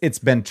 It's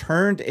been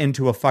turned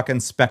into a fucking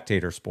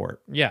spectator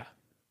sport. Yeah.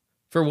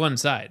 For one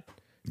side.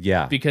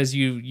 Yeah. Because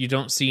you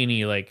don't see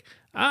any like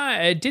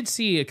I did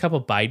see a couple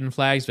Biden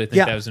flags, but I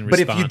think that was in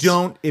response. But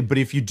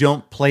if you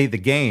don't play the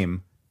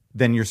game,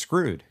 then you're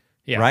screwed.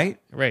 Yeah. Right?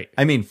 Right.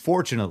 I mean,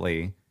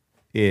 fortunately,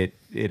 it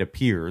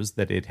appears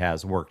that it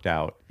has worked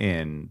out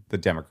in the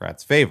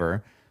Democrats'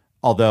 favor.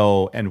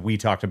 Although, and we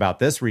talked about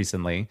this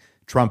recently,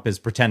 Trump is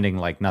pretending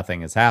like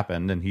nothing has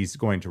happened and he's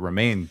going to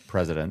remain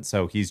president.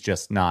 So he's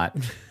just not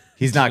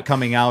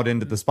coming out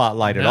into the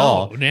spotlight at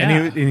all. Yeah.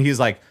 And he's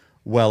like,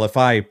 well, if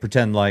I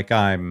pretend like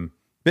I'm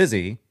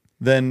busy,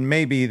 then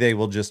maybe they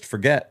will just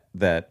forget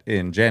that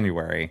in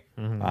January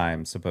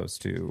I'm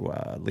supposed to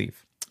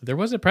leave. There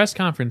was a press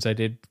conference I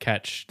did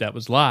catch that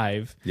was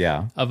live.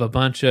 Yeah. Of a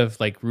bunch of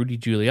like Rudy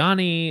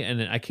Giuliani,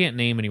 and I can't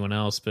name anyone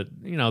else, but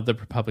the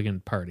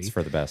Republican Party. It's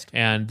for the best.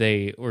 And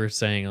they were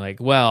saying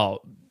like,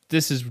 well,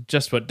 this is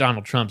just what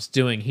Donald Trump's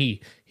doing.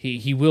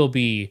 He will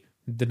be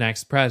the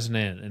next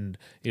president, and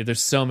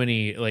there's so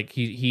many like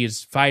he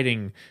is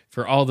fighting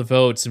for all the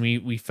votes, and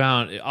we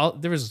found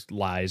there was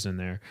lies in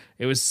there.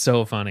 It was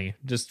so funny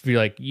just to be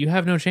like, you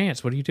have no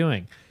chance. What are you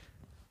doing?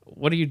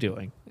 What are you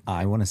doing?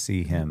 I want to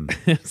see him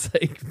it's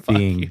like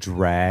being you.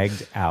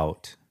 dragged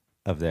out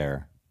of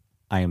there.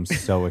 I am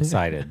so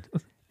excited.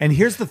 And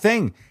here's the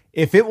thing: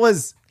 if it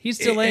was, he's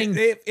delaying.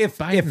 If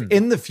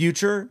in the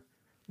future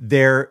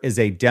there is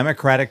a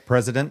Democratic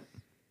president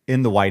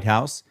in the White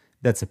House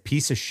that's a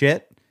piece of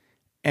shit,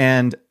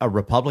 and a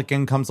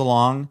Republican comes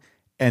along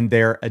and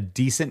they're a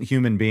decent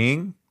human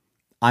being,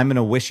 I'm going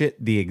to wish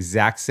it the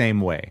exact same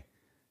way.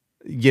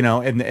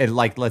 And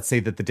like, let's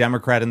say that the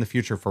Democrat in the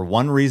future, for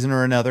one reason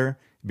or another,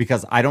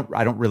 because I don't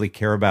really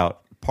care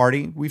about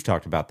party. We've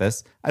talked about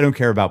this. I don't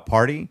care about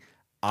party.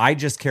 I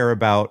just care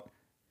about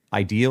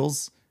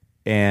ideals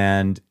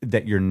and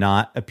that you're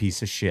not a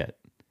piece of shit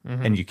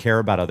and you care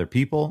about other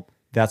people.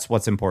 That's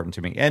what's important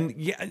to me. And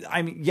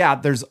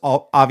there's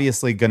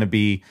obviously going to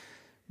be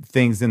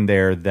things in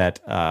there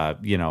that,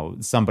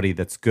 somebody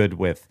that's good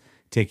with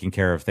taking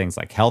care of things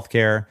like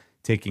healthcare,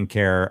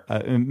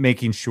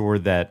 making sure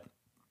that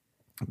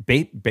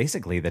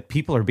basically that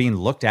people are being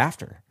looked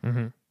after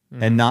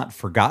and not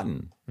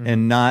forgotten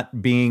and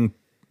not being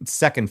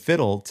second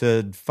fiddle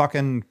to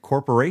fucking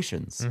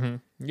corporations.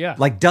 Yeah.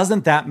 Like,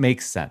 doesn't that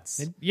make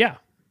sense? Yeah.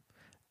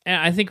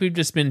 And I think we've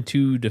just been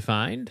too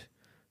defined.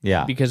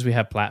 Yeah. Because we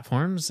have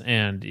platforms,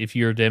 and if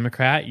you're a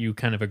Democrat, you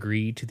kind of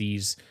agree to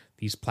these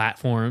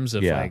platforms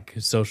of like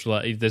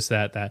social this,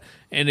 that.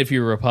 And if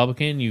you're a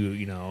Republican,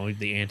 you know,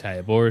 the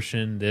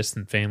anti-abortion, this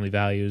and family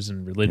values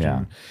and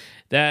religion. Yeah.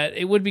 That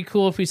it would be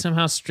cool if we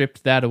somehow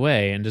stripped that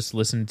away and just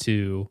listened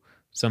to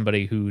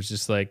somebody who's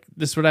just like,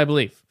 this is what I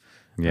believe.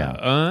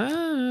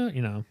 Yeah.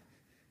 You know.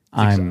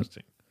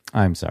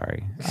 I'm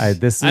sorry. I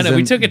know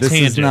we took a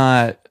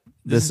tangent.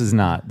 This is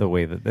not the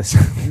way that this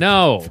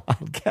No.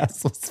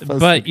 podcast was supposed to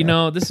But, go. you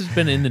know, this has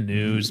been in the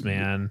news,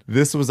 man.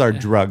 This was our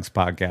drugs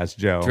podcast,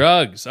 Joe.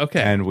 Drugs.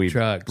 Okay. And we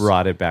drugs.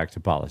 brought it back to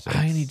politics.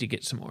 I need to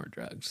get some more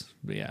drugs.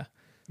 But yeah.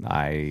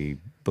 I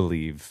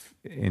believe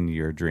in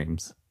your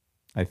dreams.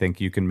 I think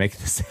you can make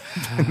this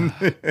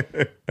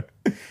happen.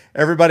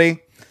 Everybody,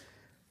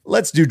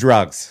 let's do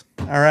drugs.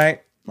 All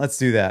right? Let's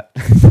do that.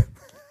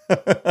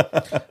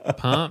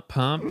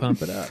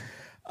 Pump it up.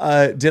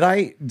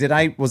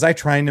 Was I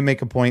trying to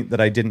make a point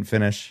that I didn't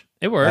finish?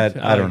 It worked.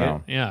 I don't like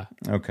know. it. Yeah.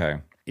 Okay.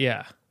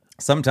 Yeah.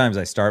 Sometimes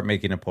I start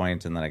making a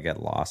point and then I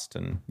get lost,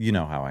 and you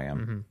know how I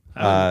am.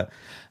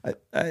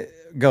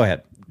 Go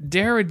ahead.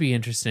 Dare would be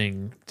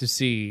interesting to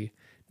see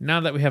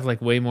now that we have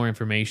like way more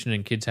information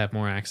and kids have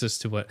more access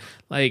to what,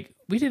 like,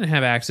 we didn't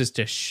have access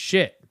to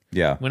shit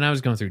Yeah. when I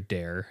was going through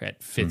Dare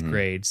at 5th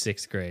grade,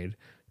 6th grade.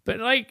 But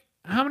like,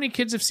 how many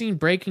kids have seen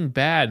Breaking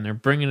Bad and they're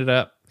bringing it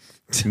up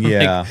to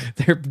Yeah. like,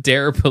 their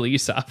Dare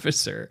police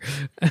officer?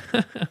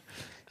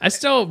 I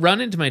still run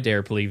into my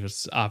Dare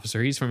police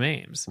officer. He's from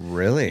Ames.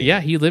 Really?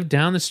 Yeah, he lived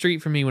down the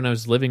street from me when I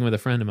was living with a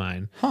friend of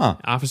mine. Huh.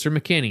 Officer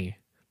McKinney.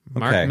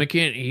 Mark Okay.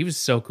 McKinney. He was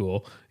so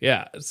cool.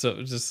 Yeah. So it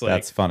was just like,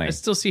 That's funny. I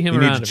still see him You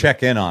around. need to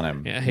check in on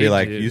him. Yeah, Be hey,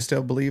 like, dude. you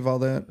still believe all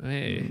that?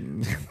 Hey,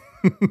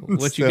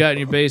 what you got in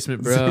your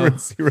basement, bro?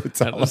 Zero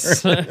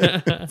tolerance.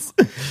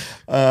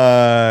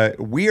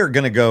 We are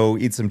gonna go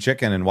eat some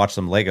chicken and watch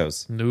some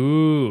Legos.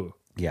 No.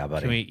 Yeah,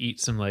 buddy. Can we eat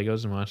some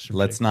Legos and watch some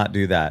Let's not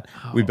do that.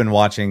 We've been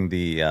watching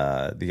the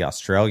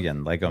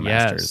Australian Lego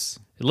Masters.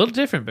 A little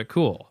different, but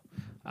cool.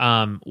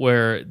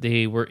 Where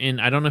they were in,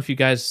 I don't know if you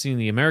guys seen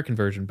the American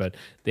version, but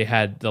they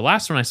had, the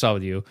last one I saw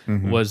with you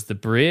was the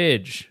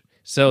bridge.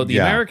 So the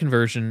Yeah. American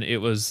version,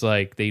 it was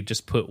like they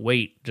just put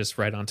weight just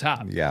right on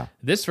top. Yeah.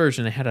 This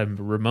version, they had a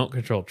remote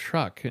control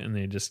truck and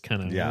they just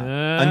kind of,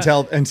 Yeah.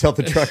 Until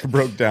the truck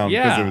broke down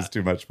because Yeah. it was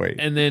too much weight.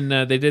 and then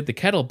they did the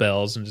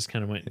kettlebells and just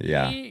kind of went,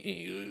 Yeah.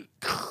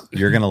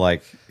 You're gonna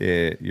like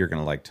it. You're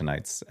gonna like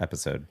tonight's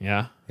episode.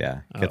 Yeah. Yeah,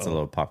 gets a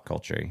little pop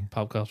culture.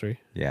 Pop culture.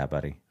 Yeah,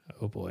 buddy.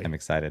 Oh boy. I'm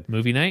excited.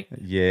 Movie night?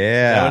 Yeah.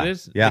 Is that what it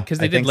is? Yeah. Because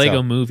I they did think Lego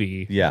so.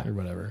 Movie Yeah. or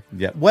whatever.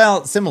 Yeah.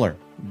 Well, similar,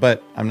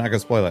 but I'm not gonna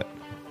spoil it,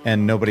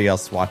 and nobody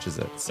else watches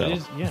it, so It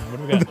is, yeah. What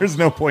do we got? there's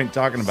no point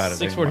talking about it.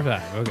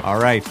 6:45. Okay. All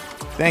right.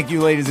 Thank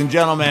you, ladies and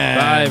gentlemen.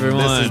 Bye, everyone.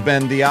 This has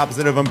been The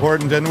Opposite of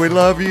Important, and we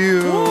love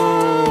you.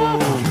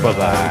 Bye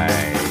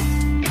bye.